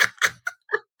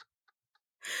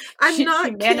 I'm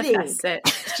not kidding.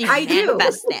 I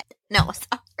manifests it. No,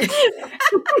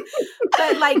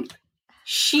 but like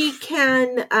she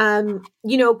can,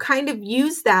 kind of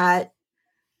use that,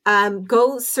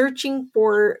 go searching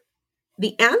for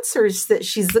the answers that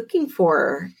she's looking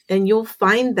for, and you'll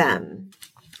find them.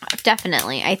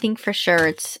 Definitely. I think for sure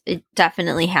it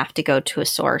definitely have to go to a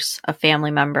source, a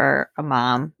family member, a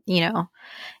mom,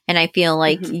 and I feel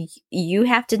like you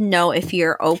have to know if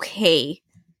you're okay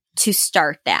to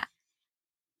start that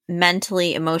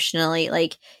mentally, emotionally.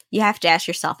 Like, you have to ask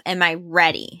yourself, am I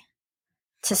ready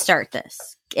to start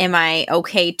this? Am I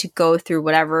okay to go through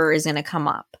whatever is going to come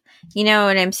up? You know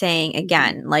what I'm saying?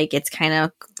 Again, like, it's kind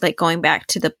of like going back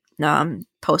to the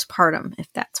postpartum, if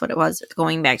that's what it was,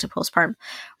 going back to postpartum.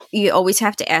 You always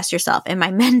have to ask yourself, am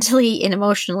I mentally and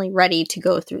emotionally ready to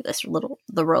go through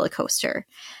the roller coaster?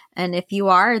 And if you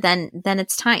are, then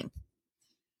it's time.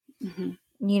 Mm-hmm.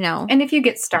 And if you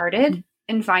get started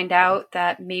and find out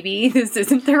that maybe this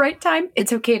isn't the right time,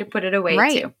 it's okay to put it away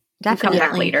too. Definitely. Come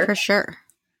back later. For sure.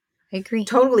 I agree.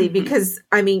 Totally. Because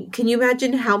can you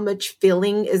imagine how much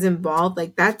feeling is involved?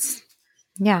 Like, that's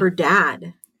her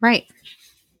dad. Right.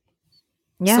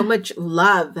 Yeah. So much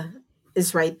love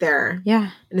is right there.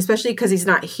 Yeah. And especially because he's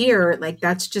not here, like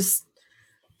that's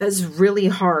really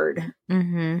hard.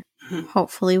 Mm-hmm.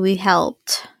 Hopefully we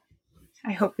helped.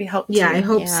 I hope we helped. Yeah, too. I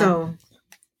hope so.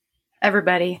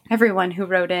 Everyone who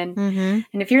wrote in. Mm-hmm.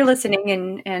 And if you're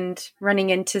listening and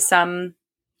running into some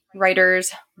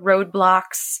writers'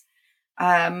 roadblocks,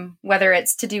 whether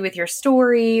it's to do with your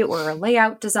story or a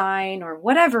layout design or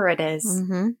whatever it is,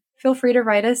 feel free to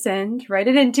write it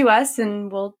into us,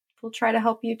 and we'll try to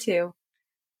help you too.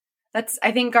 That's,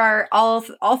 I think, our all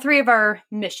three of our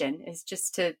mission is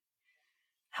just to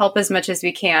help as much as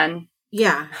we can.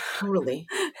 Yeah, totally.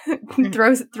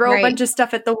 throw a bunch of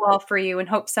stuff at the wall for you and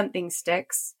hope something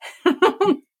sticks.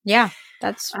 Yeah,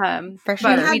 that's for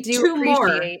sure. But we do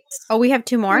appreciate. Oh, we have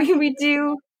two more? We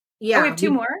do. Yeah. Oh, we have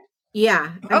two more?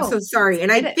 Yeah. I'm so sorry.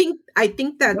 And I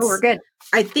think that's... Oh, we're good.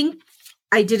 I think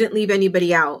I didn't leave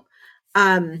anybody out.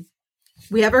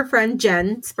 We have our friend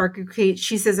Jen, Sparky Create.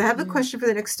 She says, I have a question for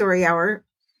the next story hour.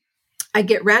 I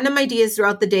get random ideas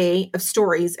throughout the day of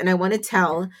stories and I want to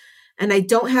tell, and I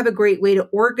don't have a great way to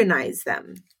organize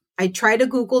them. I tried a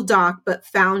Google Doc, but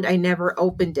found I never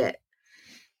opened it.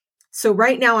 So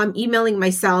right now I'm emailing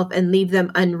myself and leave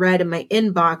them unread in my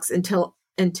inbox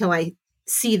until I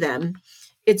see them.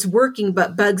 It's working,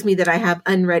 but bugs me that I have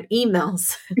unread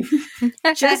emails.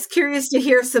 Just curious to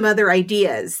hear some other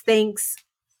ideas. Thanks.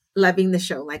 Loving the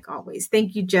show like always.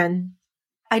 Thank you, Jen.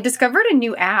 I discovered a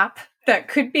new app that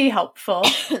could be helpful.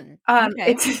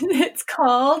 It's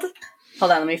called,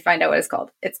 hold on, let me find out what it's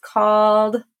called. It's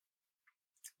called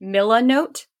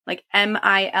Milanote, like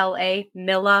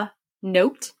Mila,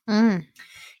 Milanote.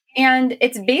 And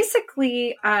it's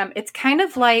basically, it's kind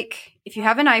of like, if you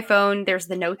have an iPhone, there's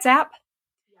the Notes app.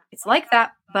 It's like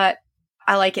that, but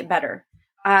I like it better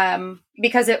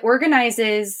because it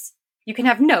organizes. You can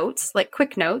have notes, like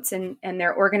quick notes, and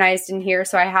they're organized in here.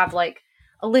 So I have like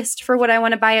a list for what I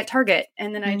want to buy at Target.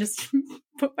 And then I just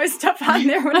put my stuff on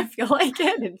there when I feel like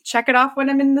it and check it off when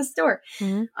I'm in the store.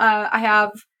 I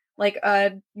have like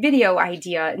a video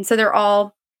idea. And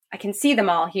so I can see them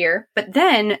all here. But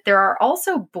then there are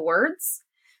also boards.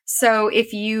 So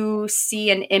if you see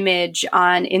an image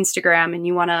on Instagram and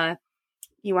you want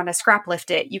to scrap lift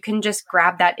it, you can just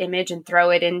grab that image and throw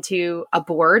it into a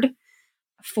board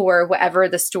for whatever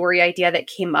the story idea that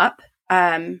came up,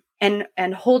 and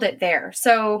hold it there.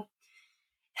 So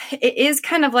it is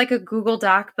kind of like a Google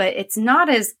Doc, but it's not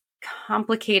as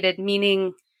complicated,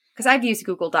 meaning because I've used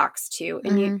Google Docs too,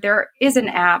 and there is an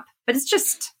app, but it's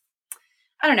just,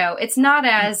 I don't know, it's not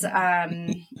as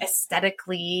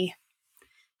aesthetically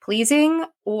pleasing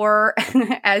or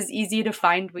as easy to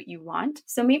find what you want.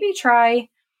 So maybe try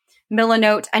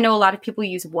Milanote. I know a lot of people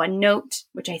use OneNote,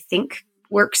 which I think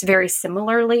works very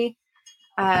similarly.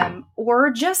 Or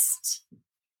just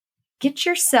get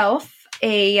yourself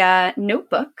a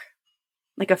notebook,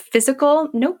 like a physical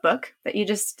notebook that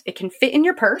it can fit in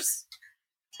your purse,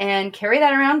 and carry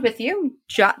that around with you.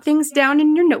 Jot things down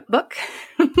in your notebook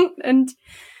and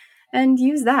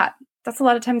use that. That's a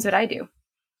lot of times what I do.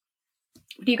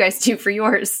 What do you guys do for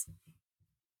yours?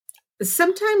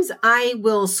 Sometimes I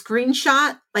will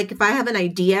screenshot, like if I have an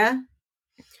idea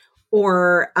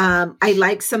or I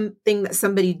like something that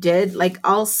somebody did, like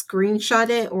I'll screenshot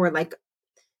it, or like,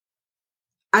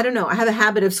 I don't know, I have a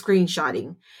habit of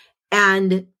screenshotting,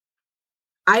 and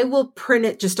I will print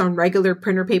it just on regular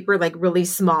printer paper, like really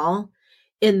small.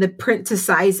 In the print to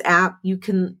size app, you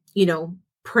can,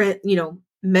 print,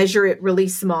 measure it really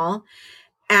small.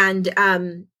 And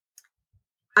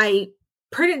I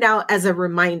print it out as a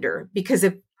reminder, because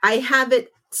if I have it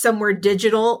somewhere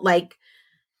digital, like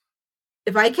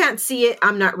if I can't see it,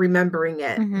 I'm not remembering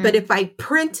it. Mm-hmm. But if I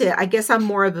print it, I guess I'm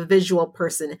more of a visual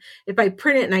person. If I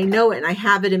print it and I know it and I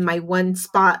have it in my one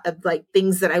spot of like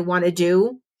things that I want to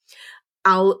do,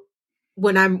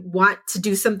 when I want to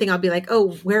do something, I'll be like,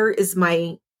 oh, where is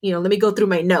my, let me go through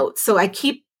my notes. So I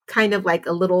keep kind of like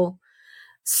a little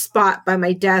spot by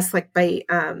my desk, like by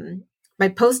my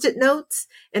Post-it notes.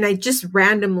 And I just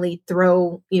randomly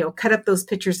cut up those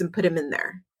pictures and put them in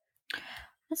there.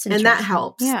 That's interesting. And that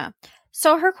helps. Yeah.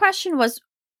 So her question was,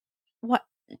 what,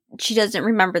 she doesn't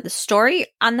remember the story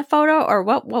on the photo, or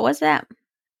what was that?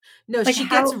 No, like she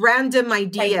gets random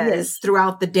ideas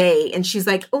throughout the day, and she's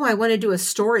like, oh, I want to do a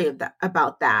story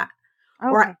about that.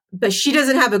 Okay. But she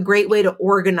doesn't have a great way to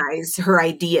organize her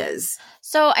ideas.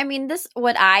 So, I mean,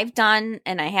 what I've done,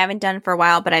 and I haven't done for a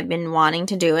while, but I've been wanting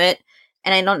to do it,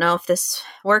 and I don't know if this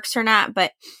works or not,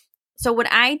 but so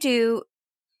what I do,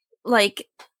 like,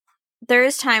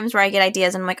 there's times where I get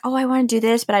ideas and I'm like, oh, I want to do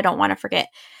this, but I don't want to forget.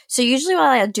 So usually what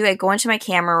I do, I go into my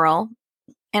camera roll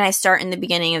and I start in the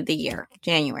beginning of the year,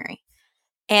 January.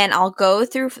 And I'll go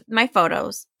through my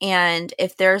photos. And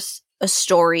if there's a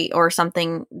story or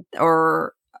something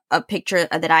or a picture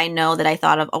that I know that I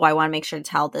thought of, oh, I want to make sure to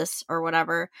tell this or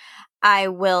whatever, I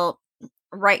will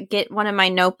get one of my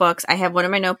notebooks. I have one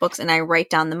of my notebooks and I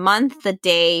write down the month, the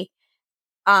day,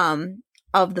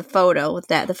 of the photo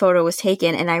that the photo was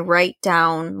taken, and I write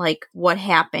down like what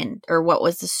happened or what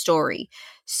was the story.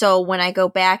 So when I go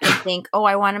back and think, oh,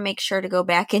 I want to make sure to go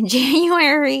back in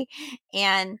January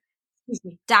and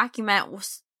document,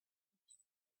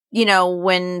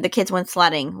 when the kids went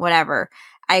sledding, whatever,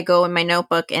 I go in my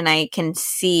notebook and I can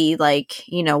see like,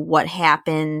 what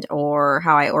happened or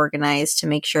how I organized to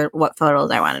make sure what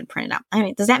photos I wanted printed out. I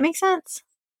mean, does that make sense?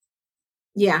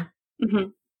 Yeah. Mm-hmm.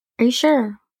 Are you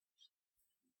sure?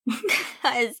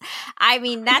 Because I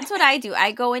mean, that's what I do.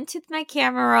 I go into my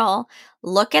camera roll,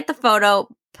 look at the photo,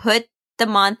 put the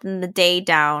month and the day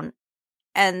down,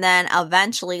 and then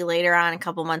eventually later on, a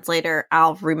couple months later,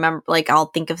 I'll remember, like I'll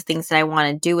think of things that I want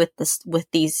to do with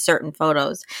these certain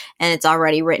photos, and it's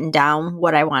already written down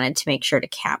what I wanted to make sure to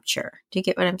capture. Do you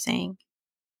get what I'm saying?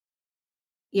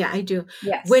 Yeah, I do.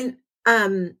 Yes.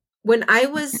 When I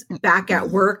was back at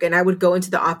work and I would go into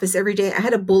the office every day, I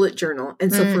had a bullet journal.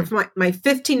 And so for my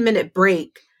 15-minute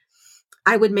break,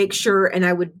 I would make sure and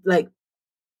I would like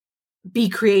be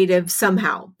creative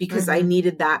somehow because I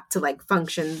needed that to like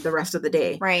function the rest of the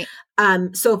day. Right.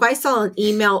 So if I saw an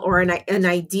email or an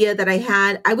idea that I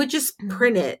had, I would just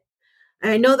print it.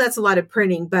 And I know that's a lot of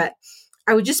printing, but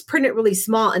I would just print it really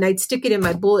small and I'd stick it in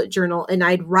my bullet journal and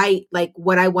I'd write like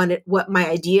what I wanted, what my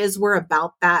ideas were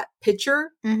about that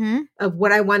picture of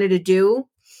what I wanted to do.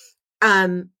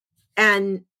 And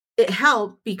it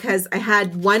helped because I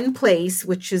had one place,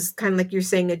 which is kind of like you're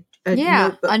saying, a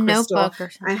notebook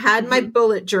or something. I had my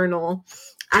bullet journal.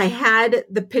 I had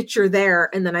the picture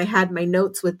there and then I had my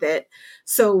notes with it.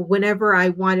 So whenever I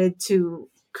wanted to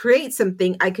create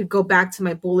something, I could go back to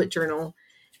my bullet journal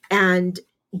and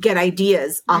get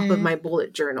ideas off of my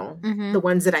bullet journal, the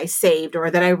ones that I saved or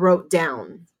that I wrote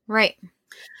down. Right.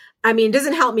 I mean, it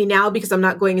doesn't help me now because I'm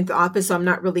not going into the office, so I'm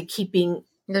not really keeping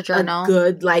your journal. A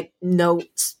good like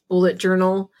notes bullet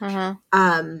journal.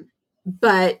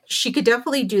 But she could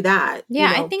definitely do that.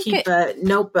 Yeah, I think keep a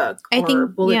notebook or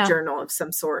bullet journal of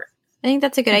some sort. I think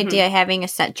that's a good idea, having a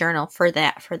set journal for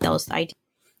those ideas.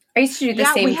 I used to do the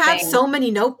same thing. We have so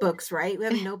many notebooks, right? We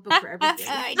have a notebook for everything.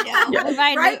 I know.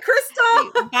 Right,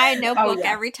 Crystal? We buy a notebook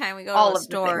every time we go to the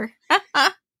store.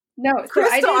 No, so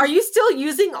Crystal, are you still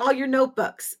using all your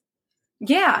notebooks?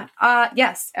 Yeah.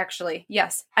 Yes, actually.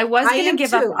 Yes. I was going to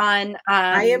give up on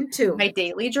I am too. my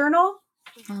daily journal.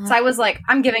 So I was like,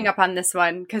 I'm giving up on this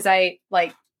one because I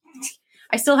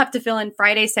still have to fill in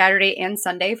Friday, Saturday, and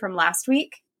Sunday from last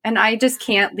week. And I just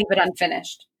can't leave it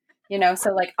unfinished,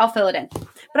 so like I'll fill it in.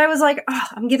 But I was like, oh,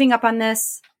 I'm giving up on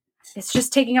this. It's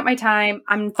just taking up my time.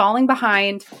 I'm falling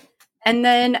behind. And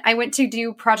then I went to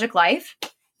do Project Life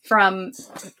from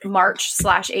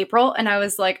March/April. And I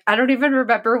was like, I don't even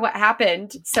remember what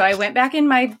happened. So I went back in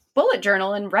my bullet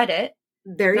journal and read it.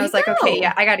 There you go. I was like, okay,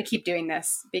 yeah, I got to keep doing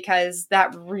this because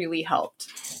that really helped.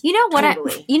 You know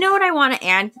what? You know what I want to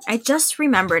add? I just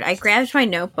remembered. I grabbed my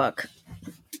notebook,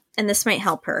 and this might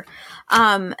help her.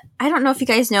 I don't know if you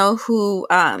guys know who.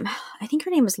 I think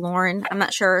her name is Lauren. I'm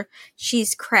not sure.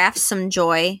 She's Crafts Some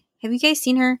Joy. Have you guys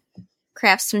seen her?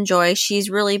 Crafts Some Joy. She's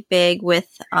really big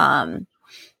with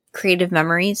creative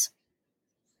memories.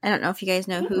 I don't know if you guys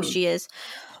know who she is.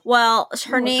 Well,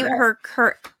 her name, her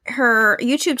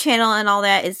YouTube channel and all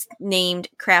that is named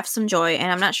Crafts Some Joy,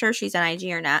 and I'm not sure if she's on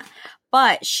IG or not,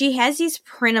 but she has these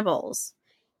printables,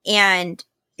 and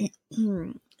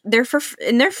they're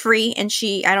free, and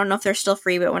I don't know if they're still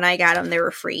free, but when I got them, they were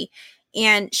free,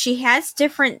 and she has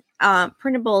different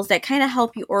printables that kind of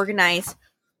help you organize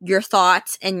your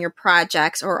thoughts and your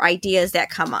projects or ideas that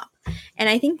come up. And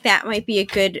I think that might be a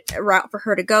good route for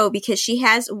her to go because she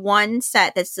has one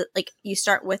set that's like you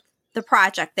start with the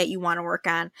project that you want to work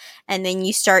on, and then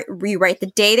you rewrite the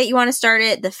day that you want to start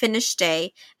it, the finished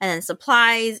day, and then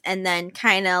supplies, and then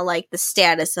kind of like the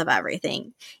status of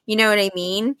everything. You know what I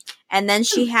mean? And then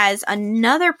she has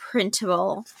another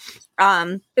printable.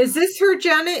 Is this her,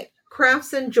 Janet?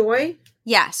 Crafts and Joy?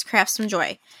 Yes, Crafts Some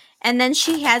Joy. And then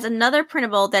she has another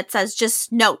printable that says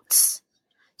just notes.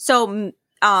 So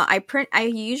I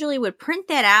usually would print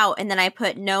that out, and then I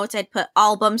put notes. I'd put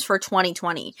albums for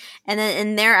 2020. And then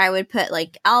in there I would put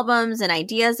like albums and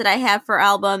ideas that I have for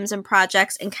albums and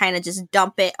projects and kind of just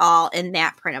dump it all in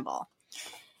that printable.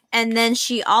 And then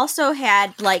she also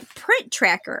had like print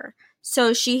tracker.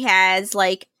 So she has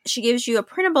she gives you a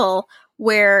printable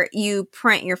where you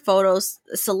print your photos,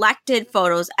 selected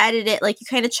photos, edit it. Like you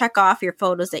kind of check off your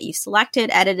photos that you selected,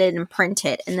 edited, and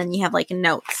printed. And then you have like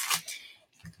notes.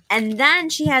 And then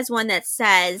she has one that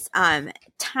says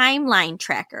timeline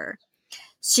tracker.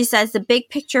 She says the big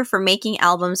picture for making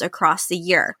albums across the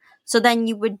year. So then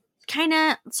you would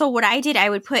so what I did, I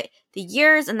would put the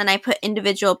years, and then I put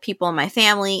individual people in my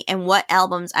family and what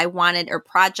albums I wanted or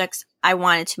projects I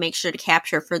wanted to make sure to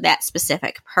capture for that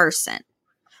specific person,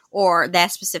 or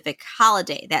that specific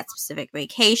holiday, that specific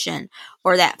vacation,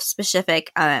 or that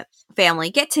specific family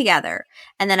get-together.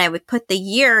 And then I would put the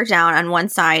year down on one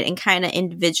side and kind of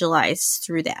individualize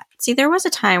through that. See, there was a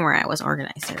time where I was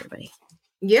organized, everybody.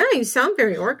 Yeah, you sound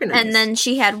very organized. And then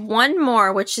she had one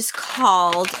more, which is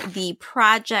called the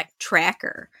project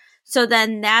tracker. So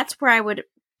then that's where I would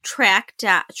track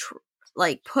down,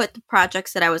 put the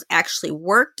projects that I was actually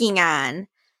working on,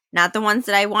 not the ones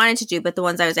that I wanted to do, but the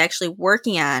ones I was actually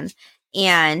working on,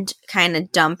 and kind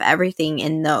of dump everything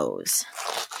in those.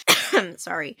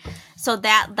 Sorry. So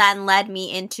that then led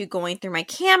me into going through my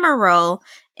camera roll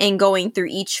and going through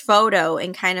each photo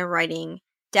and kind of writing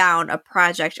down a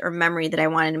project or memory that I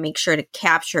wanted to make sure to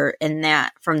capture in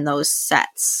that from those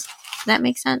sets. Does that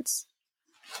make sense?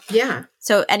 Yeah.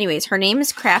 So anyways, her name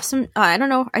is Crafts. I don't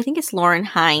know. I think it's Lauren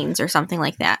Hines or something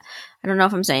like that. I don't know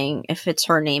if I'm saying if it's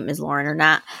her name is Lauren or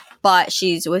not, but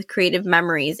she's with Creative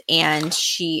Memories, and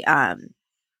she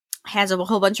has a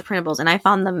whole bunch of printables, and I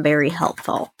found them very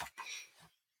helpful.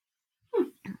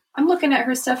 I'm looking at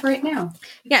her stuff right now.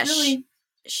 Yeah,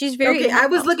 she's very. Okay, I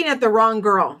was looking at the wrong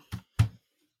girl.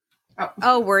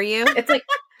 Oh, were you? It's like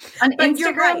on Instagram.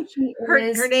 You're right.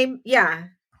 Her name. Yeah.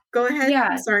 Go ahead. Yeah.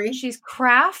 I'm sorry. She's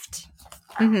craft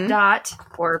dot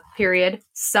or period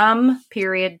some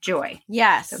period joy.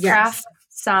 Yes. So craft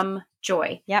some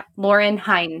joy. Yep. Lauren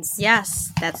Hines.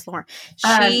 Yes, that's Lauren.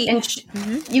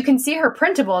 You can see her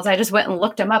printables. I just went and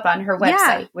looked them up on her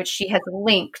website, which she has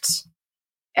linked.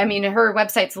 I mean, her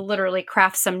website's literally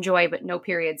craft some joy, but no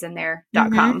periods in there,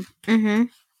 .com. Mm-hmm.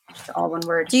 Just all one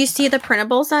word. Do you see the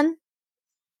printables then?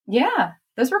 Yeah,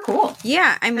 those were cool.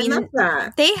 Yeah, I mean,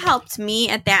 they helped me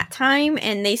at that time,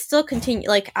 and they still continue.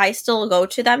 Like, I still go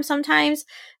to them sometimes,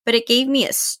 but it gave me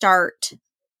a start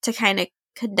to kind of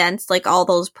condense like all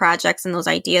those projects and those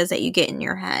ideas that you get in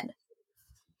your head.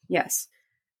 Yes.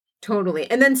 Totally.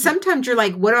 And then sometimes you're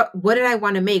like, what did I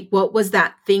want to make? What was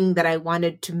that thing that I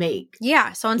wanted to make?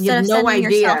 Yeah. So instead of sending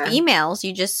yourself emails,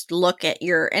 you just look at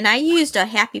and I used a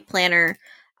Happy Planner,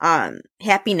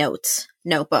 Happy Notes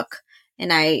notebook.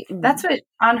 And that's what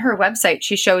on her website,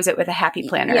 she shows it with a happy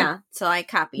planner. Yeah. So I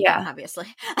copied it, obviously.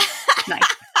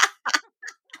 Nice.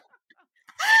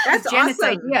 That's Janet's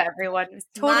awesome. idea, everyone. It's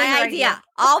totally my idea.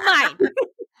 All mine.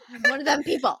 One of them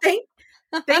people.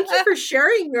 Thank you for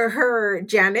sharing her,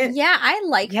 Janet. Yeah, I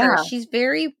like her.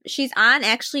 She's on,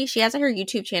 actually, she has her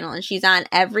YouTube channel, and she's on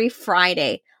every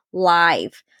Friday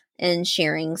live and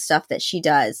sharing stuff that she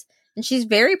does. And she's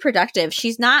very productive.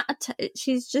 She's not,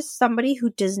 she's just somebody who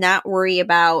does not worry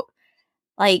about,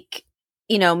 like,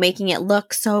 you know, making it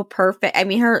look so perfect. I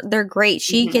mean, they're great.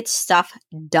 She gets stuff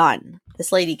done.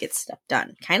 This lady gets stuff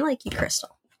done. Kind of like you,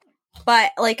 Crystal.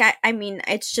 But, like, I mean,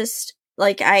 it's just,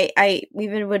 like, I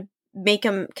even would make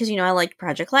them, because, you know, I like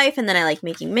Project Life, and then I like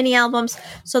making mini albums.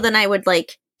 So then I would,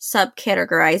 like,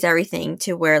 subcategorize everything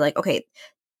to where, like, okay,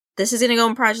 this is going to go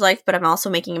in Project Life, but I'm also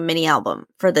making a mini album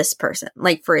for this person,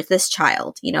 like for this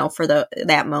child, you know, for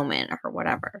that moment or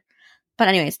whatever. But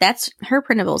anyways, that's her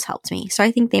printables helped me. So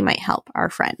I think they might help our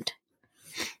friend.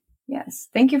 Yes.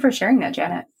 Thank you for sharing that,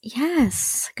 Janet.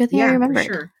 Yes. Good thing I remembered.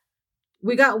 For sure.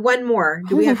 We got one more.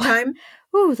 Do we have time?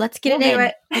 Ooh, let's get it in.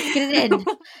 Let's get it in.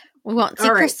 We won't see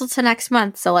Crystal till next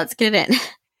month, so let's get it in.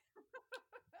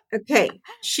 Okay.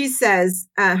 She says,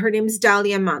 her name is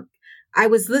Dahlia Monk. I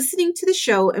was listening to the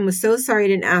show and was so sorry I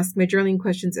didn't ask my journaling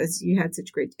questions as you had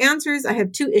such great answers. I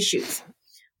have 2 issues.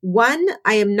 One,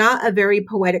 I am not a very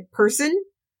poetic person.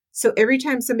 So every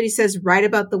time somebody says, write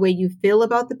about the way you feel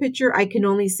about the picture, I can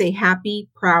only say happy,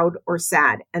 proud, or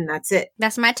sad. And that's it.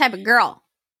 That's my type of girl.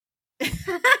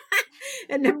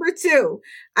 And number 2,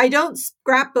 I don't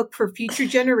scrapbook for future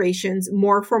generations,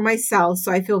 more for myself. So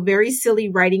I feel very silly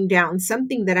writing down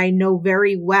something that I know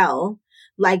very well,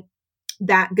 like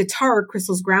that guitar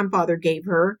Crystal's grandfather gave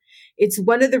her. It's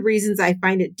one of the reasons I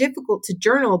find it difficult to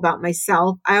journal about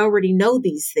myself. I already know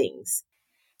these things.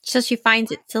 So she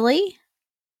finds it silly?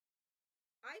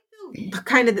 I feel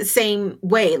kind of the same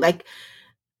way. Like,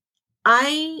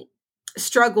 I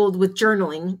struggled with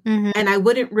journaling, and I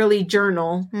wouldn't really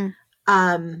journal.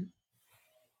 I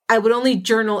would only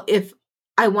journal if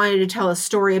I wanted to tell a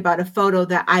story about a photo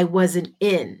that I wasn't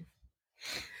in.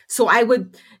 So I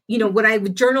would, you know, when I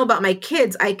would journal about my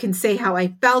kids, I can say how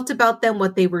I felt about them,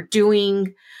 what they were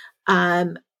doing,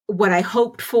 what I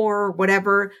hoped for,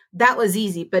 whatever. That was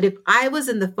easy. But if I was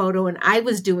in the photo and I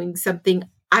was doing something,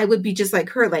 I would be just like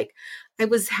her, like I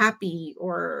was happy,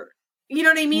 or, you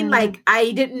know what I mean? Like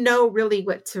I didn't know really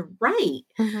what to write.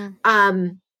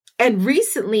 And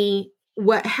recently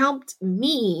what helped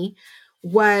me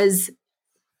was,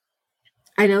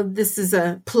 I know this is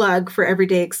a plug for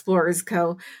Everyday Explorers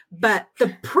Co., but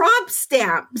the prompt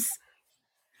stamps,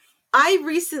 I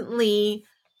recently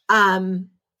had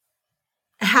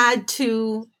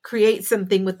to create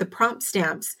something with the prompt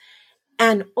stamps.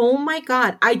 And oh my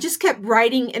God, I just kept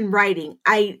writing and writing.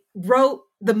 I wrote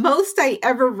the most I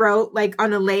ever wrote, like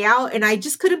on a layout, and I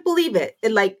just couldn't believe it.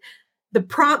 And like the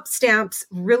prompt stamps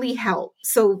really help.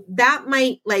 So that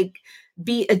might like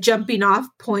be a jumping off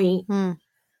point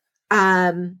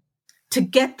to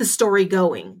get the story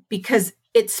going, because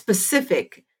it's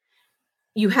specific.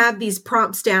 You have these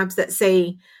prompt stamps that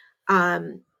say,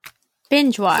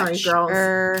 binge watch. Sorry,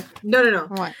 girls. No.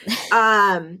 What?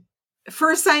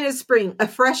 First sign of spring, a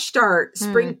fresh start,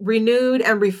 spring renewed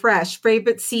and refreshed,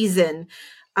 favorite season,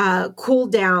 cool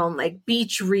down, like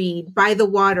beach read, by the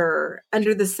water,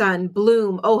 under the sun,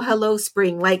 bloom, oh, hello,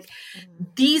 spring. Like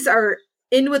these are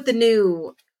in with the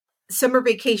new, summer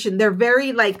vacation. They're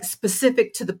very like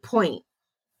specific to the point.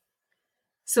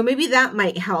 So maybe that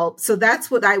might help. So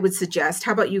that's what I would suggest.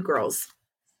 How about you girls?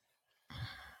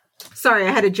 Sorry,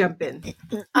 I had to jump in.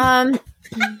 What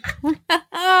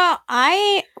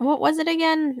was it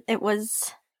again? It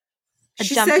was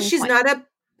she says she's not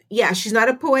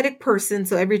a poetic person.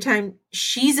 So every time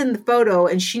she's in the photo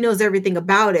and she knows everything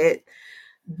about it,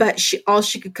 but all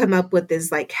she could come up with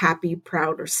is like happy,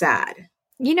 proud, or sad.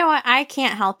 You know what? I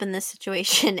can't help in this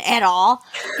situation at all,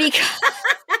 because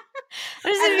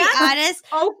I'm just gonna be honest.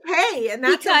 Okay, and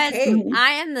that's because okay. I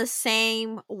am the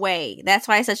same way. That's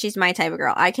why I said she's my type of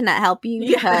girl. I cannot help you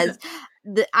because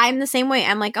I'm the same way.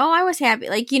 I'm like, oh, I was happy.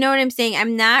 Like, you know what I'm saying?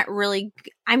 I'm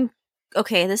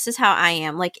okay. This is how I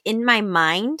am. Like in my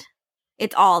mind,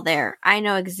 it's all there. I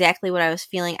know exactly what I was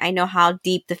feeling. I know how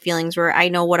deep the feelings were. I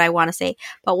know what I want to say.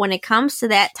 But when it comes to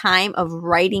that time of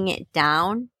writing it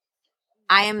down,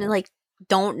 I am like,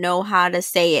 don't know how to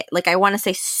say it. Like I want to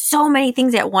say so many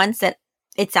things at once that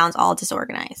it sounds all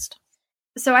disorganized.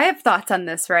 So I have thoughts on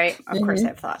this, right? Of course I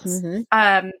have thoughts.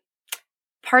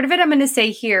 Part of it I'm going to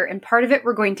say here, and part of it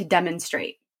we're going to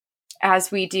demonstrate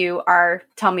as we do our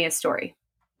Tell Me a Story.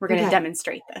 We're going to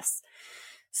demonstrate this.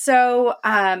 So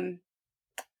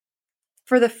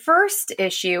for the first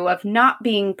issue of not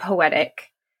being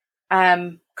poetic,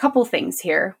 couple things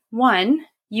here. One,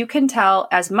 you can tell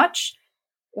as much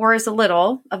or as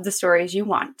little of the story as you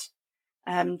want.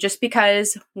 Just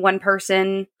because one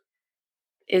person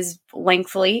is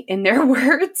lengthy in their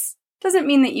words doesn't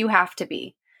mean that you have to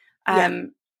be.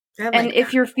 And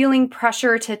if you're feeling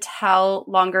pressure to tell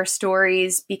longer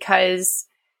stories because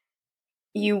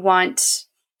you want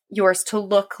yours to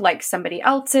look like somebody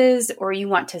else's or you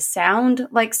want to sound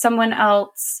like someone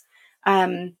else,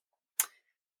 I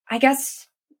guess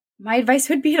my advice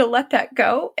would be to let that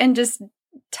go and just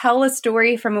tell a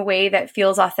story from a way that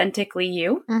feels authentically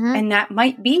you. Mm-hmm. And that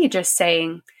might be just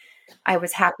saying, I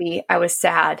was happy, I was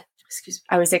sad,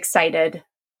 I was excited.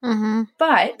 Mm-hmm.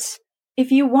 But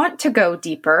if you want to go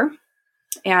deeper,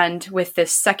 and with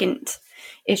this second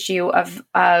issue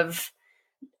of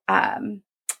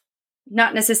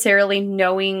not necessarily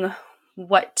knowing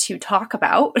what to talk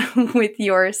about with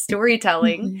your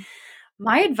storytelling, Mm-hmm.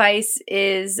 my advice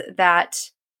is that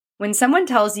when someone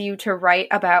tells you to write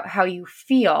about how you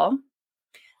feel,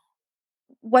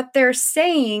 what they're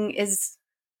saying is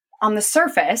on the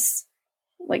surface,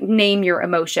 like name your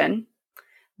emotion,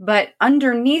 but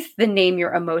underneath the name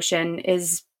your emotion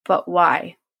is, but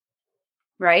why?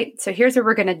 Right? So here's where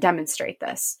we're going to demonstrate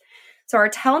this. So our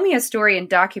Tell Me a Story and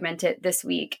Document It this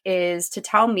week is to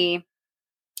tell me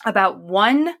about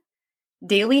one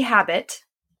daily habit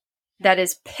that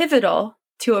is pivotal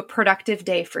to a productive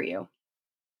day for you.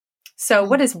 So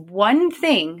what is one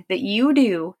thing that you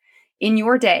do in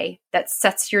your day that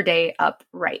sets your day up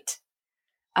right?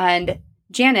 And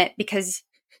Janet, because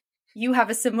you have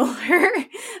a similar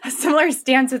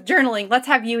stance with journaling, let's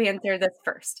have you answer this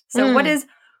first. So what is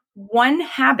one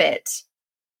habit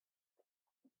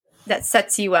that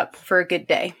sets you up for a good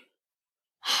day?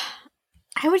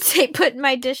 I would say putting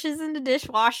my dishes in the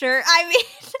dishwasher. I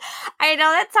mean, I know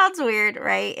that sounds weird,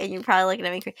 right? And you're probably looking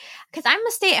at me because I'm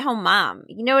a stay-at-home mom.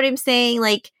 You know what I'm saying?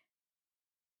 Like,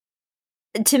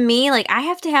 to me, like, I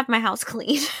have to have my house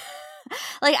clean.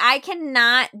 Like, I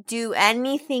cannot do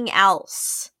anything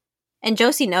else. And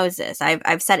Josie knows this.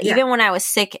 I've said it. Even when I was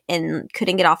sick and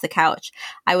couldn't get off the couch,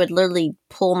 I would literally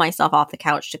pull myself off the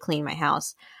couch to clean my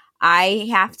house. I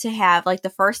have to have, like,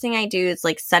 the first thing I do is,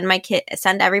 like, send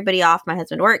everybody off, my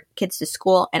husband to work, kids to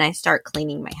school, and I start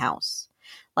cleaning my house.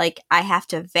 Like, I have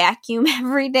to vacuum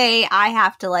every day. I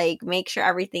have to, like, make sure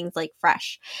everything's, like,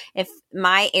 fresh. If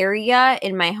my area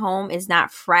in my home is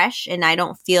not fresh and I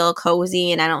don't feel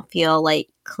cozy and I don't feel, like,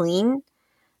 clean,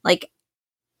 like,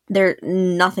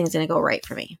 nothing's going to go right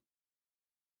for me.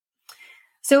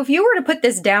 So if you were to put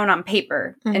this down on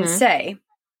paper and say,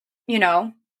 you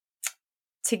know,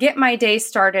 to get my day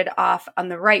started off on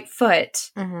the right foot,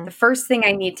 the first thing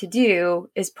I need to do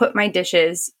is put my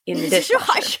dishes in the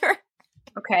dishwasher.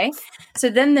 Okay. So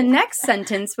then the next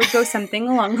sentence would go something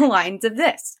along the lines of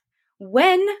this.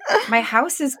 When my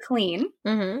house is clean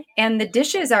and the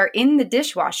dishes are in the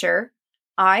dishwasher,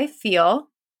 I feel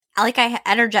like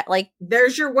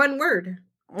there's your one word.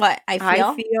 What I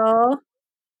feel.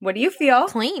 What do you feel?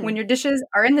 Clean. When your dishes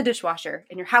are in the dishwasher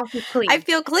and your house is clean. I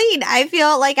feel clean. I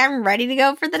feel like I'm ready to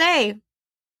go for the day.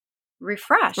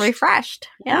 Refreshed.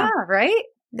 Yeah, right?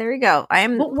 There you go.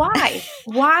 But why?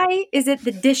 Why is it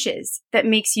the dishes that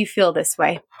makes you feel this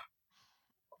way?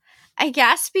 I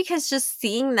guess because just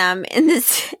seeing them in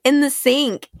the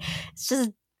sink, it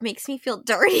just makes me feel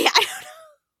dirty. I don't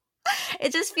know.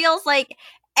 It just feels like,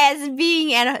 as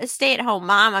being a stay-at-home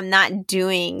mom, I'm not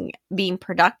being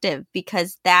productive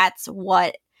because that's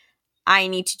what I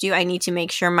need to do. I need to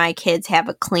make sure my kids have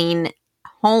a clean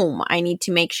home. I need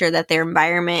to make sure that their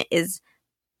environment is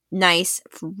nice,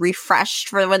 refreshed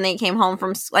for when they come home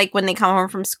from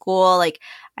school. Like,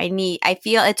 I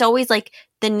feel it's always like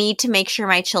the need to make sure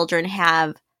my children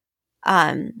have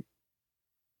a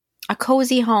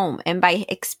cozy home. And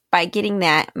by getting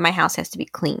that, my house has to be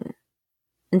clean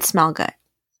and smell good.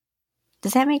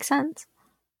 Does that make sense?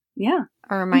 Yeah.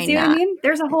 Or am I see not? What I mean?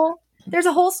 There's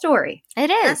a whole story.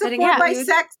 It is. That's a 4x6.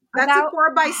 That's a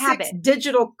 4x6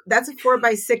 digital. That's a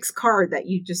 4x6 card that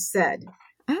you just said.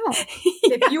 Oh.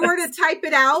 If you were to type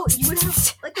it out, you would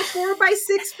have like a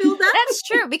 4x6 filled out. That's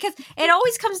true, because it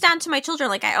always comes down to my children.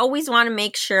 Like, I always want to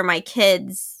make sure my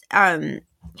kids have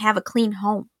a clean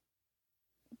home.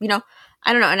 You know,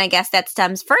 I don't know. And I guess that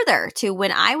stems further to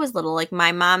when I was little. Like,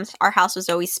 our house was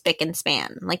always spick and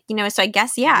span. Like, you know, so I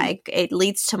guess, it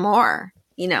leads to more,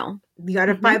 you know. You got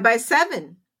a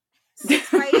 5x7,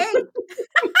 6x8.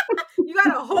 You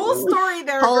got a whole story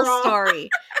there, whole girl. Story.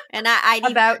 And I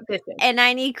need about dishes. And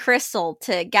I need Crystal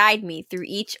to guide me through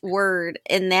each word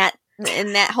in that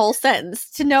whole sentence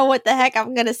to know what the heck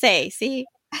I'm going to say. See?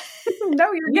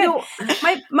 No, you're good.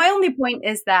 My only point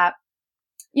is that,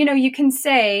 you can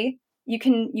say, you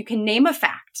can name a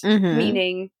fact,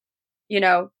 meaning,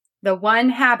 the one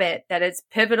habit that is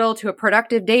pivotal to a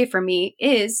productive day for me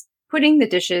is putting the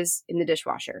dishes in the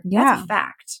dishwasher. Yeah. That's a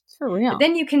fact. For real. But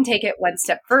then you can take it one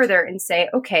step further and say,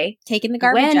 okay, taking the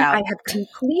garbage when out. I have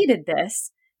completed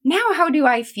this, now how do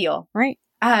I feel? Right.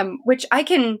 Which I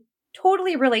can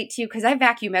totally relate to because I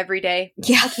vacuum every day.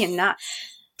 Yeah. I cannot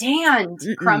stand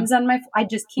crumbs on my, I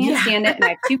just can't stand it. And I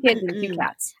have 2 kids and 2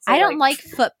 cats. So I don't like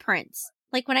footprints.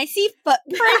 Like when I see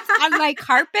footprints on my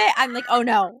carpet, I'm like, oh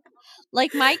no.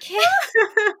 Like my kids,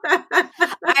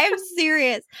 I am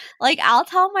serious. Like I'll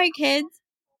tell my kids,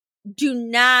 do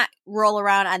not roll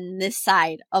around on this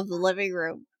side of the living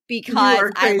room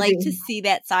because I like to see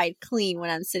that side clean when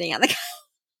I'm sitting on the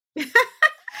couch.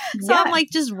 So I'm like,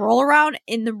 just roll around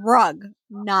in the rug,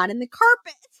 not in the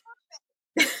carpet.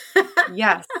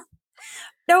 Yes.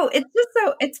 So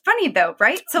it's funny though,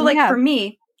 right? So like for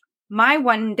me, my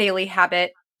one daily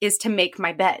habit is to make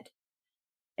my bed.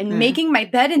 And making my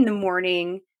bed in the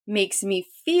morning makes me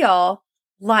feel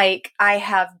like I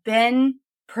have been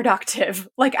productive.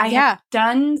 Like I have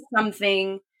done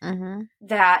something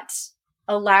that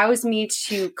allows me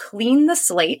to clean the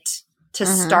slate, to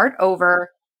start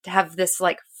over, to have this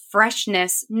like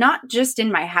freshness, not just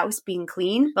in my house being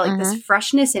clean, but like this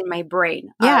freshness in my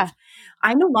brain. Of,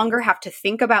 I no longer have to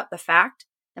think about the fact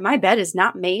that my bed is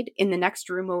not made in the next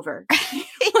room over.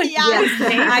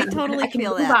 I totally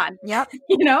feel that. On, yep.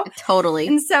 Totally.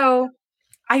 And so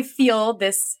I feel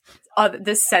this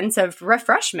sense of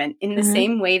refreshment in the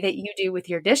same way that you do with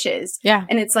your dishes. Yeah.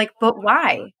 And it's like, but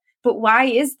why? But why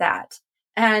is that?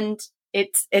 And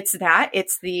it's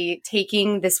the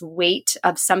taking this weight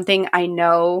of something I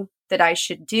know that I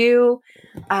should do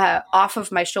off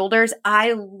of my shoulders.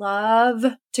 I love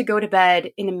to go to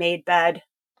bed in a made bed.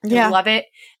 I love it.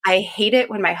 I hate it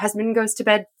when my husband goes to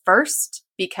bed first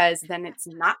because then it's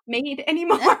not made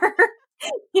anymore.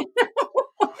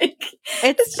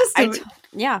 It's just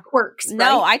quirks. Right?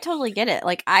 No, I totally get it.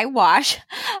 Like I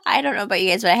don't know about you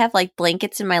guys, but I have like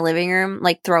blankets in my living room,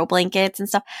 like throw blankets and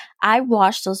stuff. I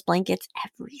wash those blankets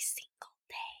every single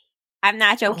day. I'm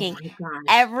not joking.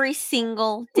 Every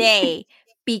single day.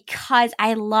 Because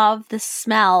I love the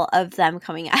smell of them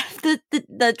coming out of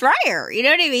the dryer. You know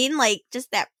what I mean? Like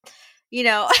just that,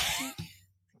 Yes.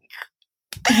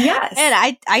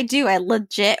 And I do. I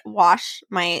legit wash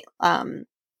my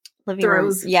living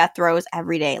room. Yeah, throws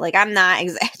every day. Like I'm not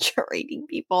exaggerating,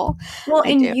 people. Well,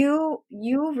 you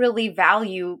really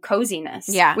value coziness.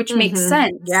 Yeah. Which makes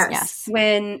sense. Yes.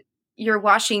 When you're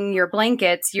washing your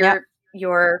blankets,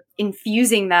 you're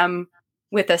infusing them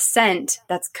with a scent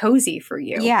that's cozy for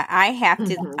you. Yeah, I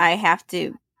have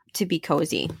to be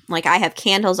cozy. Like I have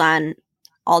candles on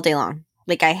all day long.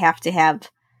 Like I have to have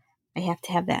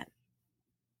that.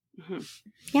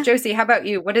 Yeah. Josie, how about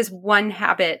you? What is one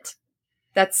habit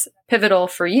that's pivotal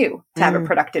for you to have a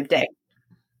productive day?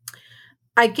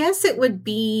 I guess it would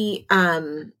be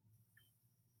that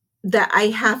I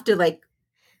have to like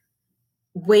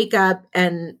wake up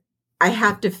and I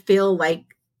have to feel like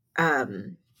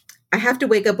I have to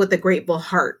wake up with a grateful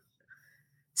heart.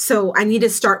 So I need to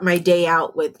start my day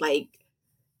out with like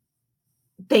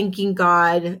thanking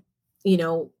God,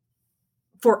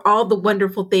 for all the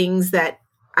wonderful things that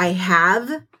I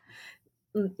have,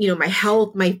 my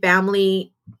health, my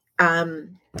family,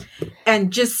 and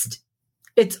just,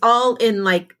 it's all in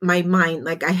like my mind.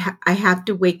 Like I have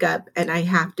to wake up and I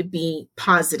have to be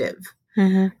positive,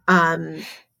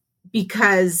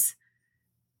 because,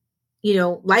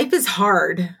 life is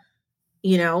hard.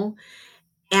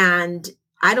 And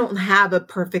I don't have a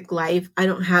perfect life. I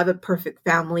don't have a perfect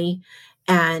family.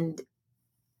 And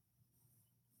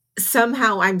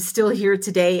somehow I'm still here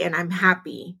today and I'm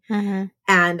happy.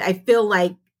 And I feel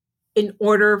like in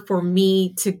order for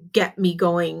me to get me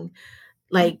going,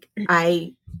 like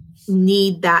I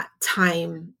need that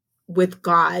time with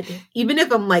God. Even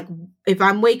if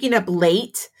I'm waking up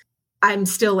late, I'm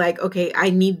still like, okay, I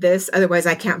need this. Otherwise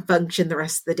I can't function the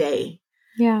rest of the day.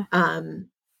 Yeah.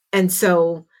 And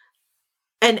so,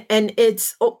 and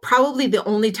it's probably the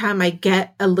only time I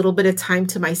get a little bit of time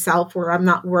to myself where I'm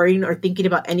not worrying or thinking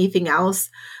about anything else.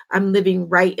 I'm living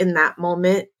right in that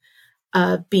moment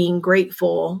of being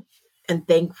grateful and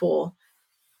thankful.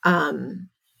 And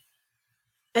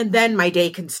then my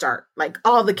day can start, like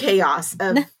all the chaos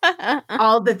of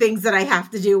all the things that I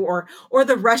have to do or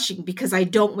the rushing because I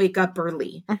don't wake up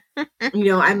early.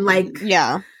 I'm like,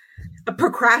 a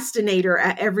procrastinator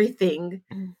at everything.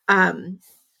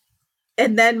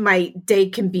 And then my day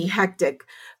can be hectic.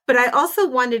 But I also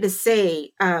wanted to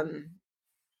say,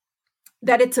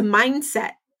 that it's a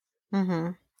mindset.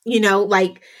 Mm-hmm. You know,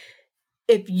 like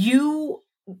if you,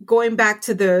 going back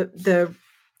to the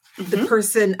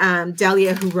person,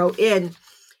 Delia, who wrote in,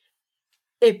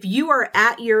 if you are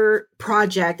at your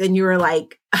project and you're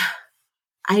like,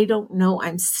 I don't know,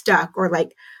 I'm stuck, or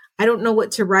like, I don't know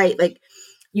what to write. Like,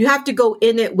 you have to go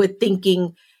in it with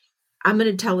thinking, I'm going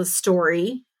to tell a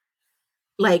story.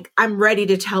 Like, I'm ready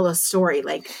to tell a story.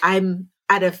 Like, I'm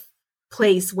at a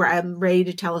place where I'm ready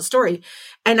to tell a story.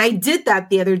 And I did that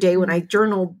the other day when I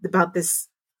journaled about this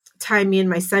time me and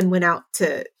my son went out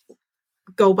to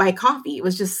go buy coffee. It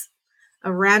was just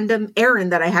a random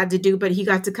errand that I had to do, but he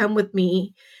got to come with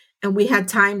me and we had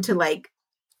time to like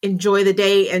enjoy the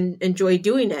day and enjoy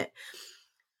doing it.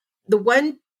 The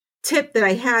one tip that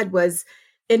I had was,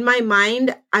 in my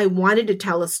mind, I wanted to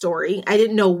tell a story. I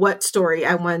didn't know what story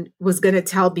I was going to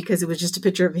tell because it was just a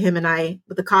picture of him and I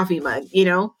with a coffee mug, you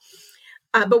know,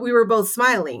 but we were both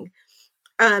smiling.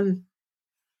 And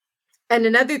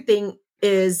another thing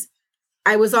is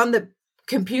I was on the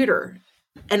computer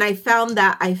and I found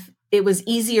that it was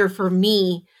easier for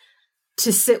me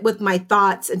to sit with my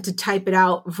thoughts and to type it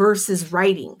out versus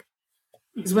writing.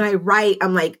 Because when I write,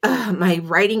 I'm like, my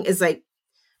writing is like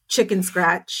chicken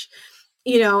scratch,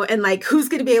 you know, and like, who's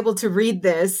going to be able to read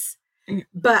this?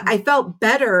 But I felt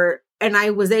better and I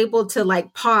was able to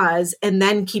like pause and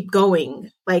then keep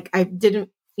going. Like I didn't,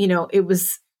 you know, it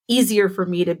was easier for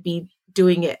me to be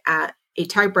doing it at a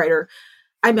typewriter.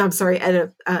 I'm sorry,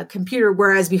 at a computer.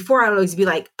 Whereas before I would always be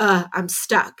like, I'm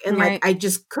stuck. And like, I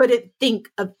just couldn't think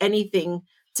of anything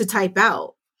to type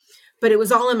out, but it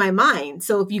was all in my mind.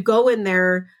 So if you go in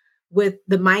there with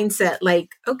the mindset, like,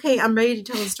 okay, I'm ready to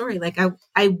tell a story. Like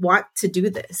I want to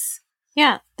do this.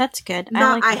 Yeah, that's good.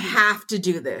 Not I have to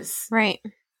do this. Right.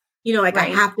 You know, like I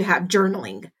have to have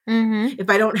journaling. Mm-hmm. If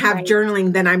I don't have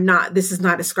journaling, then this is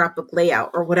not a scrapbook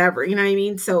layout or whatever. You know what I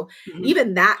mean? So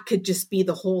even that could just be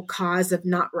the whole cause of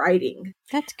not writing.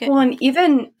 That's good. Well, and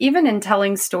even in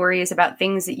telling stories about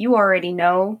things that you already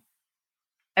know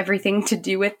everything to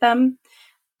do with them,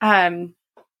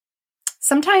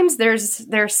 sometimes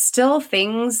there's still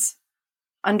things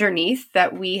underneath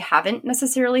that we haven't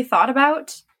necessarily thought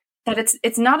about. That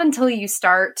it's not until you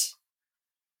start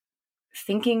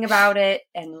thinking about it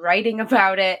and writing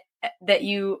about it that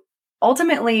you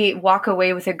ultimately walk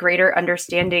away with a greater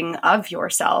understanding of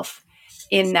yourself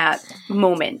in that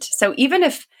moment. So even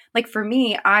if, like for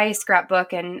me, I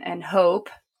scrapbook and hope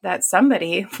that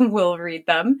somebody will read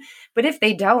them, but if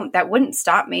they don't, that wouldn't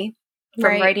stop me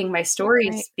from writing my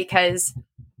stories, because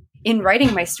in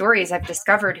writing my stories, I've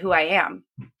discovered who I am.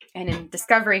 And in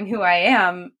discovering who I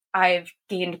am, I've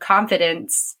gained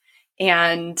confidence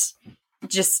and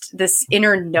just this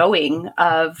inner knowing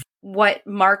of what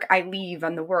mark I leave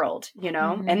on the world, you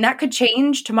know, and that could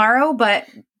change tomorrow, but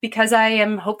because I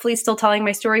am hopefully still telling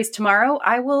my stories tomorrow,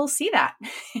 I will see that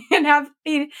and have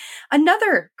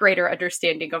another greater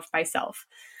understanding of myself.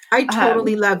 I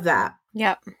totally love that.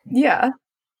 Yep. Yeah.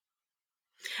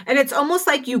 And it's almost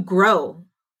like you grow.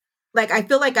 Like, I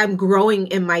feel like I'm growing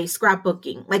in my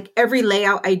scrapbooking. Like every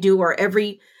layout I do or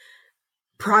every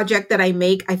project that I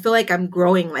make, I feel like I'm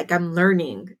growing, like I'm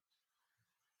learning.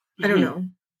 I don't know.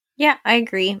 Yeah, I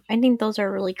agree. I think those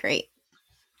are really great.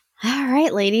 All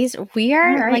right, ladies, we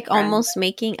are almost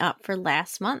making up for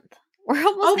last month. We're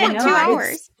almost at 2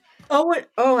 hours.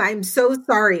 I'm so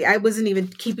sorry. I wasn't even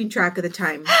keeping track of the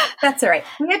time. That's all right.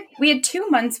 We had 2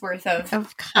 months worth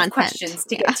of questions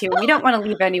to get to. We don't want to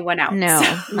leave anyone out. No.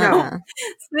 So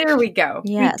there we go.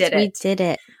 Yes, we did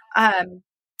it.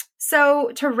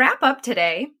 So to wrap up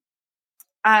today,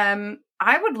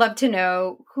 I would love to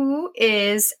know who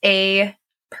is a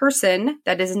person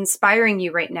that is inspiring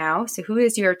you right now. So who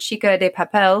is your chica de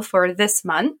papel for this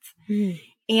month?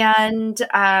 And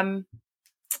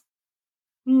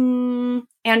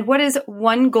what is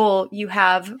one goal you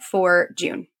have for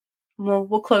June?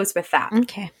 We'll close with that.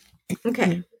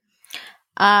 Okay.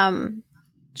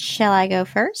 Shall I go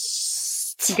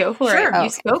first? Go for it. You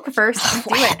spoke first.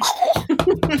 Do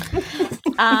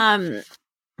it.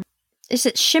 Is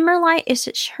it Shimmer Life? Is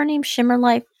it her name? Shimmer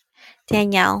Life?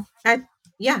 Danielle.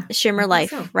 Yeah. Shimmer Life,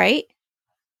 so. Right?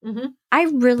 Mm-hmm. I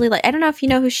really like. I don't know if you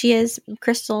know who she is,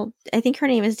 Crystal. I think her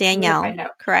name is Danielle.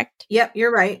 Correct? Yep,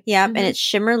 you're right. Yep, and it's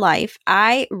Shimmer Life.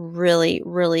 I really,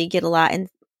 really get a lot, and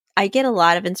I get a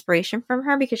lot of inspiration from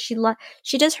her because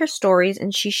she does her stories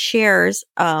and she shares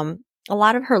a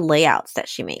lot of her layouts that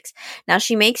she makes. Now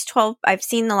she makes 12. I've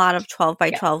seen a lot of 12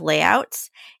 by 12 layouts,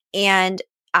 and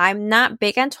I'm not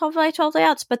big on 12 by 12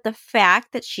 layouts, but the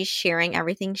fact that she's sharing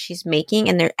everything she's making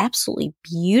and they're absolutely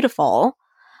beautiful.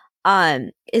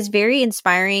 is very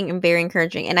inspiring and very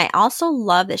encouraging. And I also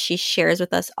love that she shares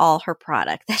with us all her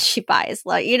product that she buys.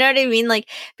 Like, you know what I mean? Like,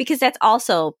 because that's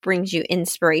also brings you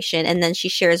inspiration, and then she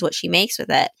shares what she makes with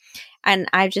it. And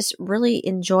I just really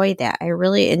enjoy that. I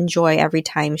really enjoy every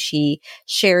time she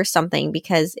shares something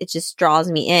because it just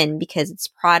draws me in, because it's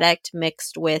product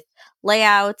mixed with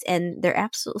layouts, and they're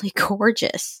absolutely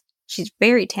gorgeous. She's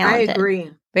very talented. I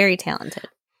agree. Very talented.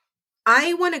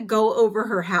 I want to go over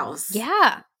her house.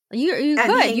 Yeah. You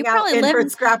could. You probably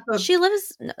live. She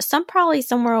lives probably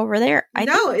somewhere over there.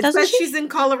 It says she's in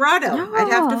Colorado. No.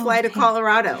 I'd have to fly to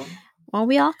Colorado. Well,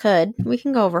 we all could. We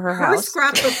can go over her house. Her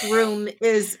scrapbook room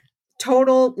is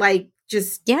total, like,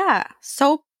 just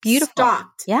so beautiful.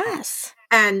 Stocked. Yes,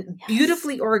 and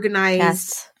beautifully organized.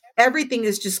 Yes. Everything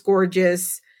is just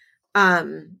gorgeous.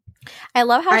 I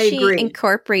love how she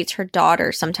incorporates her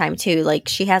daughter sometime too. Like,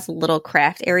 she has a little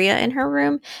craft area in her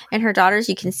room, and her daughters,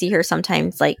 you can see her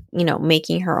sometimes, like, you know,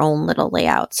 making her own little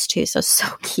layouts too. So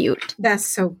cute. That's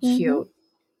so cute. Mm-hmm.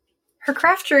 Her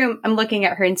craft room, I'm looking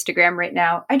at her Instagram right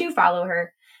now. I do follow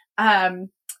her. And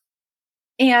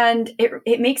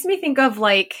it makes me think of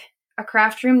like a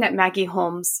craft room that Maggie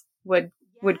Holmes would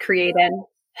create in.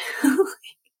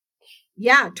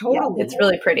 Yeah, totally. Yeah, it's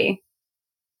really pretty.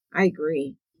 I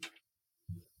agree.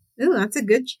 Ooh, that's a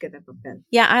good chica de papel.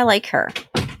 Yeah, I like her.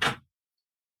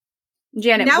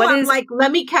 Janet, now I'm like,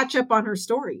 let me catch up on her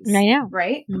stories. I know.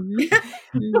 Right?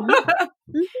 Mm-hmm.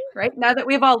 Mm-hmm. Right? Now that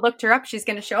we've all looked her up, she's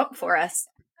going to show up for us.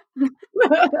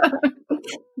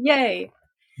 Yay.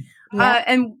 Yeah.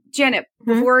 And Janet,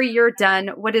 before you're done,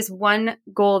 what is one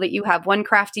goal that you have, one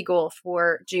crafty goal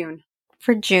for June?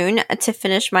 For June, to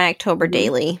finish my October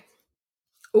daily.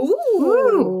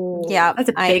 Ooh. Yeah. That's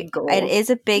a big goal. It is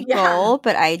a big goal,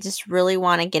 but I just really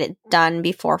want to get it done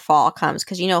before fall comes,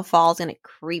 because, you know, fall's going to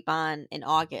creep on in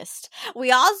August.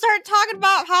 We all start talking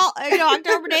about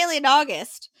October daily in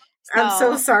August. So, I'm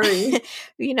so sorry.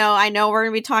 You know, I know we're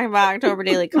going to be talking about October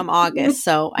daily come August,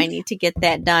 so I need to get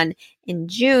that done in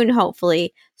June,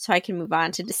 hopefully, so I can move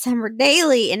on to December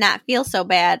daily and not feel so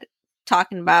bad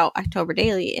talking about October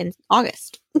daily in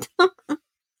August.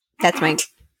 That's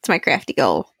my crafty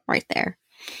goal right there.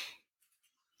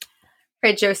 All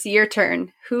right, Josie, your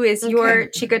turn. Who is your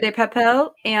Chica de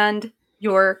Papel and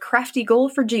your crafty goal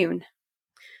for June?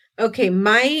 Okay,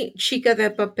 my Chica de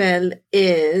Papel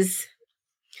is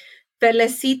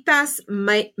Felicitas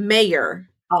Mayer.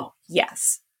 Oh,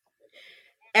 yes.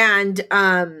 And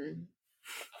I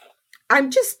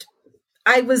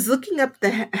was looking up the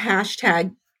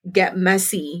hashtag Get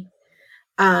Messy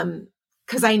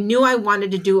because I knew I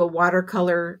wanted to do a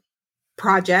watercolor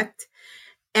project.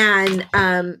 And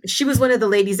she was one of the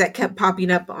ladies that kept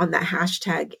popping up on that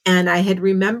hashtag. And I had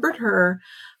remembered her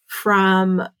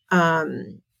from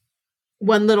One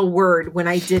Little Word when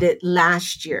I did it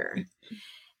last year.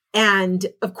 And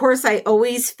of course, I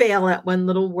always fail at One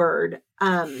Little Word.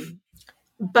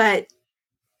 But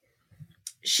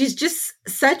she's just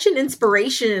such an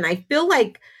inspiration. And I feel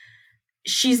like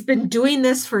she's been doing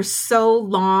this for so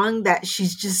long that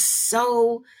she's just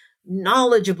so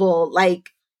knowledgeable. Like,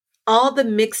 all the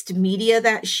mixed media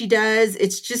that she does,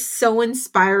 it's just so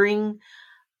inspiring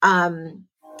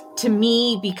to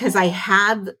me, because I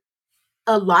have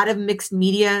a lot of mixed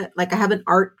media. Like, I have an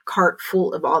art cart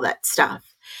full of all that stuff.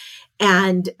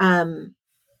 And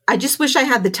I just wish I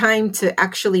had the time to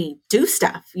actually do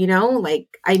stuff, you know,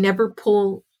 like I never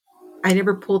pull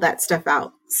that stuff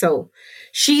out. So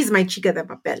she's my Chica de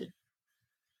Papel.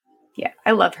 Yeah,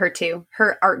 I love her too.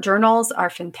 Her art journals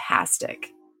are fantastic.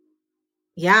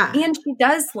 Yeah. And she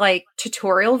does like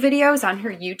tutorial videos on her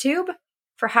YouTube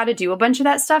for how to do a bunch of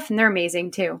that stuff. And they're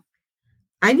amazing too.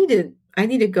 I need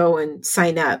to go and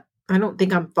sign up. I don't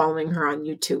think I'm following her on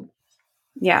YouTube.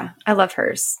 Yeah, I love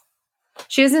hers.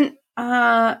 She hasn't,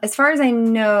 as far as I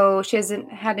know, she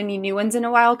hasn't had any new ones in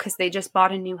a while because they just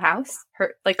bought a new house.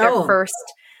 Their first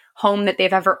home that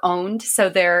they've ever owned. So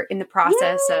they're in the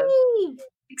process of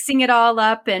fixing it all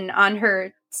up. And on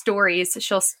her stories,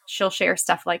 she'll share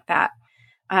stuff like that.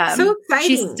 So exciting.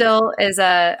 She still is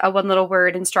a One Little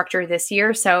Word instructor this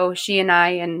year. So she and I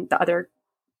and the other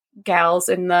gals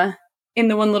in the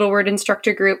One Little Word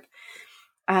instructor group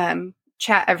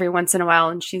chat every once in a while.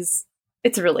 And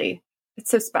it's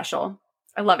so special.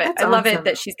 I love it. That's I love awesome. it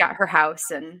that she's got her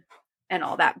house and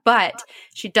all that. But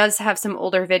she does have some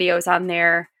older videos on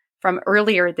there from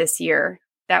earlier this year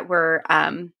that were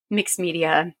mixed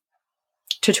media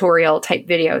tutorial type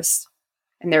videos.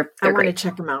 And they're I want great. to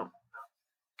check them out.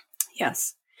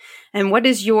 Yes. And what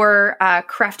is your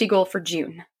crafty goal for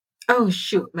June? Oh,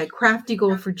 shoot. My crafty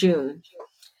goal for June.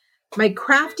 My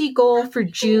crafty goal for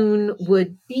June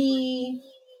would be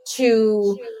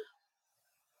to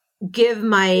give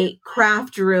my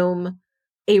craft room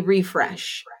a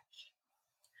refresh.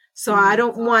 So I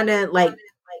don't want to like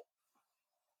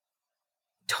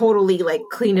totally like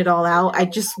clean it all out. I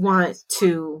just want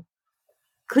to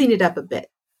clean it up a bit.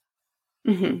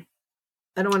 Mm-hmm.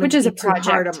 I don't want to Which be is a too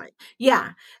hard on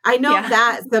project. I know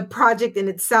that's the project in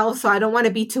itself, so I don't want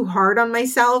to be too hard on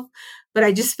myself, but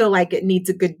I just feel like it needs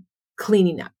a good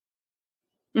cleaning up.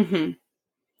 Mm-hmm.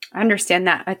 I understand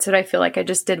that. That's what I feel like I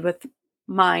just did with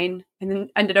mine, and then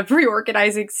ended up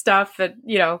reorganizing stuff and,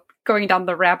 you know, going down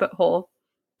the rabbit hole.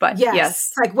 But yes.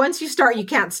 It's like once you start, you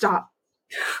can't stop.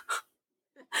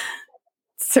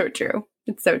 So true.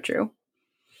 It's so true.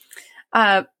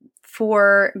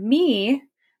 For me,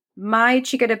 my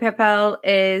Chica de Papel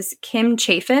is Kim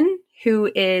Chafin,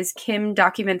 who is Kim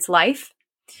Documents Life.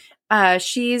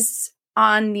 She's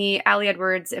on the Allie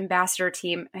Edwards ambassador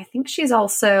team. I think she's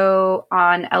also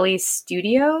on Ellie's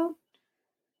studio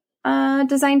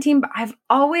design team, but I've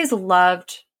always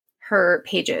loved her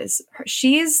pages.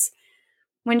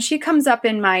 When she comes up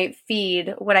in my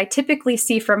feed, what I typically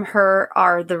see from her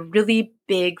are the really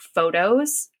big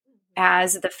photos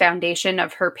as the foundation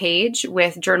of her page,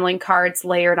 with journaling cards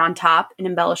layered on top and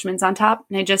embellishments on top.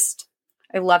 And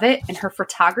I love it. And her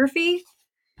photography,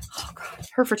 oh God,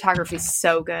 her photography is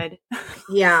so good.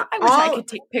 Yeah. I wish I could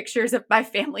take pictures of my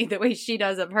family the way she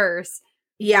does of hers.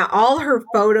 Yeah. All her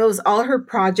photos, all her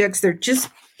projects, they're just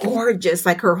gorgeous.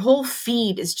 Like her whole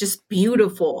feed is just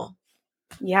beautiful.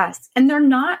 Yes. And they're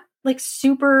not like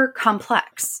super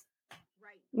complex,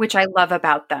 which I love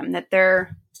about them, that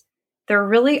they're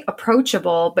really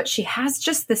approachable, but she has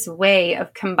just this way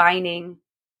of combining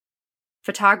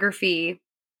photography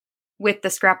with the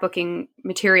scrapbooking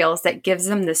materials that gives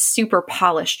them this super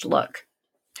polished look.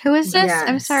 Who is this? Yes.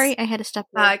 I'm sorry, I had to step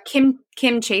away.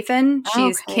 Kim Chafin.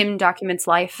 She's Okay. Kim Documents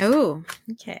Life. Oh,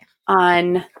 okay.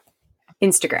 On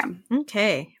Instagram.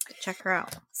 Okay. Check her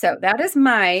out. So that is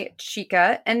my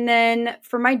Chica. And then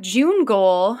for my June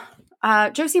goal,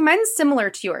 Josie, mine's similar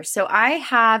to yours. So I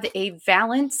have a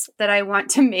valance that I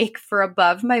want to make for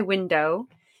above my window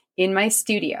in my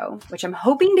studio, which I'm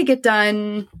hoping to get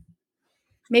done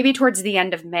maybe towards the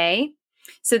end of May.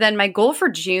 So then my goal for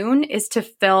June is to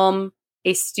film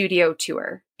a studio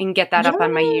tour and get that up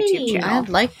on my YouTube Yay! channel. I'd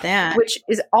like that. Which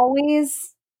is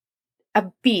always a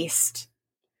beast.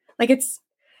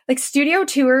 Like studio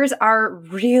tours are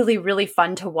really, really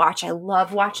fun to watch. I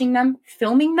love watching them.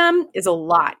 Filming them is a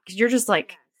lot because you're just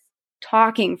like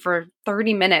talking for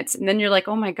 30 minutes. And then you're like,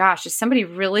 oh my gosh, is somebody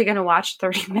really going to watch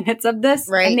 30 minutes of this?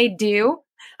 Right. And they do.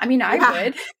 I mean, I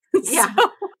would. Yeah.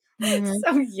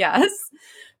 So yes.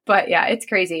 But yeah, it's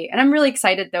crazy. And I'm really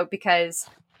excited though, because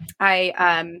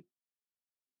I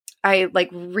like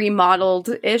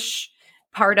remodeled-ish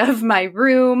part of my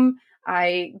room.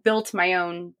 I built my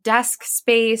own desk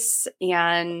space,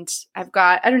 and I've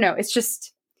got, I don't know, it's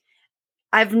just,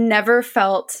 I've never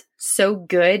felt so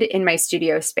good in my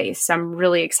studio space. So I'm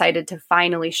really excited to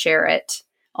finally share it,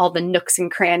 all the nooks and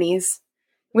crannies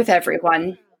with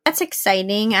everyone. That's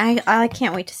exciting. I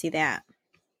can't wait to see that.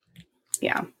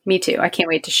 Yeah, me too. I can't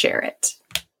wait to share it.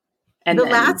 And the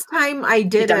last time I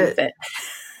did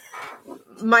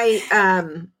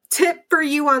my tip for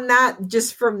you on that,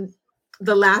 just from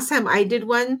the last time I did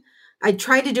one, I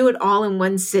tried to do it all in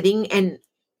one sitting, and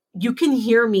you can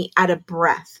hear me out of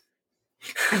breath.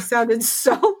 I sounded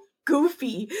so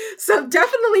goofy. So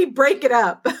definitely break it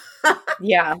up.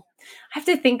 Yeah. I have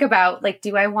to think about, like,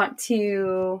 do I want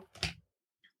to,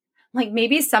 like,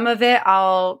 maybe some of it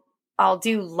I'll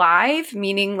do live,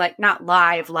 meaning like not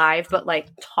live, but like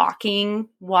talking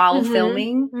while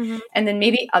filming. Mm-hmm. And then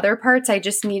maybe other parts I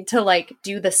just need to like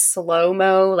do the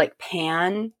slow-mo, like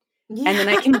pan. Yeah. And then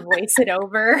I can voice it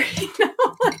over. You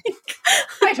know, like,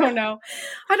 I don't know.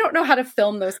 I don't know how to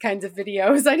film those kinds of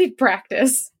videos. I need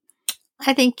practice.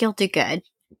 I think you'll do good.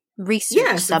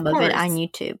 Research some of it on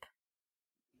YouTube.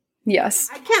 Yes.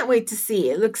 I can't wait to see.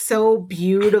 It looks so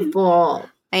beautiful.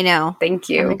 I know. Thank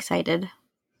you. I'm excited.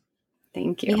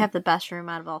 Thank you. We have the best room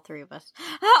out of all three of us.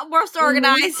 Most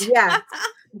organized. Yeah,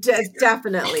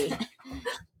 definitely.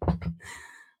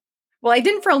 Well, I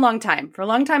didn't for a long time. For a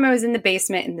long time, I was in the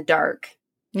basement in the dark.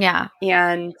 Yeah.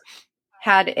 And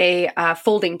had a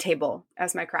folding table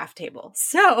as my craft table.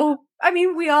 So, I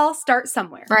mean, we all start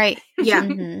somewhere. Right. Yeah.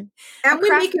 Mm-hmm. And we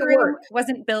make it work.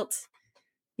 Wasn't built,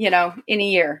 you know, in a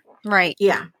year. Right.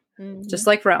 Yeah. Mm-hmm. Just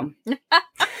like Rome. Well,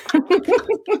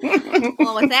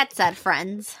 with that said,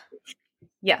 friends.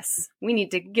 Yes. We need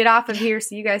to get off of here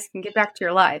so you guys can get back to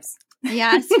your lives.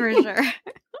 Yes, for sure.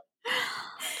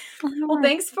 Well,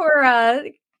 thanks for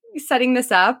setting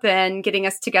this up and getting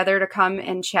us together to come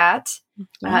and chat.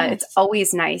 It's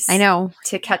always nice. I know.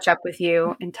 To catch up with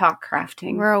you and talk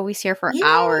crafting. We're always here for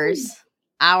hours.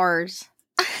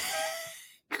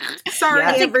 Sorry,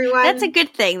 everyone. That's a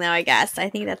good thing, though, I guess. I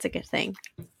think that's a good thing.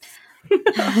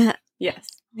 Yes.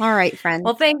 All right, friends.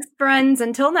 Well, thanks, friends.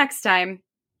 Until next time.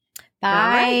 Bye.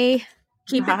 Right.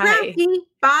 Keep it crafty.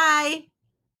 Bye.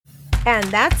 And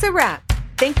that's a wrap.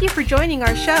 Thank you for joining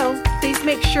our show. Please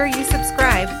make sure you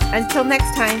subscribe. Until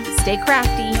next time, stay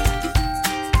crafty.